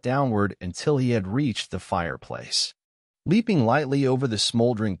crept downward until he had reached the fireplace. Leaping lightly over the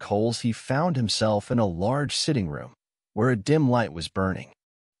smoldering coals, he found himself in a large sitting room, where a dim light was burning.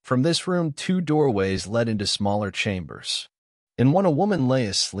 From this room 2 doorways led into smaller chambers. In one a woman lay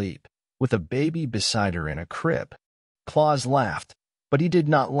asleep, with a baby beside her in a crib. Claus laughed, but he did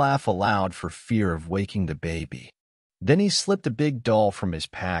not laugh aloud for fear of waking the baby. Then he slipped a big doll from his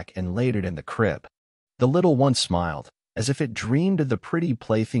pack and laid it in the crib. The little one smiled, as if it dreamed of the pretty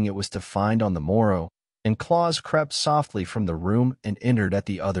plaything it was to find on the morrow, and Claus crept softly from the room and entered at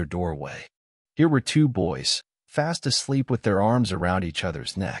the other doorway. Here were 2 boys, fast asleep with their arms around each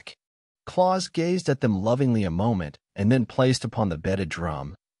other's neck. Claus gazed at them lovingly a moment, and then placed upon the bed a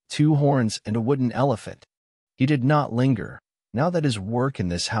drum, 2 horns, and a wooden elephant. He did not linger, now that his work in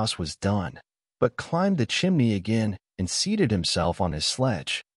this house was done, but climbed the chimney again and seated himself on his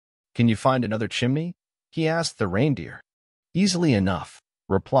sledge. "Can you find another chimney?" he asked the reindeer. "Easily enough,"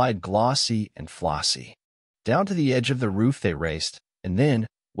 replied Glossie and Flossie. Down to the edge of the roof they raced, and then,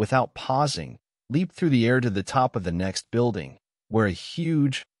 without pausing, leaped through the air to the top of the next building, where a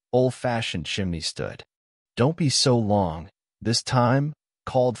huge, old-fashioned chimney stood. "Don't be so long, this time,"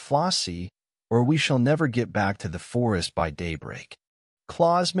 called Flossie, "or we shall never get back to the forest by daybreak."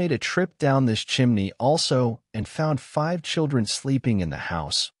 Claus made a trip down this chimney also and found 5 children sleeping in the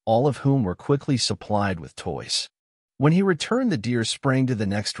house, all of whom were quickly supplied with toys. When he returned, the deer sprang to the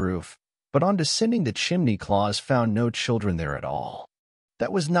next roof, but on descending the chimney, Claus found no children there at all.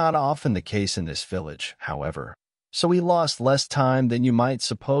 That was not often the case in this village, however, so he lost less time than you might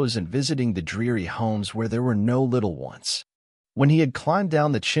suppose in visiting the dreary homes where there were no little ones. When he had climbed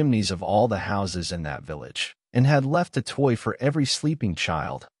down the chimneys of all the houses in that village, and had left a toy for every sleeping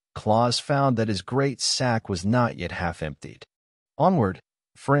child, Claus found that his great sack was not yet half emptied. "Onward,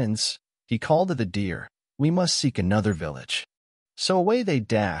 friends," he called to the deer, "we must seek another village." So away they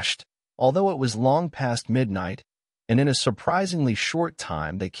dashed, although it was long past midnight, and in a surprisingly short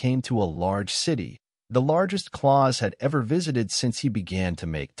time they came to a large city, the largest Claus had ever visited since he began to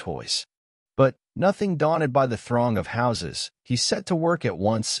make toys. But, nothing daunted by the throng of houses, he set to work at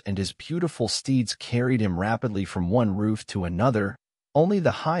once, and his beautiful steeds carried him rapidly from one roof to another, only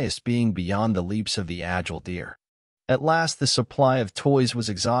the highest being beyond the leaps of the agile deer. At last the supply of toys was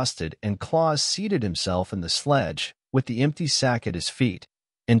exhausted, and Claus seated himself in the sledge, with the empty sack at his feet,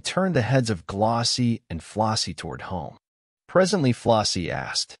 and turned the heads of Glossie and Flossie toward home. Presently Flossie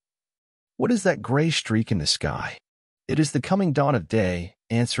asked, "What is that gray streak in the sky?" "It is the coming dawn of day,"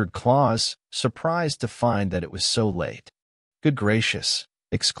 answered Claus, surprised to find that it was so late. "Good gracious,"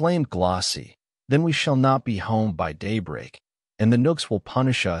 exclaimed Glossie, "then we shall not be home by daybreak, and the Knooks will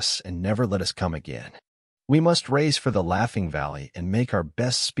punish us and never let us come again." "We must race for the Laughing Valley and make our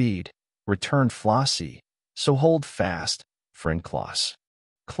best speed," returned Flossie, So hold fast, friend Claus."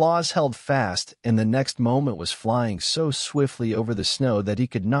 Claus held fast, and the next moment was flying so swiftly over the snow that he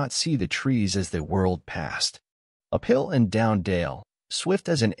could not see the trees as they whirled past. Up hill and down dale, swift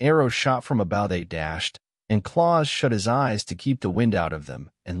as an arrow shot from a bow they dashed, and Claus shut his eyes to keep the wind out of them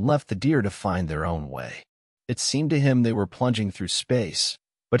and left the deer to find their own way. It seemed to him they were plunging through space,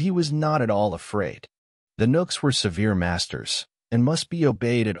 but he was not at all afraid. The Knooks were severe masters and must be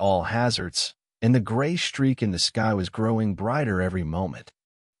obeyed at all hazards, and the gray streak in the sky was growing brighter every moment.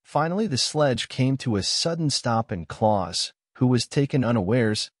 Finally, the sledge came to a sudden stop, and Claus, who was taken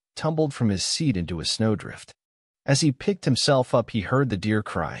unawares, tumbled from his seat into a snowdrift. As he picked himself up, he heard the deer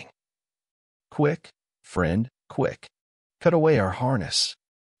crying, "Quick, friend, quick, cut away our harness."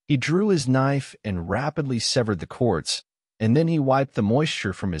 He drew his knife and rapidly severed the cords, and then he wiped the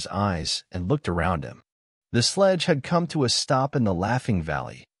moisture from his eyes and looked around him. The sledge had come to a stop in the Laughing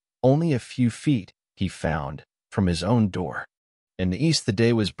Valley, only a few feet, he found, from his own door. In the east the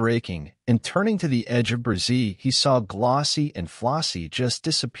day was breaking, and turning to the edge of Brazil, he saw Glossy and Flossie just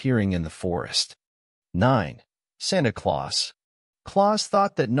disappearing in the forest. 9. Santa Claus. Claus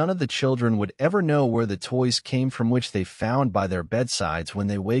thought that none of the children would ever know where the toys came from which they found by their bedsides when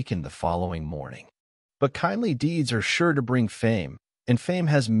they wakened the following morning. But kindly deeds are sure to bring fame, and fame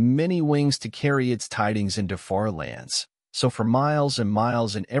has many wings to carry its tidings into far lands. So for miles and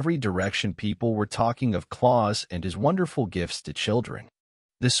miles in every direction, people were talking of Claus and his wonderful gifts to children.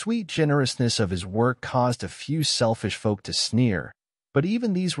 The sweet generousness of his work caused a few selfish folk to sneer, but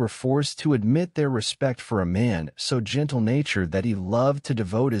even these were forced to admit their respect for a man so gentle-natured that he loved to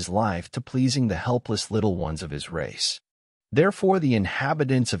devote his life to pleasing the helpless little ones of his race. Therefore, the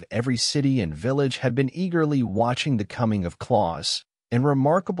inhabitants of every city and village had been eagerly watching the coming of Claus, and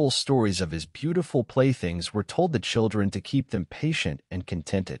remarkable stories of his beautiful playthings were told the children to keep them patient and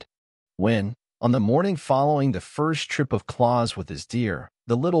contented. When, on the morning following the first trip of Claus with his deer,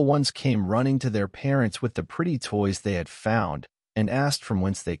 the little ones came running to their parents with the pretty toys they had found, and asked from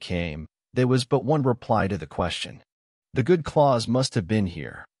whence they came, there was but one reply to the question. "The good Claus must have been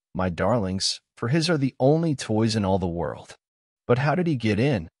here, my darlings, for his are the only toys in all the world." "But how did he get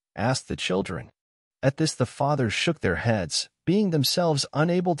in?" asked the children. At this the fathers shook their heads, being themselves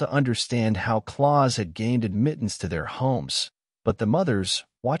unable to understand how Claus had gained admittance to their homes. But the mothers,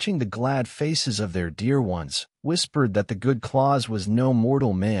 watching the glad faces of their dear ones, whispered that the good Claus was no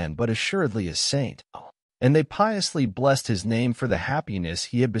mortal man but assuredly a saint, and they piously blessed his name for the happiness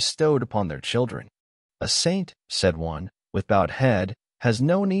he had bestowed upon their children. "A saint," said one, with bowed head, "has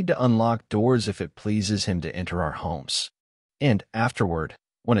no need to unlock doors if it pleases him to enter our homes." And afterward,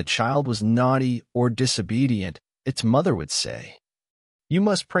 when a child was naughty or disobedient, its mother would say, "You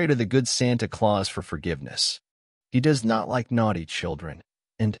must pray to the good Santa Claus for forgiveness. He does not like naughty children,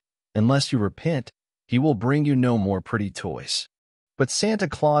 and, unless you repent, he will bring you no more pretty toys." But Santa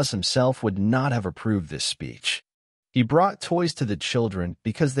Claus himself would not have approved this speech. He brought toys to the children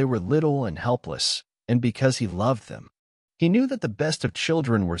because they were little and helpless, and because he loved them. He knew that the best of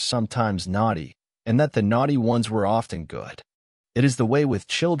children were sometimes naughty, and that the naughty ones were often good. It is the way with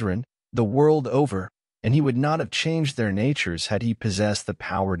children, the world over, and he would not have changed their natures had he possessed the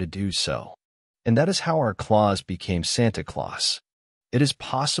power to do so. And that is how our Claus became Santa Claus. It is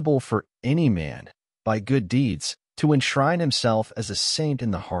possible for any man, by good deeds, to enshrine himself as a saint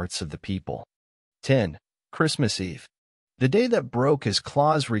in the hearts of the people. 10. Christmas Eve. The day that broke as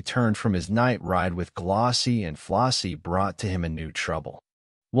Claus returned from his night ride with Glossy and Flossie brought to him a new trouble.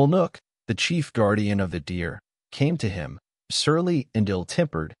 Will Nook, the chief guardian of the deer, came to him, surly and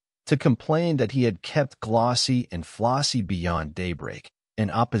ill-tempered, to complain that he had kept Glossy and Flossie beyond daybreak, in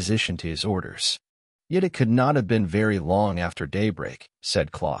opposition to his orders. "Yet it could not have been very long after daybreak,"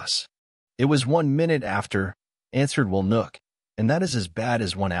 said Claus. "It was 1 minute after," answered Will Nook, "and that is as bad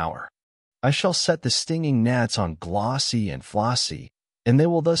as 1 hour. I shall set the stinging gnats on Glossy and Flossie, and they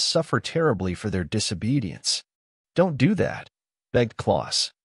will thus suffer terribly for their disobedience." "Don't do that," begged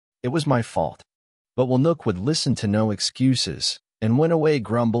Claus. "It was my fault." But Will Nook would listen to no excuses, and went away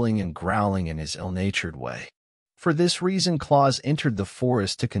grumbling and growling in his ill-natured way. For this reason Claus entered the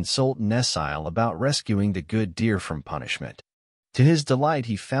forest to consult Nesile about rescuing the good deer from punishment. To his delight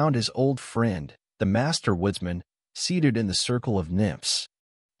he found his old friend, the master woodsman, seated in the circle of nymphs.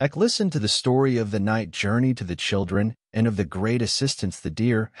 Eck listened to the story of the night journey to the children and of the great assistance the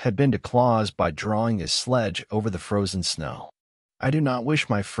deer had been to Claus by drawing his sledge over the frozen snow. "I do not wish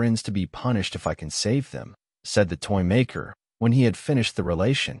my friends to be punished if I can save them," said the toy maker when he had finished the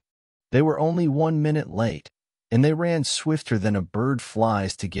relation. "They were only 1 minute late, and they ran swifter than a bird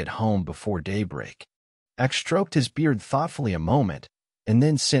flies to get home before daybreak." Eck stroked his beard thoughtfully a moment, and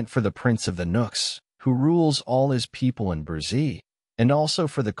then sent for the Prince of the Knooks, who rules all his people in Brzee, and also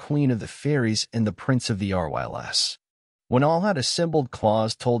for the Queen of the Fairies and the Prince of the Rys. When all had assembled,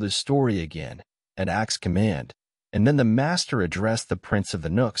 Claus told his story again, at Ack's command, and then the master addressed the Prince of the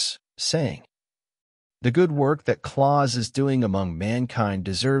Nooks, saying, "The good work that Claus is doing among mankind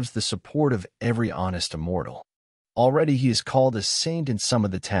deserves the support of every honest immortal. Already he is called a saint in some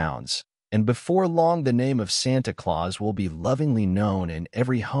of the towns, and before long the name of Santa Claus will be lovingly known in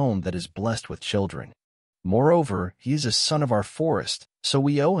every home that is blessed with children. Moreover, he is a son of our forest, so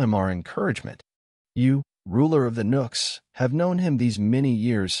we owe him our encouragement. You, ruler of the Nooks, have known him these many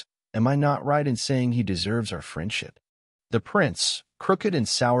years. Am I not right in saying he deserves our friendship?" The prince, crooked and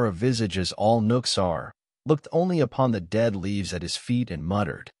sour of visage as all Nooks are, looked only upon the dead leaves at his feet and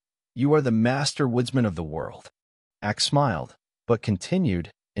muttered, "You are the master woodsman of the world." Ack smiled, but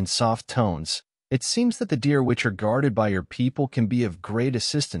continued, in soft tones, "It seems that the deer which are guarded by your people can be of great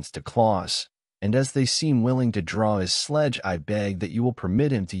assistance to Claus, and as they seem willing to draw his sledge, I beg that you will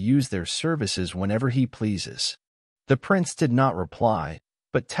permit him to use their services whenever he pleases." The prince did not reply,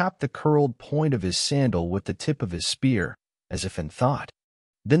 but tapped the curled point of his sandal with the tip of his spear, as if in thought.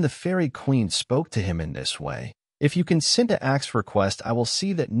 Then the fairy queen spoke to him in this way, "If you consent to Ack's request, I will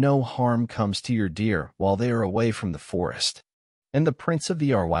see that no harm comes to your deer while they are away from the forest." And the Prince of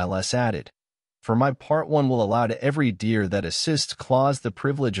the Rys added, "For my part, one will allow to every deer that assists Claus the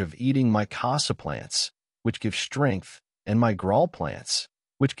privilege of eating my casa plants, which give strength, and my grawl plants,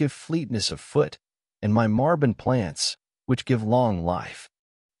 which give fleetness of foot, and my marbon plants, which give long life."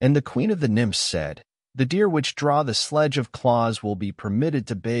 And the Queen of the Nymphs said, "The deer which draw the sledge of Claus will be permitted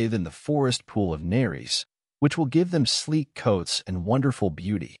to bathe in the forest pool of Nares, which will give them sleek coats and wonderful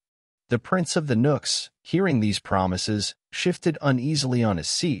beauty." The Prince of the Nooks, hearing these promises, shifted uneasily on his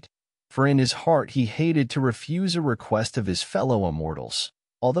seat, for in his heart he hated to refuse a request of his fellow immortals,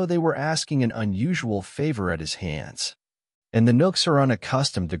 although they were asking an unusual favor at his hands. And the Nooks are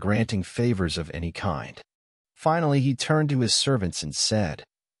unaccustomed to granting favors of any kind. Finally he turned to his servants and said,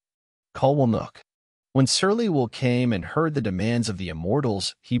 "Call Will Nook." When Surly Will came and heard the demands of the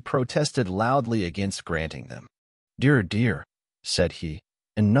immortals, he protested loudly against granting them. "Dear, dear," said he,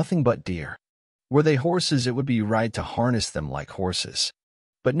 "and nothing but deer. Were they horses, it would be right to harness them like horses.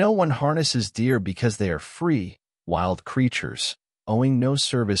 But no one harnesses deer because they are free, wild creatures, owing no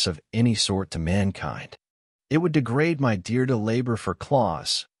service of any sort to mankind. It would degrade my deer to labor for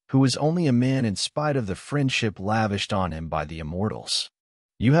Claus, who is only a man in spite of the friendship lavished on him by the immortals."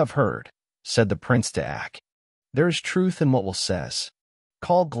 "You have heard," said the prince to Ack. "There is truth in what Will says.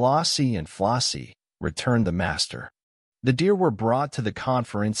 Call Glossy and Flossie," returned the master. The deer were brought to the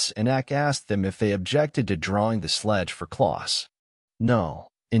conference, and Ack asked them if they objected to drawing the sledge for Claus. "No,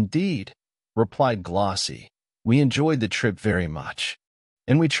 indeed," replied Glossy. "We enjoyed the trip very much.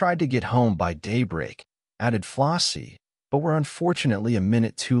 And we tried to get home by daybreak," added Flossie, "but were unfortunately a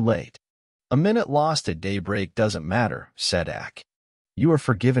minute too late." "A minute lost at daybreak doesn't matter," said Ack. "You are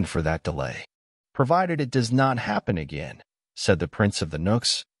forgiven for that delay, provided it does not happen again," said the Prince of the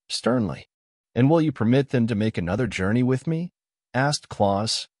Nooks, sternly. "And will you permit them to make another journey with me?" asked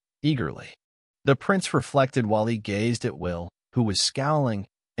Claus, eagerly. The prince reflected while he gazed at Will, who was scowling,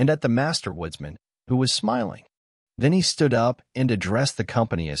 and at the master woodsman, who was smiling. Then he stood up and addressed the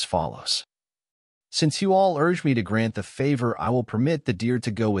company as follows. "Since you all urge me to grant the favor, I will permit the deer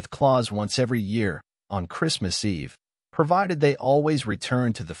to go with Claus once every year, on Christmas Eve, provided they always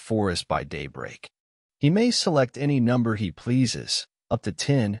return to the forest by daybreak. He may select any number he pleases, up to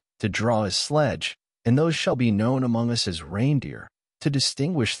 10, to draw his sledge, and those shall be known among us as reindeer, to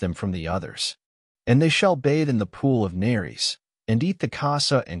distinguish them from the others. And they shall bathe in the pool of Nares, and eat the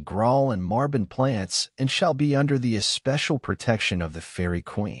casa and grawl and marbon plants, and shall be under the especial protection of the fairy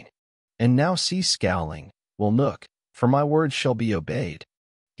queen. And now cease scowling, Will Nook, for my words shall be obeyed."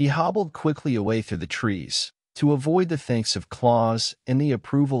 He hobbled quickly away through the trees, to avoid the thanks of Claus and the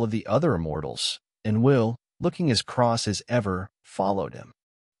approval of the other immortals, and Will, looking as cross as ever, followed him.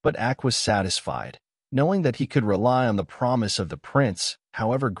 But Ack was satisfied, knowing that he could rely on the promise of the prince,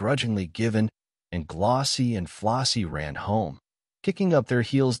 however grudgingly given, and Glossy and Flossie ran home, kicking up their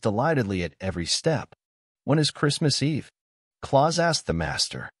heels delightedly at every step. "When is Christmas Eve?" Claus asked the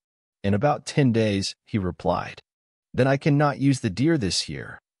master. "In about 10 days, he replied. "Then I cannot use the deer this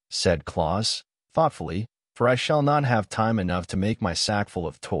year," said Claus, thoughtfully, "for I shall not have time enough to make my sackful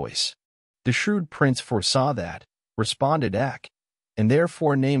of toys." "The shrewd prince foresaw that," responded Ack, "and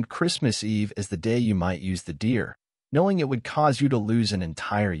therefore named Christmas Eve as the day you might use the deer, knowing it would cause you to lose an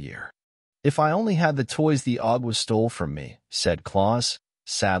entire year." "If I only had the toys the Ogwa stole from me," said Claus,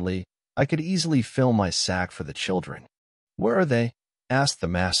 sadly, "I could easily fill my sack for the children." "Where are they?" asked the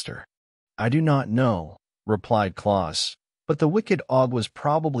master. "I do not know," replied Claus, "but the wicked Ogwas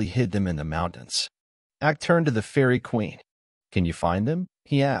probably hid them in the mountains." Ak turned to the Fairy Queen. "Can you find them?"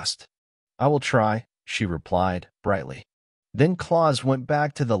 he asked. "I will try," she replied brightly. Then Claus went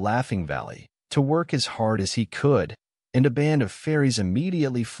back to the Laughing Valley to work as hard as he could, and a band of fairies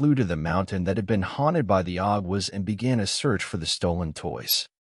immediately flew to the mountain that had been haunted by the Ogwas and began a search for the stolen toys.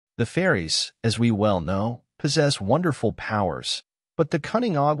 The fairies, as we well know, possess wonderful powers, but the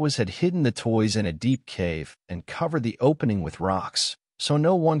cunning Ogwas had hidden the toys in a deep cave and covered the opening with rocks, so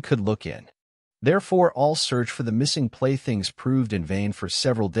no one could look in. Therefore, all search for the missing playthings proved in vain for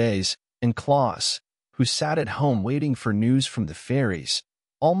several days, and Claus, who sat at home waiting for news from the fairies,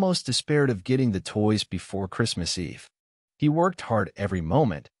 almost despaired of getting the toys before Christmas Eve. He worked hard every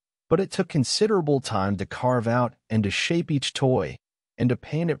moment, but it took considerable time to carve out and to shape each toy, and to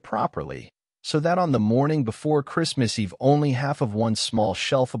paint it properly, so that on the morning before Christmas Eve only half of one small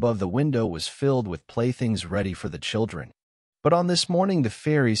shelf above the window was filled with playthings ready for the children. But on this morning the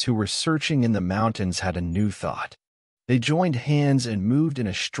fairies who were searching in the mountains had a new thought. They joined hands and moved in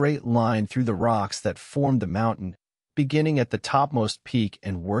a straight line through the rocks that formed the mountain, beginning at the topmost peak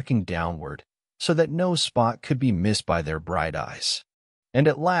and working downward, so that no spot could be missed by their bright eyes. And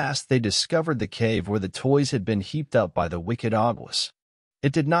at last they discovered the cave where the toys had been heaped up by the wicked Ogwas.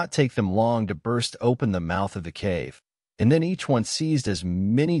 It did not take them long to burst open the mouth of the cave, and then each one seized as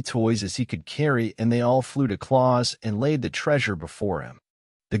many toys as he could carry, and they all flew to Claus and laid the treasure before him.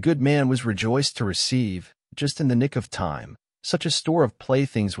 The good man was rejoiced to receive, just in the nick of time, such a store of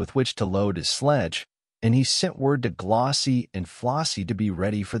playthings with which to load his sledge, and he sent word to Glossy and Flossie to be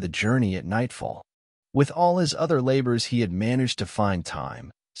ready for the journey at nightfall. With all his other labors he had managed to find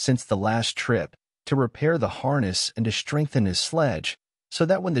time, since the last trip, to repair the harness and to strengthen his sledge, so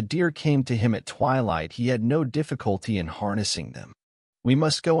that when the deer came to him at twilight he had no difficulty in harnessing them. "We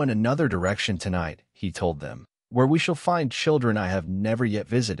must go in another direction tonight," he told them, "where we shall find children I have never yet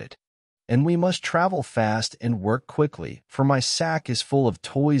visited. And we must travel fast and work quickly, for my sack is full of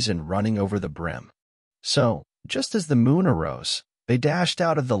toys and running over the brim." So, just as the moon arose, they dashed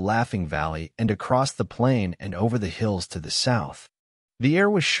out of the Laughing Valley and across the plain and over the hills to the south. The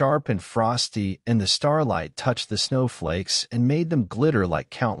air was sharp and frosty, and the starlight touched the snowflakes and made them glitter like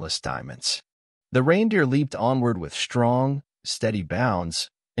countless diamonds. The reindeer leaped onward with strong, steady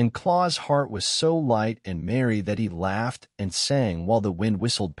bounds, and Claus' heart was so light and merry that he laughed and sang while the wind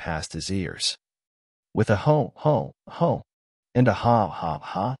whistled past his ears. With a ho, ho, ho, and a ha, ha,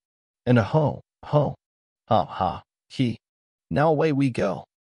 ha, and a ho, ho, ha, ha, he. Now away we go,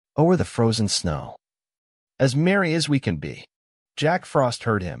 over the frozen snow. As merry as we can be. Jack Frost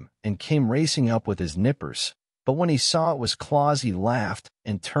heard him and came racing up with his nippers, but when he saw it was Claus he laughed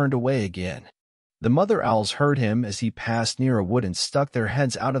and turned away again. The mother owls heard him as he passed near a wood and stuck their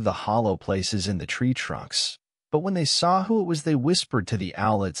heads out of the hollow places in the tree trunks. But when they saw who it was they whispered to the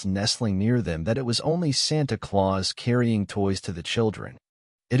owlets nestling near them that it was only Santa Claus carrying toys to the children.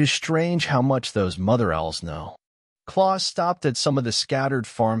 It is strange how much those mother owls know. Claus stopped at some of the scattered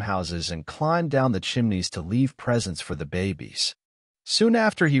farmhouses and climbed down the chimneys to leave presents for the babies. Soon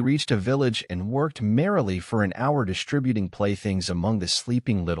after he reached a village and worked merrily for an hour distributing playthings among the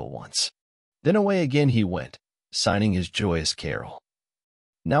sleeping little ones. Then away again he went, signing his joyous carol.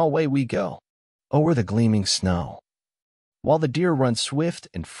 Now away we go, over the gleaming snow, while the deer run swift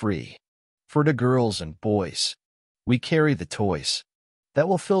and free. For to girls and boys, we carry the toys that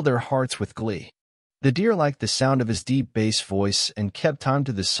will fill their hearts with glee. The deer liked the sound of his deep bass voice and kept time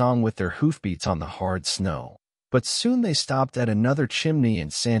to the song with their hoofbeats on the hard snow. But soon they stopped at another chimney,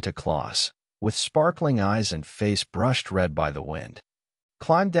 and Santa Claus, with sparkling eyes and face brushed red by the wind,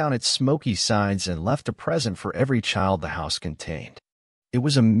 climbed down its smoky sides and left a present for every child the house contained. It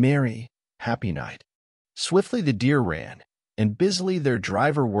was a merry, happy night. Swiftly the deer ran, and busily their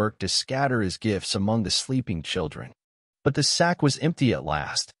driver worked to scatter his gifts among the sleeping children. But the sack was empty at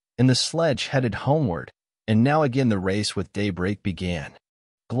last, and the sledge headed homeward, and now again the race with daybreak began.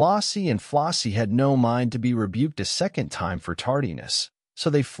 Glossy and Flossie had no mind to be rebuked a second time for tardiness, so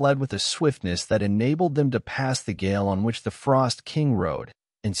they fled with a swiftness that enabled them to pass the gale on which the Frost King rode,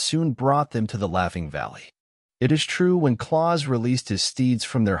 and soon brought them to the Laughing Valley. It is true, when Claus released his steeds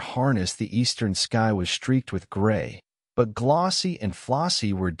from their harness, the eastern sky was streaked with gray, but Glossy and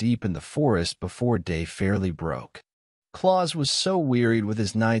Flossie were deep in the forest before day fairly broke. Claus was so wearied with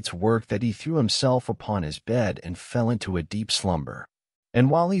his night's work that he threw himself upon his bed and fell into a deep slumber. And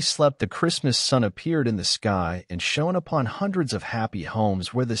while he slept, the Christmas sun appeared in the sky and shone upon hundreds of happy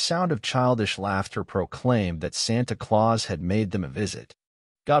homes where the sound of childish laughter proclaimed that Santa Claus had made them a visit.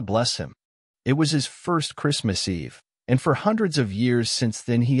 God bless him. It was his first Christmas Eve, And for hundreds of years since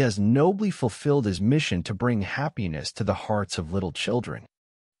then, he has nobly fulfilled his mission to bring happiness to the hearts of little children.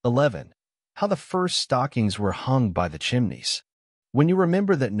 11. How the first stockings were hung by the chimneys. When you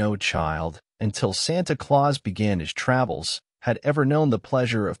remember that no child, until Santa Claus began his travels, had ever known the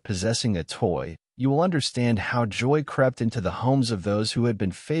pleasure of possessing a toy, you will understand how joy crept into the homes of those who had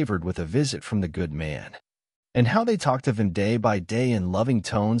been favored with a visit from the good man, and how they talked of him day by day in loving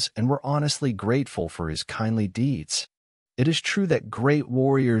tones and were honestly grateful for his kindly deeds. It is true that great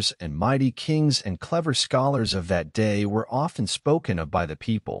warriors and mighty kings and clever scholars of that day were often spoken of by the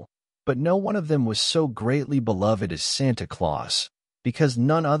people, but no one of them was so greatly beloved as Santa Claus, because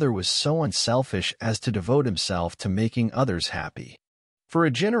none other was so unselfish as to devote himself to making others happy. For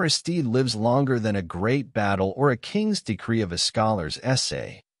a generous deed lives longer than a great battle or a king's decree of a scholar's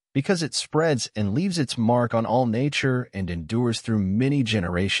essay, because it spreads and leaves its mark on all nature and endures through many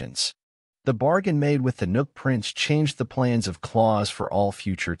generations. The bargain made with the Nook Prince changed the plans of Claus for all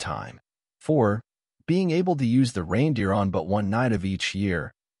future time. For, being able to use the reindeer on but one night of each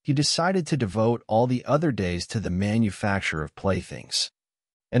year, he decided to devote all the other days to the manufacture of playthings,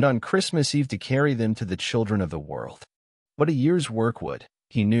 and on Christmas Eve to carry them to the children of the world. But a year's work would,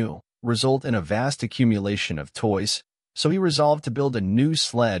 he knew, result in a vast accumulation of toys, so he resolved to build a new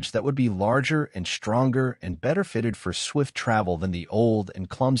sledge that would be larger and stronger and better fitted for swift travel than the old and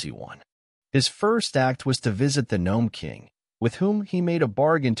clumsy one. His first act was to visit the Gnome King, with whom he made a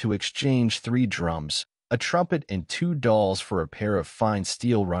bargain to exchange 3 drums, a trumpet, and 2 dolls for a pair of fine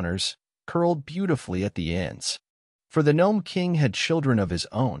steel runners, curled beautifully at the ends. For the Gnome King had children of his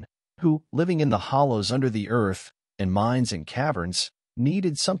own, who, living in the hollows under the earth, in mines and caverns,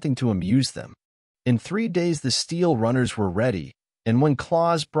 needed something to amuse them. In 3 days the steel runners were ready, and when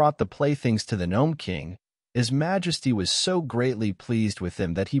Claus brought the playthings to the Gnome King, His Majesty was so greatly pleased with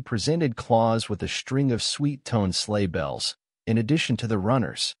them that he presented Claus with a string of sweet-toned sleigh bells, in addition to the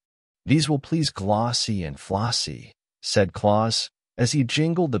runners. "These will please Glossie and Flossie," said Claus, as he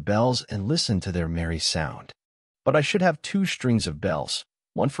jingled the bells and listened to their merry sound. "But I should have 2 strings of bells,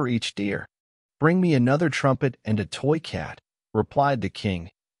 one for each deer." "Bring me another trumpet and a toy cat," replied the king,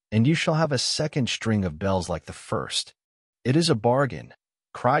 "and you shall have a 2nd string of bells like the first." "It is a bargain,"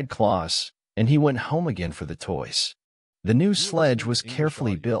 cried Claus, and he went home again for the toys. The new sledge was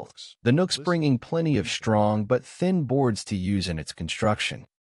carefully built, the Nooks bringing plenty of strong but thin boards to use in its construction.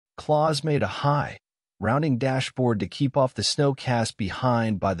 Claus made a high, rounding dashboard to keep off the snow cast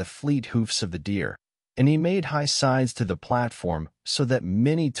behind by the fleet hoofs of the deer, and he made high sides to the platform so that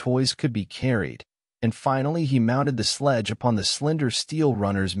many toys could be carried, and finally he mounted the sledge upon the slender steel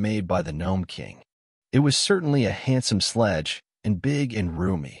runners made by the Gnome King. It was certainly a handsome sledge, and big and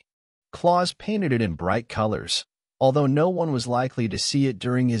roomy. Claus painted it in bright colors, although no one was likely to see it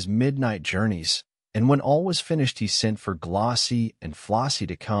during his midnight journeys, and when all was finished he sent for Glossie and Flossie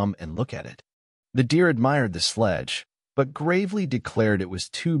to come and look at it. The deer admired the sledge, but gravely declared it was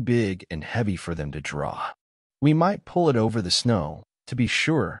too big and heavy for them to draw. "We might pull it over the snow, to be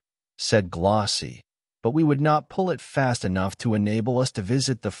sure," said Glossie, "but we would not pull it fast enough to enable us to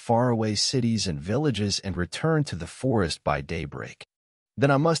visit the faraway cities and villages and return to the forest by daybreak." "Then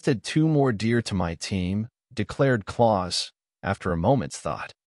I must add 2 more deer to my team," declared Claus, after a moment's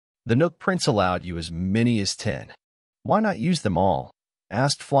thought. "The Nook Prince allowed you as many as 10. "Why not use them all?"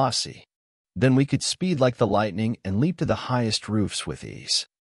 asked Flossie. "Then we could speed like the lightning and leap to the highest roofs with ease."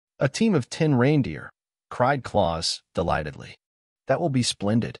 "A team of 10 reindeer," cried Claus, delightedly. "That will be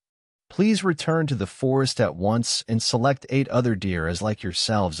splendid. Please return to the forest at once and select 8 other deer as like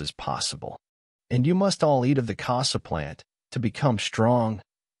yourselves as possible. And you must all eat of the casa plant, to become strong,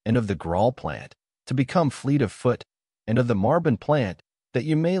 and of the grawl plant, to become fleet of foot, and of the marbon plant, that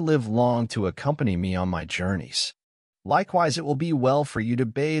you may live long to accompany me on my journeys. Likewise it will be well for you to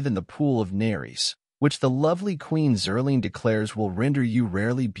bathe in the pool of Nereis, which the lovely Queen Zerline declares will render you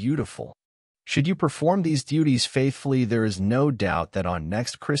rarely beautiful. Should you perform these duties faithfully, there is no doubt that on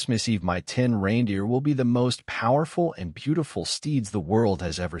next Christmas Eve my 10 reindeer will be the most powerful and beautiful steeds the world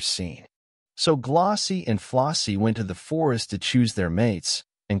has ever seen." So Glossie and Flossie went to the forest to choose their mates,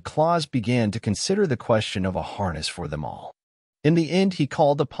 and Claus began to consider the question of a harness for them all. In the end he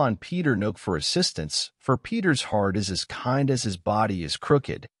called upon Peter Nook for assistance, for Peter's heart is as kind as his body is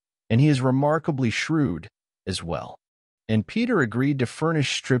crooked, and he is remarkably shrewd as well. And Peter agreed to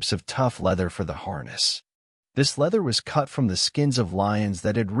furnish strips of tough leather for the harness. This leather was cut from the skins of lions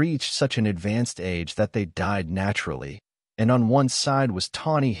that had reached such an advanced age that they died naturally, and on one side was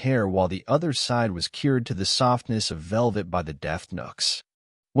tawny hair while the other side was cured to the softness of velvet by the deft Nooks.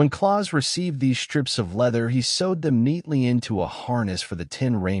 When Claus received these strips of leather, he sewed them neatly into a harness for the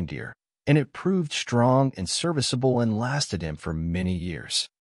 10 reindeer, and it proved strong and serviceable and lasted him for many years.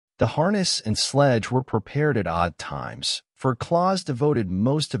 The harness and sledge were prepared at odd times, for Claus devoted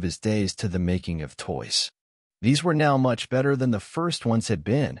most of his days to the making of toys. These were now much better than the first ones had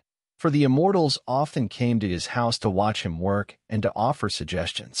been, for the immortals often came to his house to watch him work and to offer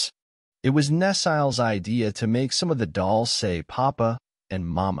suggestions. It was Nessile's idea to make some of the dolls say Papa and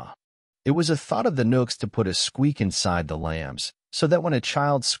Mama. It was a thought of the Nooks to put a squeak inside the lambs, so that when a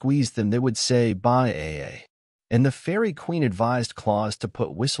child squeezed them they would say Bye AA. And the Fairy Queen advised Claus to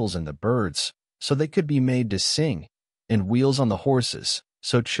put whistles in the birds, so they could be made to sing, and wheels on the horses,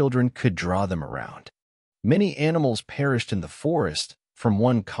 so children could draw them around. Many animals perished in the forest, from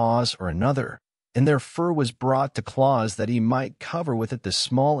one cause or another, and their fur was brought to Claus that he might cover with it the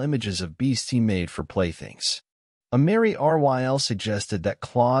small images of beasts he made for playthings. A merry RYL suggested that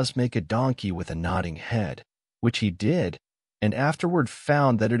Claus make a donkey with a nodding head, which he did, and afterward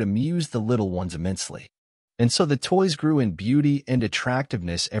found that it amused the little ones immensely. And so the toys grew in beauty and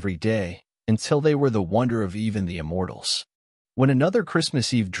attractiveness every day, until they were the wonder of even the immortals. When another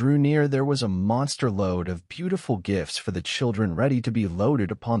Christmas Eve drew near, there was a monster load of beautiful gifts for the children ready to be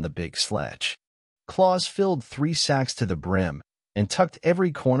loaded upon the big sledge. Claus filled 3 sacks to the brim, and tucked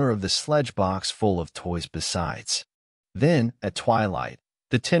every corner of the sledge box full of toys besides. Then, at twilight,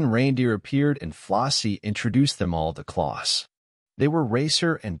 the 10 reindeer appeared and Flossie introduced them all to Claus. They were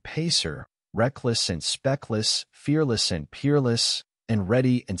Racer and Pacer, reckless and speckless, fearless and peerless, and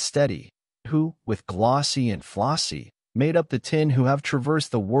ready and steady, who, with Glossie and Flossie, made up the 10 who have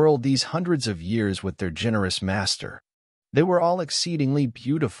traversed the world these hundreds of years with their generous master. They were all exceedingly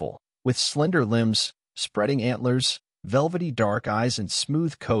beautiful, with slender limbs, spreading antlers, velvety dark eyes, and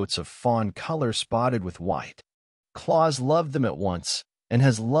smooth coats of fawn color spotted with white. Claus loved them at once, and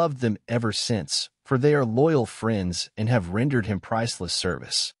has loved them ever since, for they are loyal friends and have rendered him priceless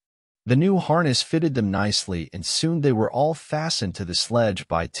service. The new harness fitted them nicely, and soon they were all fastened to the sledge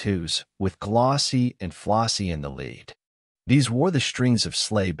by twos, with Glossie and Flossie in the lead. These wore the strings of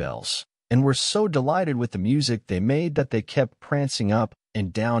sleigh bells, and were so delighted with the music they made that they kept prancing up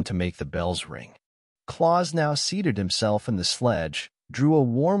and down to make the bells ring. Claus now seated himself in the sledge, drew a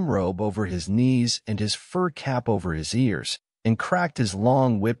warm robe over his knees and his fur cap over his ears, and cracked his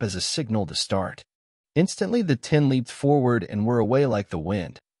long whip as a signal to start. Instantly the 10 leaped forward and were away like the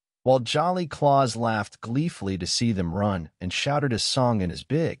wind, while jolly Claus laughed gleefully to see them run and shouted a song in his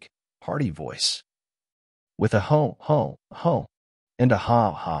big, hearty voice. With a ho, ho, ho, and a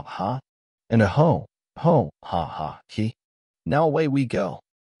ha, ha, ha, and a ho, ho, ha, ha, he. Now away we go,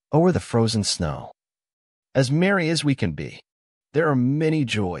 o'er the frozen snow. As merry as we can be. There are many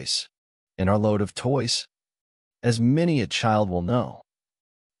joys in our load of toys, as many a child will know.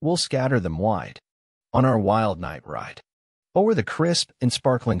 We'll scatter them wide on our wild night ride, o'er the crisp and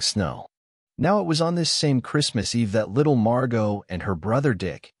sparkling snow. Now it was on this same Christmas Eve that little Margot and her brother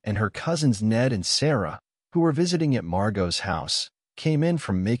Dick and her cousins Ned and Sarah, who were visiting at Margot's house, came in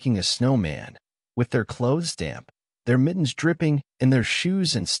from making a snowman, with their clothes damp, their mittens dripping, and their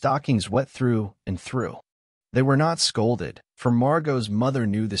shoes and stockings wet through and through. They were not scolded, for Margot's mother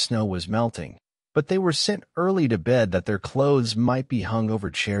knew the snow was melting, but they were sent early to bed that their clothes might be hung over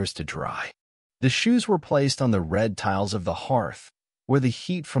chairs to dry. The shoes were placed on the red tiles of the hearth, where the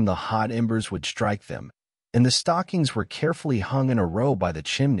heat from the hot embers would strike them, and the stockings were carefully hung in a row by the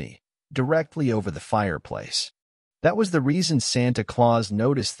chimney, directly over the fireplace. That was the reason Santa Claus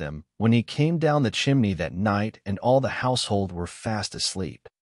noticed them when he came down the chimney that night and all the household were fast asleep.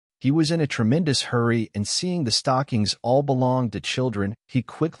 He was in a tremendous hurry, and seeing the stockings all belonged to children, he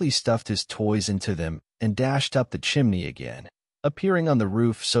quickly stuffed his toys into them and dashed up the chimney again, appearing on the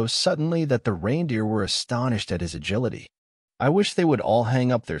roof so suddenly that the reindeer were astonished at his agility. I wish they would all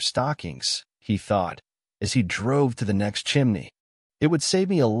hang up their stockings, he thought, as he drove to the next chimney. It would save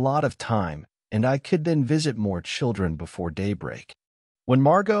me a lot of time, and I could then visit more children before daybreak. When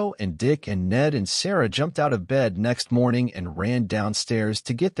Margot and Dick and Ned and Sarah jumped out of bed next morning and ran downstairs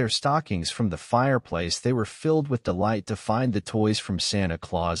to get their stockings from the fireplace, they were filled with delight to find the toys from Santa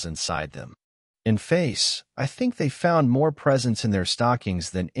Claus inside them. In face, I think they found more presents in their stockings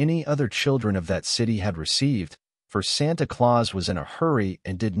than any other children of that city had received, for Santa Claus was in a hurry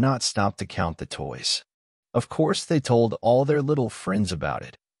and did not stop to count the toys. Of course, they told all their little friends about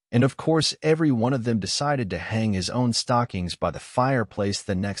it, and of course every one of them decided to hang his own stockings by the fireplace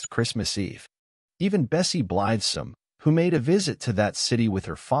the next Christmas Eve. Even Bessie Blithesome, who made a visit to that city with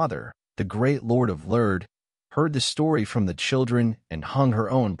her father, the great Lord of Lurd, heard the story from the children and hung her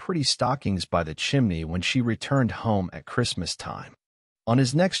own pretty stockings by the chimney when she returned home at Christmas time. On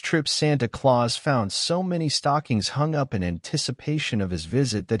his next trip, Santa Claus found so many stockings hung up in anticipation of his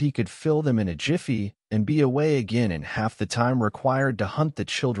visit that he could fill them in a jiffy and be away again in half the time required to hunt the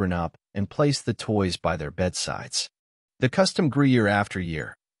children up and place the toys by their bedsides. The custom grew year after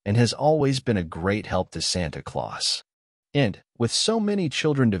year and has always been a great help to Santa Claus. And, with so many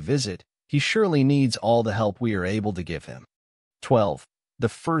children to visit, he surely needs all the help we are able to give him. 12. The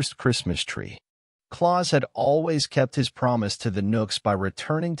first Christmas tree. Claus had always kept his promise to the Knooks by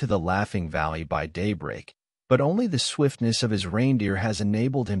returning to the Laughing Valley by daybreak, but only the swiftness of his reindeer has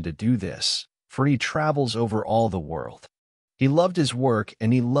enabled him to do this, for he travels over all the world. He loved his work,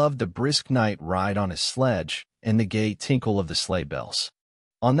 and he loved the brisk night ride on his sledge and the gay tinkle of the sleigh bells.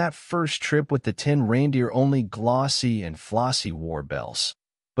 On that first trip with the 10 reindeer, only Glossy and Flossie wore bells.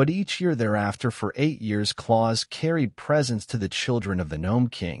 But each year thereafter, for 8 years, Claus carried presents to the children of the Gnome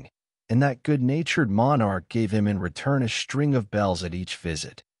King, and that good-natured monarch gave him in return a string of bells at each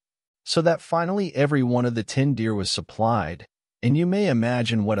visit. So that finally every one of the 10 deer was supplied, and you may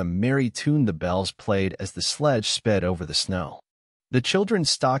imagine what a merry tune the bells played as the sledge sped over the snow. The children's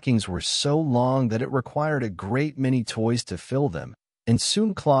stockings were so long that it required a great many toys to fill them, and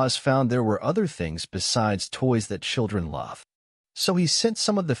soon Claus found there were other things besides toys that children love. So he sent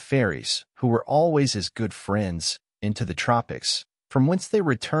some of the fairies, who were always his good friends, into the tropics, from whence they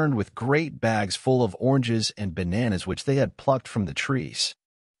returned with great bags full of oranges and bananas which they had plucked from the trees.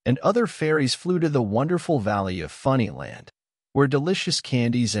 And other fairies flew to the wonderful valley of Funnyland, where delicious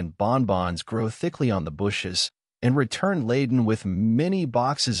candies and bonbons grow thickly on the bushes, and returned laden with many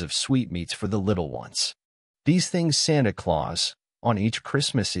boxes of sweetmeats for the little ones. These things Santa Claus, on each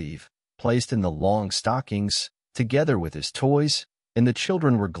Christmas Eve, placed in the long stockings, together with his toys, and the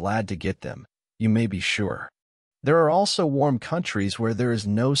children were glad to get them, you may be sure. There are also warm countries where there is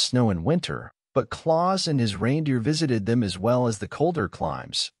no snow in winter, but Claus and his reindeer visited them as well as the colder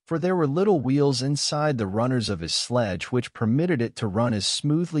climes, for there were little wheels inside the runners of his sledge which permitted it to run as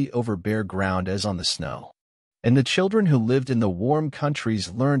smoothly over bare ground as on the snow. And the children who lived in the warm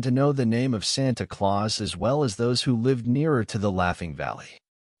countries learned to know the name of Santa Claus as well as those who lived nearer to the Laughing Valley.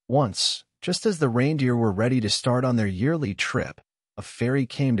 Once, just as the reindeer were ready to start on their yearly trip, a fairy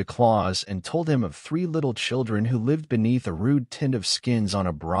came to Claus and told him of 3 little children who lived beneath a rude tent of skins on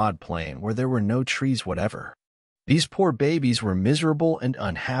a broad plain where there were no trees whatever. These poor babies were miserable and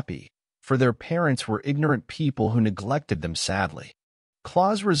unhappy, for their parents were ignorant people who neglected them sadly.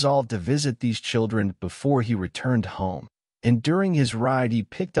 Claus resolved to visit these children before he returned home, and during his ride he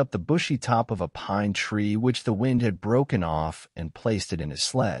picked up the bushy top of a pine tree which the wind had broken off and placed it in his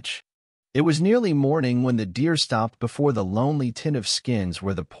sledge. It was nearly morning when the deer stopped before the lonely tent of skins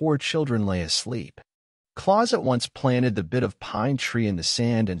where the poor children lay asleep. Claus at once planted the bit of pine tree in the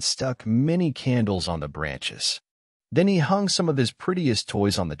sand and stuck many candles on the branches. Then he hung some of his prettiest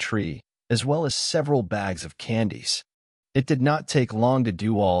toys on the tree, as well as several bags of candies. It did not take long to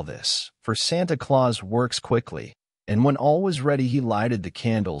do all this, for Santa Claus works quickly, and when all was ready he lighted the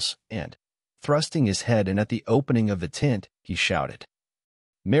candles and, thrusting his head in at the opening of the tent, he shouted,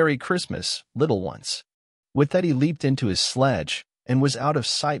 "Merry Christmas, little ones." With that he leaped into his sledge and was out of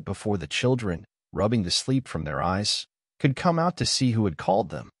sight before the children, rubbing the sleep from their eyes, could come out to see who had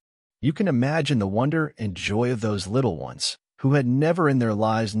called them. You can imagine the wonder and joy of those little ones, who had never in their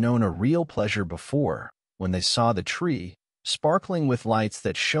lives known a real pleasure before, when they saw the tree, sparkling with lights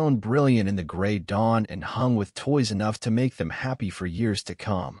that shone brilliant in the gray dawn and hung with toys enough to make them happy for years to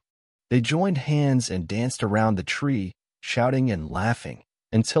come. They joined hands and danced around the tree, shouting and laughing,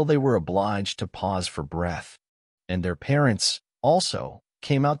 until they were obliged to pause for breath. And their parents, also,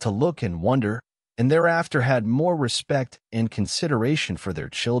 came out to look and wonder, and thereafter had more respect and consideration for their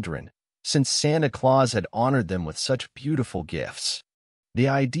children, since Santa Claus had honored them with such beautiful gifts. The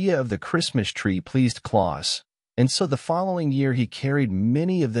idea of the Christmas tree pleased Claus, and so the following year he carried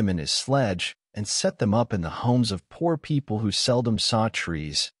many of them in his sledge and set them up in the homes of poor people who seldom saw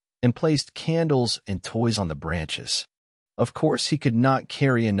trees, and placed candles and toys on the branches. Of course, he could not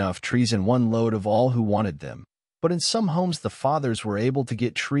carry enough trees in one load of all who wanted them, but in some homes the fathers were able to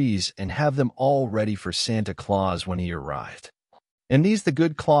get trees and have them all ready for Santa Claus when he arrived. And these the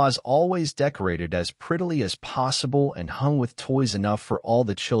good Claus always decorated as prettily as possible and hung with toys enough for all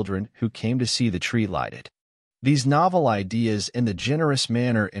the children who came to see the tree lighted. These novel ideas and the generous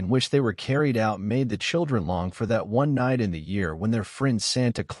manner in which they were carried out made the children long for that one night in the year when their friend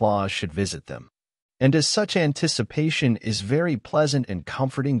Santa Claus should visit them. And as such anticipation is very pleasant and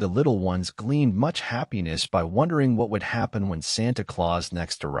comforting, the little ones gleaned much happiness by wondering what would happen when Santa Claus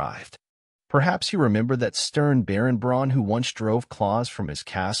next arrived. Perhaps you remember that stern Baron Braun who once drove Claus from his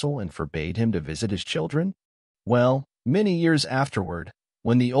castle and forbade him to visit his children? Well, Many years afterward,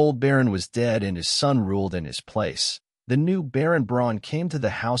 when the old Baron was dead and his son ruled in his place, the new Baron Braun came to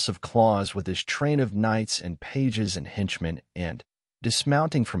the house of Claus with his train of knights and pages and henchmen and,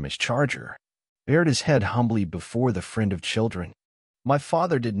 dismounting from his charger, bared his head humbly before the friend of children. "My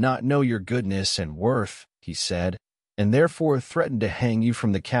father did not know your goodness and worth," he said, "and therefore threatened to hang you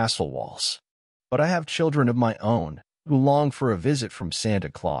from the castle walls. But I have children of my own who long for a visit from Santa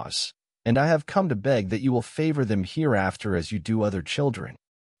Claus, and I have come to beg that you will favor them hereafter as you do other children."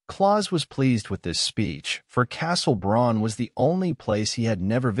 Claus was pleased with this speech, for Castle Braun was the only place he had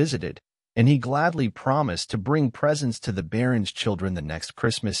never visited, and he gladly promised to bring presents to the Baron's children the next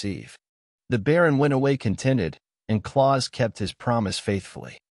Christmas Eve. The Baron went away contented, and Claus kept his promise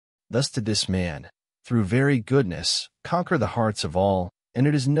faithfully. Thus did this man, through very goodness, conquer the hearts of all, and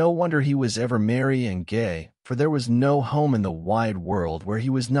it is no wonder he was ever merry and gay, for there was no home in the wide world where he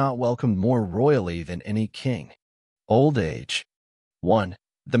was not welcomed more royally than any king. Old Age. 1.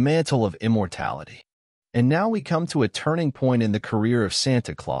 The Mantle of Immortality. And now we come to a turning point in the career of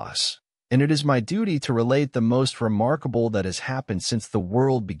Santa Claus, and it is my duty to relate the most remarkable that has happened since the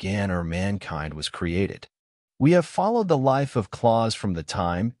world began or mankind was created. We have followed the life of Claus from the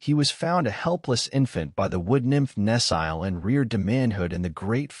time he was found a helpless infant by the wood nymph Nesile and reared to manhood in the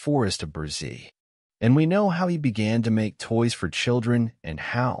great forest of Brzee. And we know how he began to make toys for children and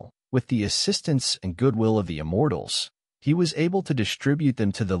how, with the assistance and goodwill of the immortals, he was able to distribute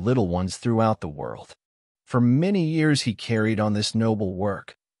them to the little ones throughout the world. For many years he carried on this noble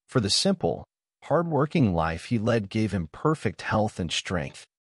work, for the simple, hard-working life he led gave him perfect health and strength.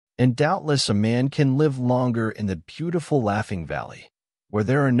 And doubtless a man can live longer in the beautiful Laughing Valley, where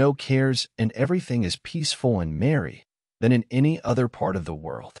there are no cares and everything is peaceful and merry, than in any other part of the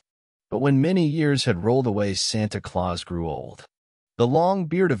world. But when many years had rolled away, Santa Claus grew old. The long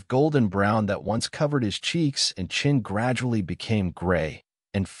beard of golden brown that once covered his cheeks and chin gradually became gray,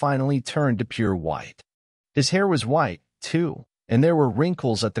 and finally turned to pure white. His hair was white, too, and there were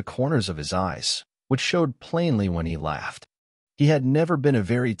wrinkles at the corners of his eyes, which showed plainly when he laughed. He had never been a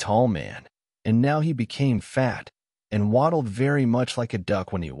very tall man, and now he became fat, and waddled very much like a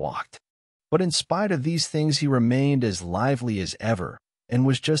duck when he walked. But in spite of these things he remained as lively as ever, and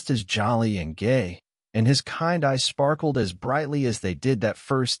was just as jolly and gay, and his kind eyes sparkled as brightly as they did that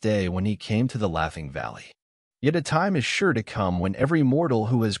first day when he came to the Laughing Valley. Yet a time is sure to come when every mortal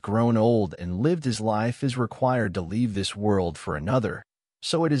who has grown old and lived his life is required to leave this world for another,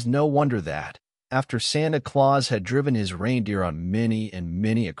 so it is no wonder that, after Santa Claus had driven his reindeer on many and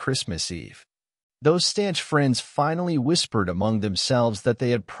many a Christmas Eve, those stanch friends finally whispered among themselves that they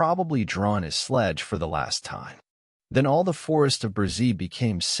had probably drawn his sledge for the last time. Then all the forest of Brzee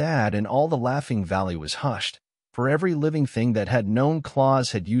became sad and all the Laughing Valley was hushed, for every living thing that had known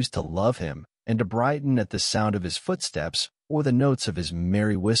Claus had used to love him and to brighten at the sound of his footsteps or the notes of his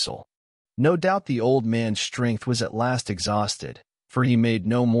merry whistle. No doubt the old man's strength was at last exhausted, for he made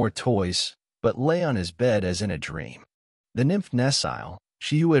no more toys, but lay on his bed as in a dream. The nymph Nesile,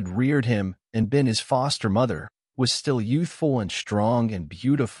 she who had reared him and been his foster mother, was still youthful and strong and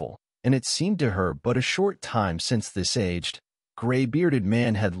beautiful, and it seemed to her but a short time since this aged, gray-bearded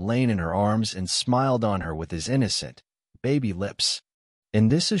man had lain in her arms and smiled on her with his innocent, baby lips. And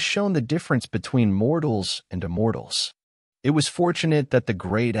this has shown the difference between mortals and immortals. It was fortunate that the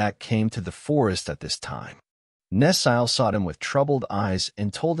great act came to the forest at this time. Nesile sought him with troubled eyes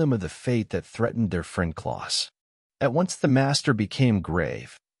and told him of the fate that threatened their friend Claus. At once the master became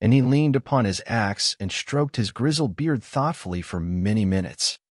grave, and he leaned upon his axe and stroked his grizzled beard thoughtfully for many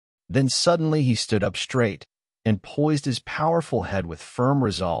minutes. Then suddenly he stood up straight, and poised his powerful head with firm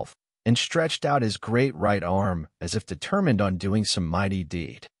resolve, and stretched out his great right arm as if determined on doing some mighty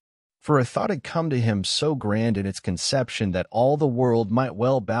deed. For a thought had come to him so grand in its conception that all the world might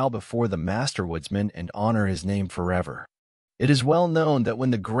well bow before the master woodsman and honor his name forever. It is well known that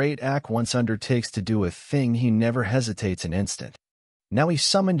when the great act once undertakes to do a thing, he never hesitates an instant. Now he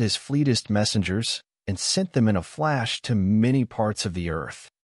summoned his fleetest messengers and sent them in a flash to many parts of the earth.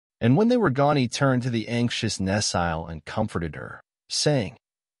 And when they were gone, he turned to the anxious Nesile and comforted her, saying,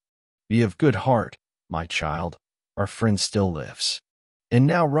 "Be of good heart, my child, our friend still lives. And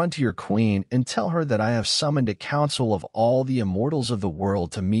now run to your queen and tell her that I have summoned a council of all the immortals of the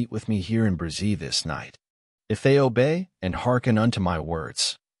world to meet with me here in Brzee this night. If they obey and hearken unto my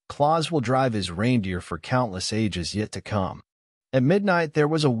words, Claus will drive his reindeer for countless ages yet to come." At midnight there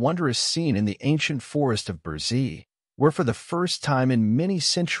was a wondrous scene in the ancient forest of Brzee, where for the first time in many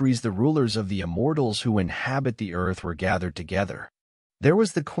centuries the rulers of the immortals who inhabit the earth were gathered together. There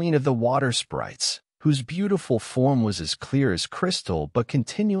was the queen of the water sprites, whose beautiful form was as clear as crystal but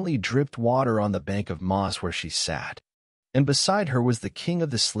continually dripped water on the bank of moss where she sat. And beside her was the king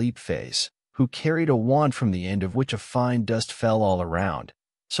of the sleep phase, who carried a wand from the end of which a fine dust fell all around,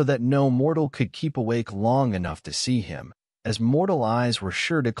 so that no mortal could keep awake long enough to see him, as mortal eyes were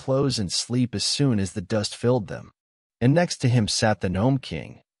sure to close and sleep as soon as the dust filled them. And next to him sat the Gnome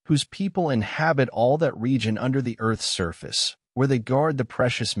King, whose people inhabit all that region under the earth's surface, where they guard the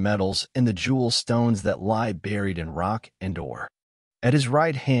precious metals and the jewel stones that lie buried in rock and ore. At his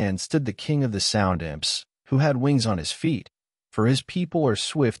right hand stood the king of the sound imps, who had wings on his feet, for his people are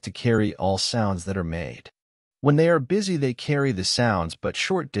swift to carry all sounds that are made. When they are busy they carry the sounds but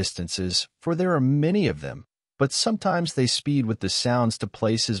short distances, for there are many of them, but sometimes they speed with the sounds to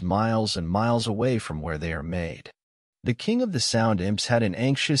places miles and miles away from where they are made. The king of the sound imps had an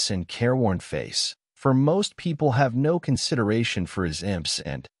anxious and careworn face, for most people have no consideration for his imps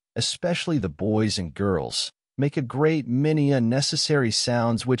and, especially the boys and girls, make a great many unnecessary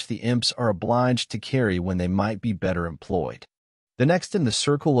sounds which the imps are obliged to carry when they might be better employed. The next in the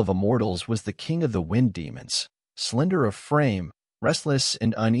circle of immortals was the king of the wind demons, slender of frame, restless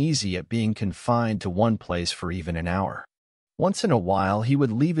and uneasy at being confined to one place for even an hour. Once in a while he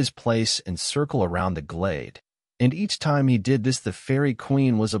would leave his place and circle around the glade, and each time he did this the fairy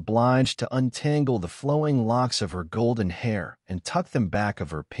queen was obliged to untangle the flowing locks of her golden hair and tuck them back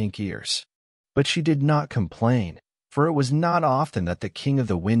of her pink ears. But she did not complain, for it was not often that the king of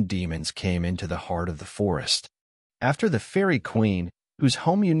the wind demons came into the heart of the forest. After the fairy queen, whose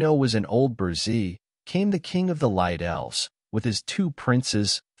home was in Old Burzee, came the king of the light elves, with his two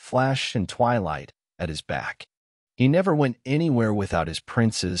princes, Flash and Twilight, at his back. He never went anywhere without his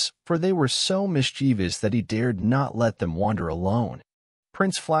princes, for they were so mischievous that he dared not let them wander alone.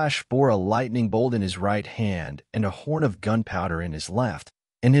 Prince Flash bore a lightning bolt in his right hand and a horn of gunpowder in his left,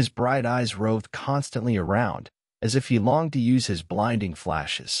 and his bright eyes roved constantly around, as if he longed to use his blinding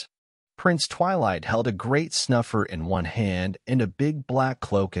flashes. Prince Twilight held a great snuffer in one hand and a big black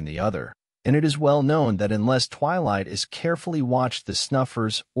cloak in the other, and it is well known that unless Twilight is carefully watched, the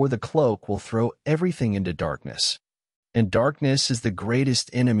snuffers or the cloak will throw everything into darkness. And darkness is the greatest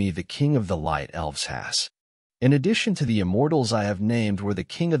enemy the king of the light elves has. In addition to the immortals I have named were the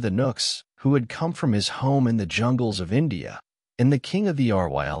king of the Nooks, who had come from his home in the jungles of India, and the king of the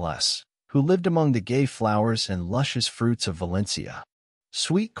Ryls, who lived among the gay flowers and luscious fruits of Valencia.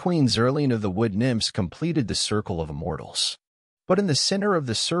 Sweet Queen Zerline of the wood nymphs completed the circle of immortals. But in the center of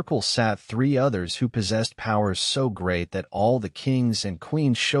the circle sat three others who possessed powers so great that all the kings and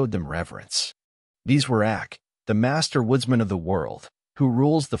queens showed them reverence. These were Ak, the master woodsman of the world, who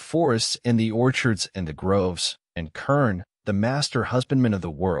rules the forests and the orchards and the groves, and Kern, the master husbandman of the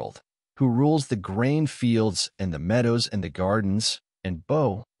world, who rules the grain fields and the meadows and the gardens, and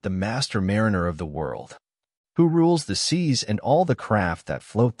Bo, the master mariner of the world, who rules the seas and all the craft that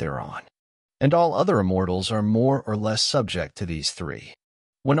float thereon. And all other immortals are more or less subject to these three.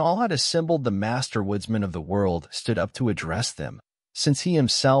 When all had assembled, the master woodsman of the world stood up to address them, since he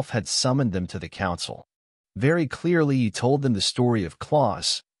himself had summoned them to the council. Very clearly he told them the story of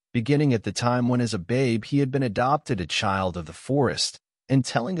Claus, beginning at the time when as a babe he had been adopted a child of the forest, and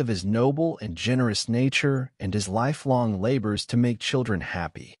telling of his noble and generous nature and his lifelong labors to make children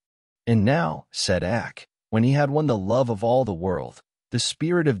happy. And now, said Ak, when he had won the love of all the world, the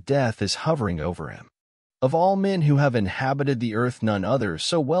spirit of death is hovering over him. Of all men who have inhabited the earth, none other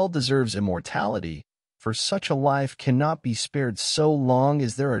so well deserves immortality, for such a life cannot be spared so long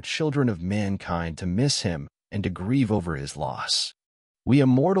as there are children of mankind to miss him and to grieve over his loss. We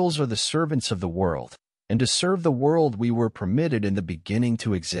immortals are the servants of the world, and to serve the world we were permitted in the beginning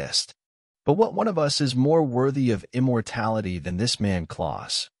to exist. But what one of us is more worthy of immortality than this man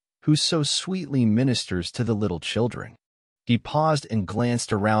Claus, who so sweetly ministers to the little children? He paused and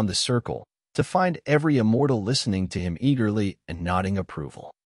glanced around the circle, to find every immortal listening to him eagerly and nodding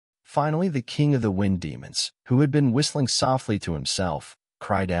approval. Finally, the king of the wind demons, who had been whistling softly to himself,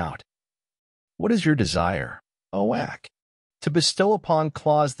 cried out, "What is your desire, O Ak?" "To bestow upon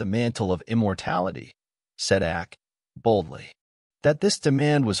Claus the mantle of immortality," said Ak, boldly. That this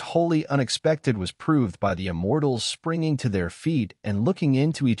demand was wholly unexpected was proved by the immortals springing to their feet and looking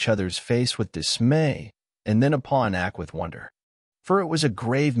into each other's face with dismay, and then upon Ak with wonder. For it was a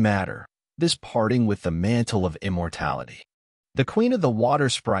grave matter, this parting with the mantle of immortality. The queen of the water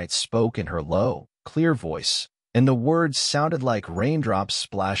sprites spoke in her low, clear voice, and the words sounded like raindrops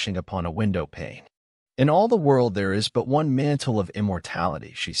splashing upon a window pane. "In all the world there is but one mantle of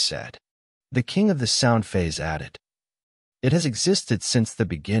immortality," she said. The king of the sound phase added, "It has existed since the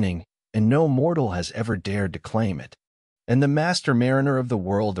beginning, and no mortal has ever dared to claim it." And the master mariner of the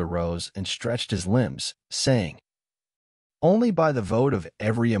world arose and stretched his limbs, saying, "Only by the vote of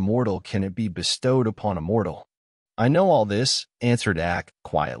every immortal can it be bestowed upon a mortal." "I know all this," answered Ak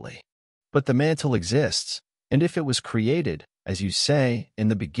quietly. "But the mantle exists, and if it was created, as you say, in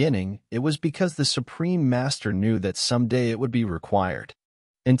the beginning, it was because the Supreme Master knew that someday it would be required.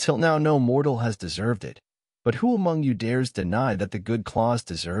 Until now, no mortal has deserved it. But who among you dares deny that the good Claus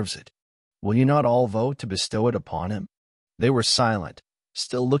deserves it? Will you not all vote to bestow it upon him?" They were silent,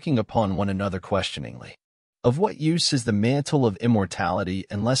 still looking upon one another questioningly. "Of what use is the mantle of immortality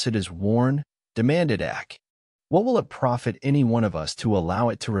unless it is worn?" demanded Ak. "What will it profit any one of us to allow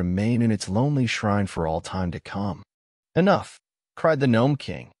it to remain in its lonely shrine for all time to come?" "Enough," cried the Gnome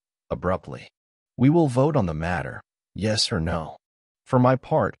King, abruptly. "We will vote on the matter, yes or no. For my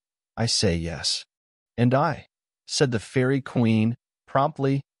part, I say yes." "And I," said the Fairy Queen,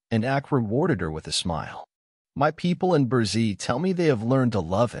 promptly, and Ak rewarded her with a smile. "My people in Burzee tell me they have learned to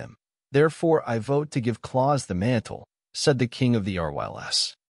love him. Therefore I vote to give Claus the mantle," said the King of the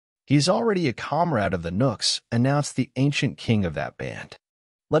Arwelles. "He's already a comrade of the Nooks," announced the ancient king of that band.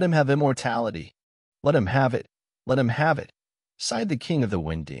 "Let him have immortality. Let him have it. Let him have it," sighed the King of the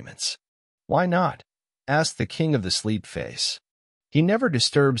Wind Demons. "Why not?" asked the King of the Sleep Face. "He never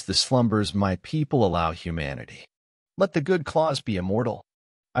disturbs the slumbers my people allow humanity. Let the good Claus be immortal."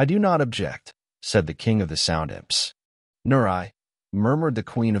 "I do not object," said the King of the Sound Imps. "Nor I," murmured the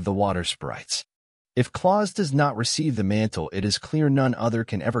Queen of the Water Sprites. "If Claus does not receive the mantle, it is clear none other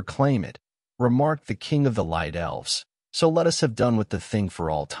can ever claim it," remarked the King of the Light Elves. "So let us have done with the thing for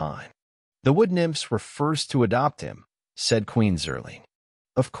all time." "The wood nymphs were first to adopt him," said Queen Zerline.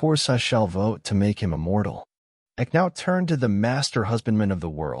 "Of course I shall vote to make him immortal." Ek now turned to the master husbandman of the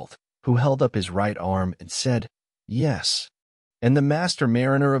world, who held up his right arm and said, "Yes." And the master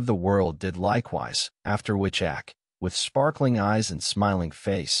mariner of the world did likewise, after which Ak, with sparkling eyes and smiling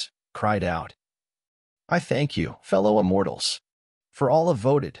face, cried out, "I thank you, fellow immortals. For all have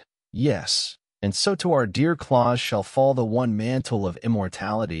voted, yes, and so to our dear Claus shall fall the one mantle of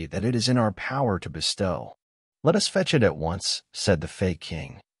immortality that it is in our power to bestow." "Let us fetch it at once," said the Fey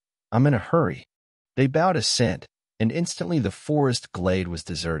King. "I'm in a hurry." They bowed assent, and instantly the forest glade was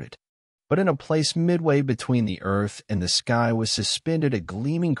deserted. But in a place midway between the earth and the sky was suspended a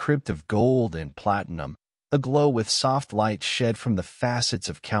gleaming crypt of gold and platinum, aglow with soft light shed from the facets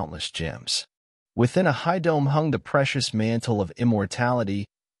of countless gems. Within a high dome hung the precious mantle of immortality,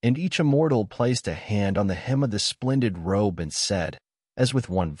 and each immortal placed a hand on the hem of the splendid robe and said, as with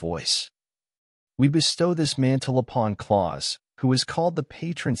one voice, "We bestow this mantle upon Claus, who is called the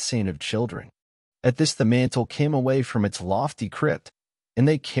patron saint of children." At this the mantle came away from its lofty crypt, and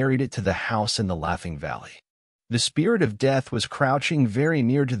they carried it to the house in the Laughing Valley. The spirit of death was crouching very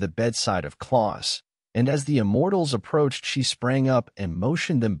near to the bedside of Claus, and as the immortals approached she sprang up and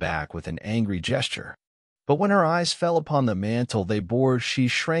motioned them back with an angry gesture. But when her eyes fell upon the mantle they bore, she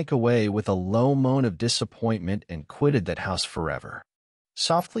shrank away with a low moan of disappointment and quitted that house forever.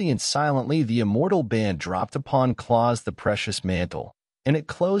 Softly and silently the immortal band dropped upon Claus the precious mantle, and it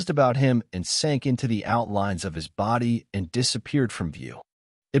closed about him and sank into the outlines of his body and disappeared from view.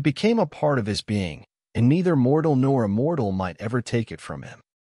 It became a part of his being, and neither mortal nor immortal might ever take it from him.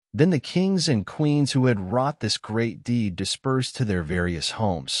 Then the kings and queens who had wrought this great deed dispersed to their various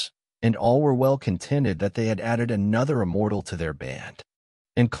homes, and all were well contented that they had added another immortal to their band.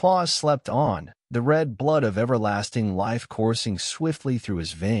 And Claus slept on, the red blood of everlasting life coursing swiftly through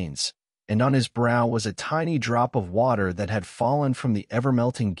his veins, and on his brow was a tiny drop of water that had fallen from the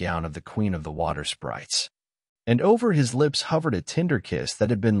ever-melting gown of the Queen of the Water Sprites. And over his lips hovered a tender kiss that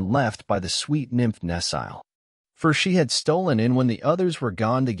had been left by the sweet nymph Nessile, for she had stolen in when the others were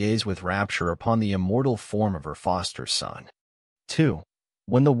gone to gaze with rapture upon the immortal form of her foster son. 2.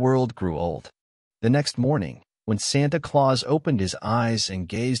 When the world grew old. The next morning, when Santa Claus opened his eyes and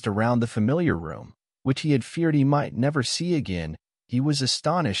gazed around the familiar room, which he had feared he might never see again, he was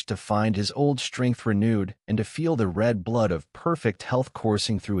astonished to find his old strength renewed and to feel the red blood of perfect health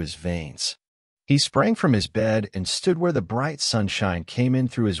coursing through his veins. He sprang from his bed and stood where the bright sunshine came in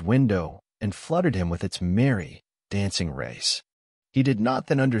through his window and flooded him with its merry, dancing rays. He did not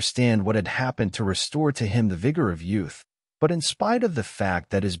then understand what had happened to restore to him the vigor of youth, but in spite of the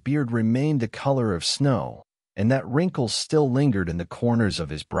fact that his beard remained the color of snow, and that wrinkles still lingered in the corners of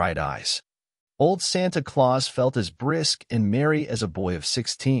his bright eyes, old Santa Claus felt as brisk and merry as a boy of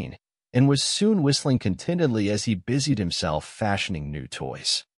 16, and was soon whistling contentedly as he busied himself fashioning new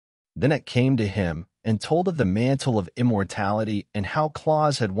toys. Then it came to him and told of the mantle of immortality and how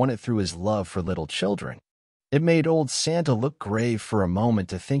Claus had won it through his love for little children. It made old Santa look grave for a moment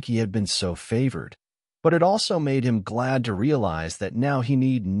to think he had been so favored, but it also made him glad to realize that now he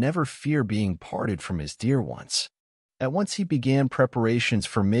need never fear being parted from his dear ones. At once he began preparations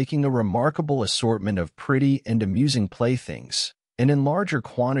for making a remarkable assortment of pretty and amusing playthings, and in larger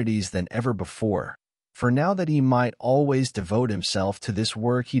quantities than ever before. For now that he might always devote himself to this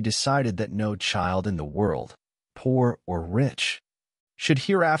work, he decided that no child in the world, poor or rich, should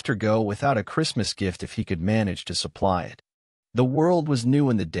hereafter go without a Christmas gift if he could manage to supply it. The world was new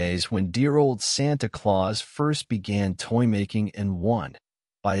in the days when dear old Santa Claus first began toy-making and won,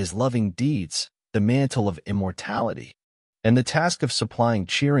 by his loving deeds, the mantle of immortality, and the task of supplying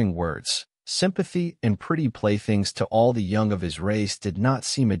cheering words, sympathy, and pretty playthings to all the young of his race did not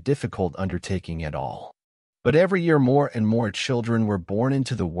seem a difficult undertaking at all. But every year more and more children were born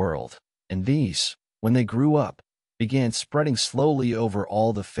into the world, and these, when they grew up, began spreading slowly over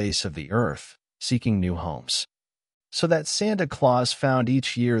all the face of the earth, seeking new homes. So that Santa Claus found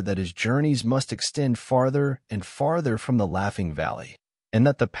each year that his journeys must extend farther and farther from the Laughing Valley, and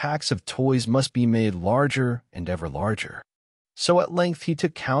that the packs of toys must be made larger and ever larger. So at length he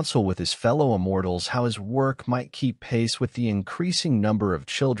took counsel with his fellow immortals how his work might keep pace with the increasing number of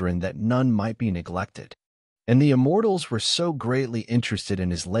children, that none might be neglected. And the immortals were so greatly interested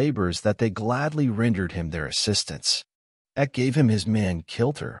in his labors that they gladly rendered him their assistance. Ek gave him his man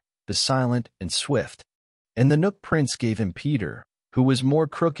Kilter, the silent and swift, and the Nook Prince gave him Peter, who was more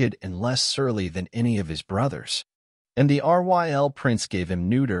crooked and less surly than any of his brothers. And the Ryl Prince gave him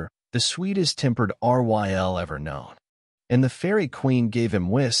Neuter, the sweetest-tempered Ryl ever known. And the Fairy Queen gave him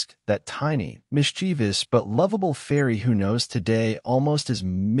Whisk, that tiny, mischievous, but lovable fairy who knows today almost as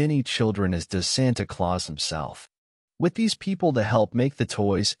many children as does Santa Claus himself. With these people to help make the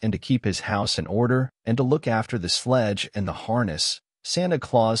toys and to keep his house in order and to look after the sledge and the harness, Santa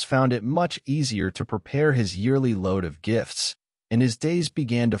Claus found it much easier to prepare his yearly load of gifts, and his days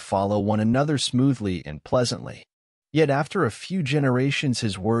began to follow one another smoothly and pleasantly. Yet after a few generations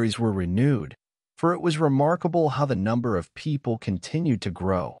his worries were renewed, for it was remarkable how the number of people continued to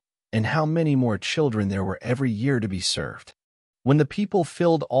grow, and how many more children there were every year to be served. When the people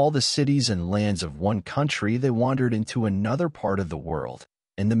filled all the cities and lands of one country, they wandered into another part of the world,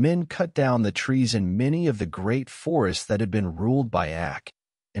 and the men cut down the trees in many of the great forests that had been ruled by Ak,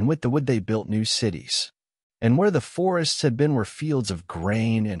 and with the wood they built new cities. And where the forests had been were fields of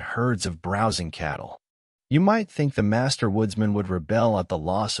grain and herds of browsing cattle. You might think the master woodsman would rebel at the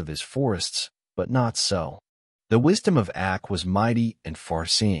loss of his forests, but not so. The wisdom of Ak was mighty and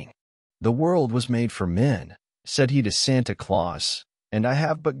far-seeing. The world was made for men, said he to Santa Claus, and I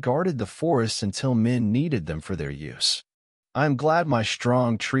have but guarded the forests until men needed them for their use. I am glad my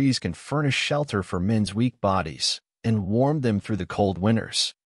strong trees can furnish shelter for men's weak bodies and warm them through the cold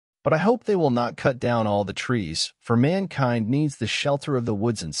winters. But I hope they will not cut down all the trees, for mankind needs the shelter of the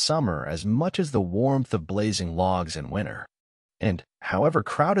woods in summer as much as the warmth of blazing logs in winter. And, however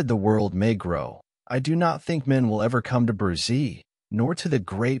crowded the world may grow, I do not think men will ever come to Burzee, nor to the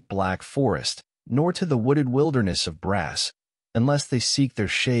great black forest, nor to the wooded wilderness of Brass, unless they seek their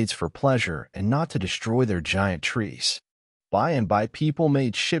shades for pleasure and not to destroy their giant trees. By and by people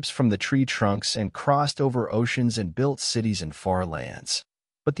made ships from the tree trunks and crossed over oceans and built cities in far lands.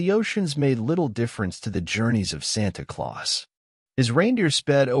 But the oceans made little difference to the journeys of Santa Claus. His reindeer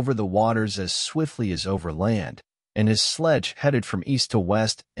sped over the waters as swiftly as over land, and his sledge headed from east to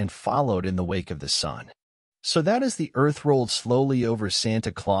west and followed in the wake of the sun. So that as the earth rolled slowly over,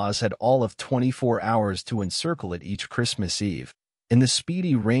 Santa Claus had all of 24 hours to encircle it each Christmas Eve, and the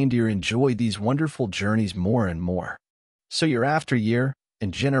speedy reindeer enjoyed these wonderful journeys more and more. So year after year,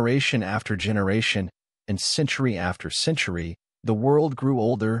 and generation after generation, and century after century, the world grew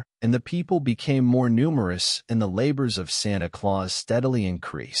older, and the people became more numerous, and the labors of Santa Claus steadily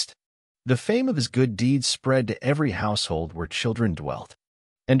increased. The fame of his good deeds spread to every household where children dwelt,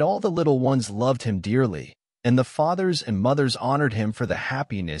 and all the little ones loved him dearly, and the fathers and mothers honored him for the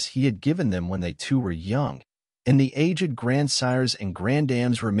happiness he had given them when they too were young, and the aged grandsires and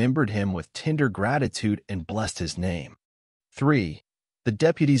granddames remembered him with tender gratitude and blessed his name. 3. The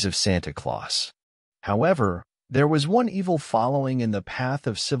deputies of Santa Claus. However, there was one evil following in the path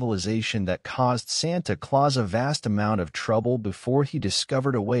of civilization that caused Santa Claus a vast amount of trouble before he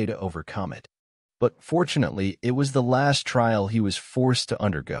discovered a way to overcome it. But fortunately, it was the last trial he was forced to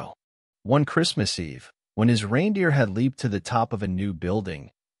undergo. One Christmas Eve, when his reindeer had leaped to the top of a new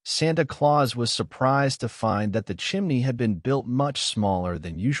building, Santa Claus was surprised to find that the chimney had been built much smaller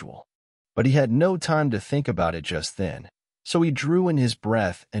than usual. But he had no time to think about it just then. So he drew in his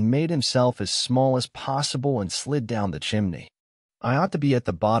breath and made himself as small as possible and slid down the chimney. I ought to be at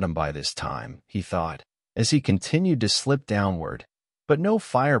the bottom by this time, he thought, as he continued to slip downward. But no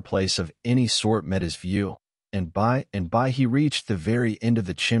fireplace of any sort met his view, and by he reached the very end of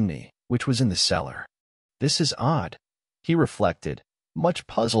the chimney, which was in the cellar. "This is odd," He reflected, much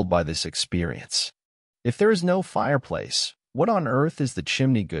puzzled by this experience. If there is no fireplace, what on earth is the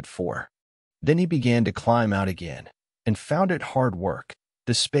chimney good for? Then he began to climb out again, and found it hard work,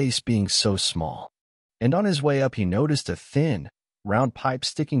 the space being so small. And on his way up he noticed a thin, round pipe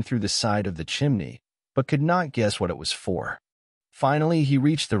sticking through the side of the chimney, but could not guess what it was for. Finally he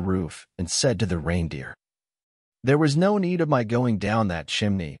reached the roof and said to the reindeer, "There was no need of my going down that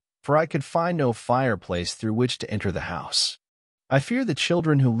chimney, for I could find no fireplace through which to enter the house. I fear the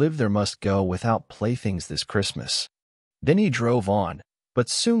children who live there must go without playthings this Christmas." Then he drove on, but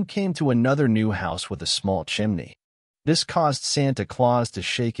soon came to another new house with a small chimney. This caused Santa Claus to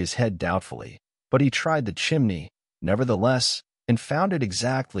shake his head doubtfully, but he tried the chimney, nevertheless, and found it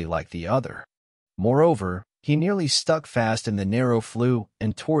exactly like the other. Moreover, he nearly stuck fast in the narrow flue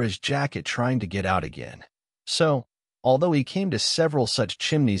and tore his jacket trying to get out again. So, although he came to several such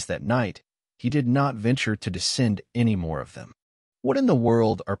chimneys that night, he did not venture to descend any more of them. "What in the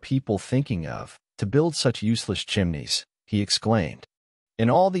world are people thinking of, to build such useless chimneys?" he exclaimed. "In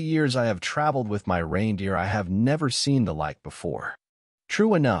all the years I have traveled with my reindeer, I have never seen the like before."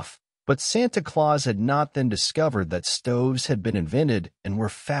 True enough, but Santa Claus had not then discovered that stoves had been invented and were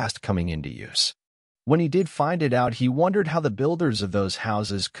fast coming into use. When he did find it out, he wondered how the builders of those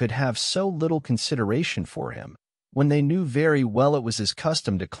houses could have so little consideration for him, when they knew very well it was his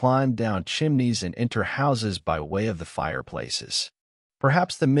custom to climb down chimneys and enter houses by way of the fireplaces.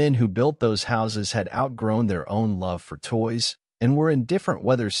 Perhaps the men who built those houses had outgrown their own love for toys and were indifferent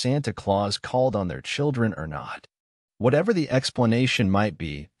whether Santa Claus called on their children or not. Whatever the explanation might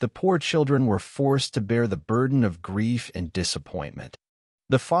be, the poor children were forced to bear the burden of grief and disappointment.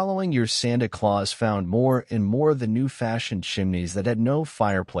 The following year Santa Claus found more and more of the new-fashioned chimneys that had no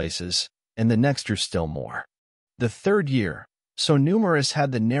fireplaces, and the next year still more. The third year, so numerous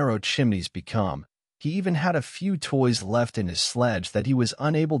had the narrow chimneys become, he even had a few toys left in his sledge that he was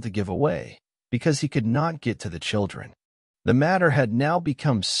unable to give away, because he could not get to the children. The matter had now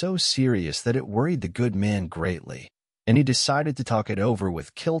become so serious that it worried the good man greatly, and he decided to talk it over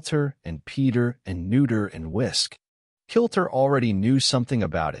with Kilter and Peter and Neuter and Whisk. Kilter already knew something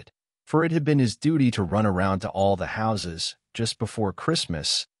about it, for it had been his duty to run around to all the houses just before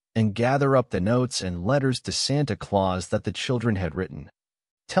Christmas and gather up the notes and letters to Santa Claus that the children had written,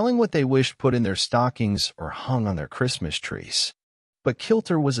 telling what they wished put in their stockings or hung on their Christmas trees. But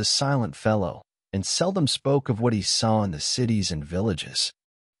Kilter was a silent fellow, and seldom spoke of what he saw in the cities and villages.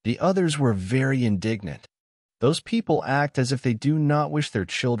 The others were very indignant. "Those people act as if they do not wish their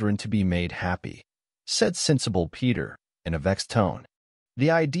children to be made happy," said sensible Peter, in a vexed tone.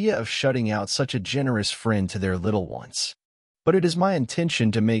 "The idea of shutting out such a generous friend to their little ones. But it is my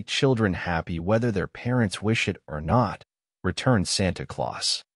intention to make children happy whether their parents wish it or not," returned Santa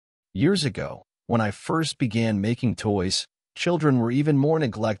Claus. "Years ago, when I first began making toys, children were even more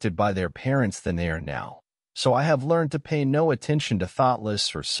neglected by their parents than they are now. So I have learned to pay no attention to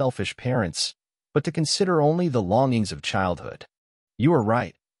thoughtless or selfish parents, but to consider only the longings of childhood." "You are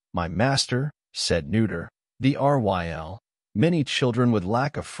right, my master," said Neuter. "The RYL. Many children would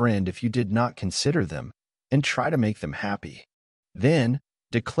lack a friend if you did not consider them and try to make them happy." "Then,"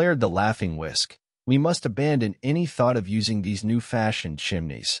 declared the laughing Whisk, "we must abandon any thought of using these new-fashioned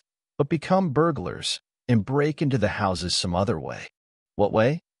chimneys, but become burglars and break into the houses some other way." "What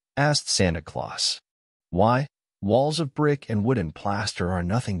way?" asked Santa Claus. "Why, walls of brick and wooden plaster are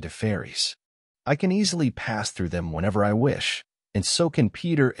nothing to fairies. I can easily pass through them whenever I wish, and so can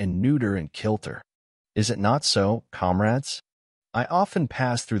Peter and Neuter and Kilter. Is it not so, comrades?" "I often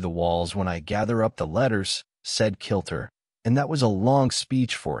pass through the walls when I gather up the letters," said Kilter, and that was a long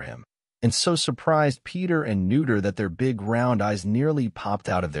speech for him, and so surprised Peter and Neuter that their big round eyes nearly popped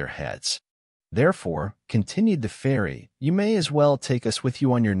out of their heads. "Therefore," continued the fairy, "you may as well take us with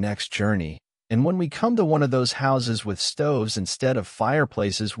you on your next journey, and when we come to one of those houses with stoves instead of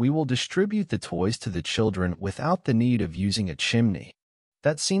fireplaces, we will distribute the toys to the children without the need of using a chimney."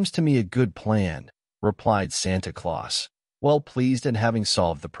 "That seems to me a good plan," replied Santa Claus, well pleased at having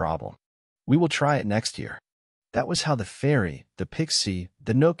solved the problem. "We will try it next year." That was how the fairy, the pixie,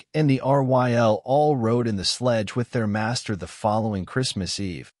 the Nook, and the RYL all rode in the sledge with their master the following Christmas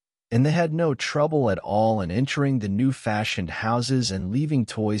Eve, and they had no trouble at all in entering the new-fashioned houses and leaving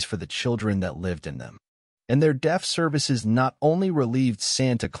toys for the children that lived in them. And their deft services not only relieved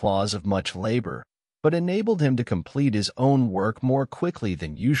Santa Claus of much labor, but enabled him to complete his own work more quickly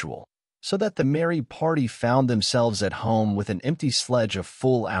than usual, so that the merry party found themselves at home with an empty sledge a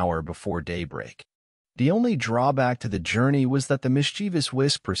full hour before daybreak. The only drawback to the journey was that the mischievous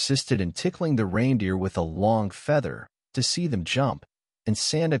Whisk persisted in tickling the reindeer with a long feather to see them jump, and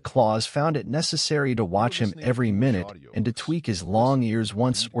Santa Claus found it necessary to watch him every minute and to tweak his long ears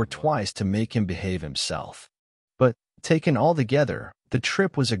once or twice to make him behave himself. But, taken all together, the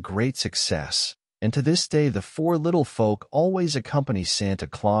trip was a great success, and to this day the four little folk always accompany Santa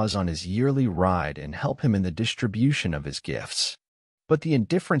Claus on his yearly ride and help him in the distribution of his gifts. But the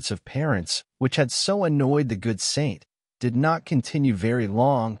indifference of parents, which had so annoyed the good saint, did not continue very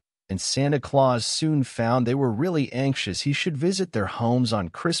long, and Santa Claus soon found they were really anxious he should visit their homes on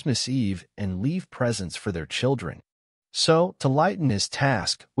Christmas Eve and leave presents for their children. So, to lighten his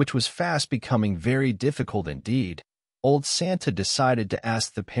task, which was fast becoming very difficult indeed, old Santa decided to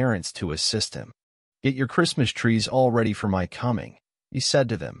ask the parents to assist him. "Get your Christmas trees all ready for my coming," he said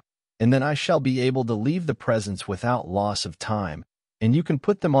to them, "and then I shall be able to leave the presents without loss of time, and you can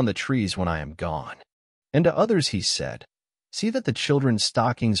put them on the trees when I am gone." And to others he said, "See that the children's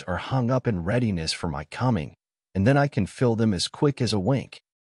stockings are hung up in readiness for my coming, and then I can fill them as quick as a wink."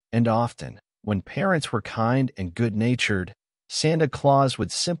 And often, when parents were kind and good-natured, Santa Claus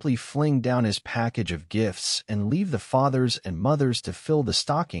would simply fling down his package of gifts and leave the fathers and mothers to fill the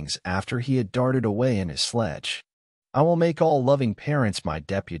stockings after he had darted away in his sledge. "I will make all loving parents my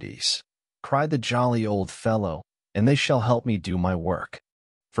deputies," cried the jolly old fellow, "and they shall help me do my work.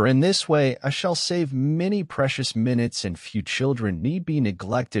 For in this way I shall save many precious minutes and few children need be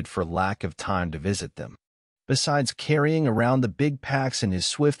neglected for lack of time to visit them." Besides carrying around the big packs in his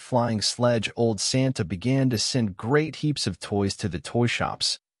swift-flying sledge, old Santa began to send great heaps of toys to the toy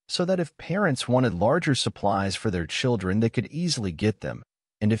shops, so that if parents wanted larger supplies for their children they could easily get them,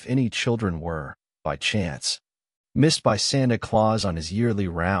 and if any children were, by chance, missed by Santa Claus on his yearly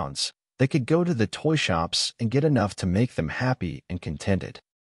rounds, they could go to the toy shops and get enough to make them happy and contented.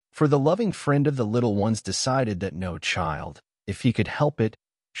 For the loving friend of the little ones decided that no child, if he could help it,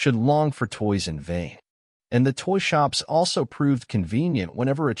 should long for toys in vain. And the toy shops also proved convenient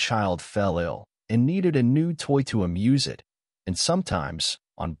whenever a child fell ill and needed a new toy to amuse it, and sometimes,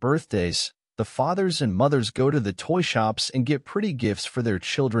 on birthdays, the fathers and mothers go to the toy shops and get pretty gifts for their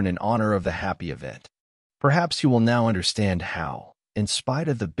children in honor of the happy event. Perhaps you will now understand how, in spite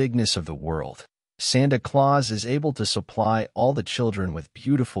of the bigness of the world, Santa Claus is able to supply all the children with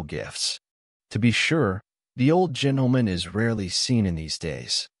beautiful gifts. To be sure, the old gentleman is rarely seen in these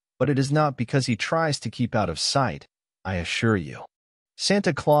days, but it is not because he tries to keep out of sight, I assure you.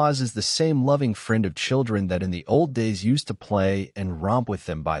 Santa Claus is the same loving friend of children that in the old days used to play and romp with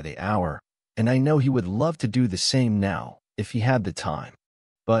them by the hour, and I know he would love to do the same now, if he had the time.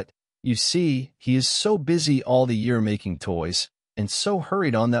 But, you see, he is so busy all the year making toys, and so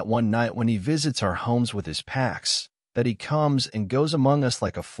hurried on that one night when he visits our homes with his packs, that he comes and goes among us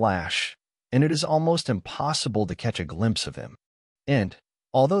like a flash, and it is almost impossible to catch a glimpse of him. And,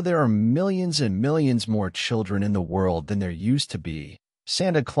 although there are millions and millions more children in the world than there used to be,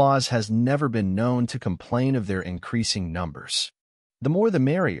 Santa Claus has never been known to complain of their increasing numbers. "The more the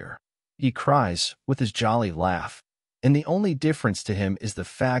merrier," he cries with his jolly laugh, and the only difference to him is the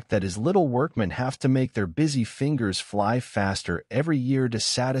fact that his little workmen have to make their busy fingers fly faster every year to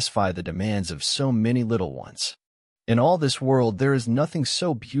satisfy the demands of so many little ones. "In all this world there is nothing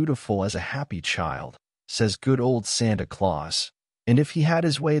so beautiful as a happy child," says good old Santa Claus, "and if he had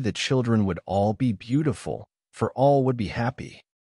his way the children would all be beautiful, for all would be happy."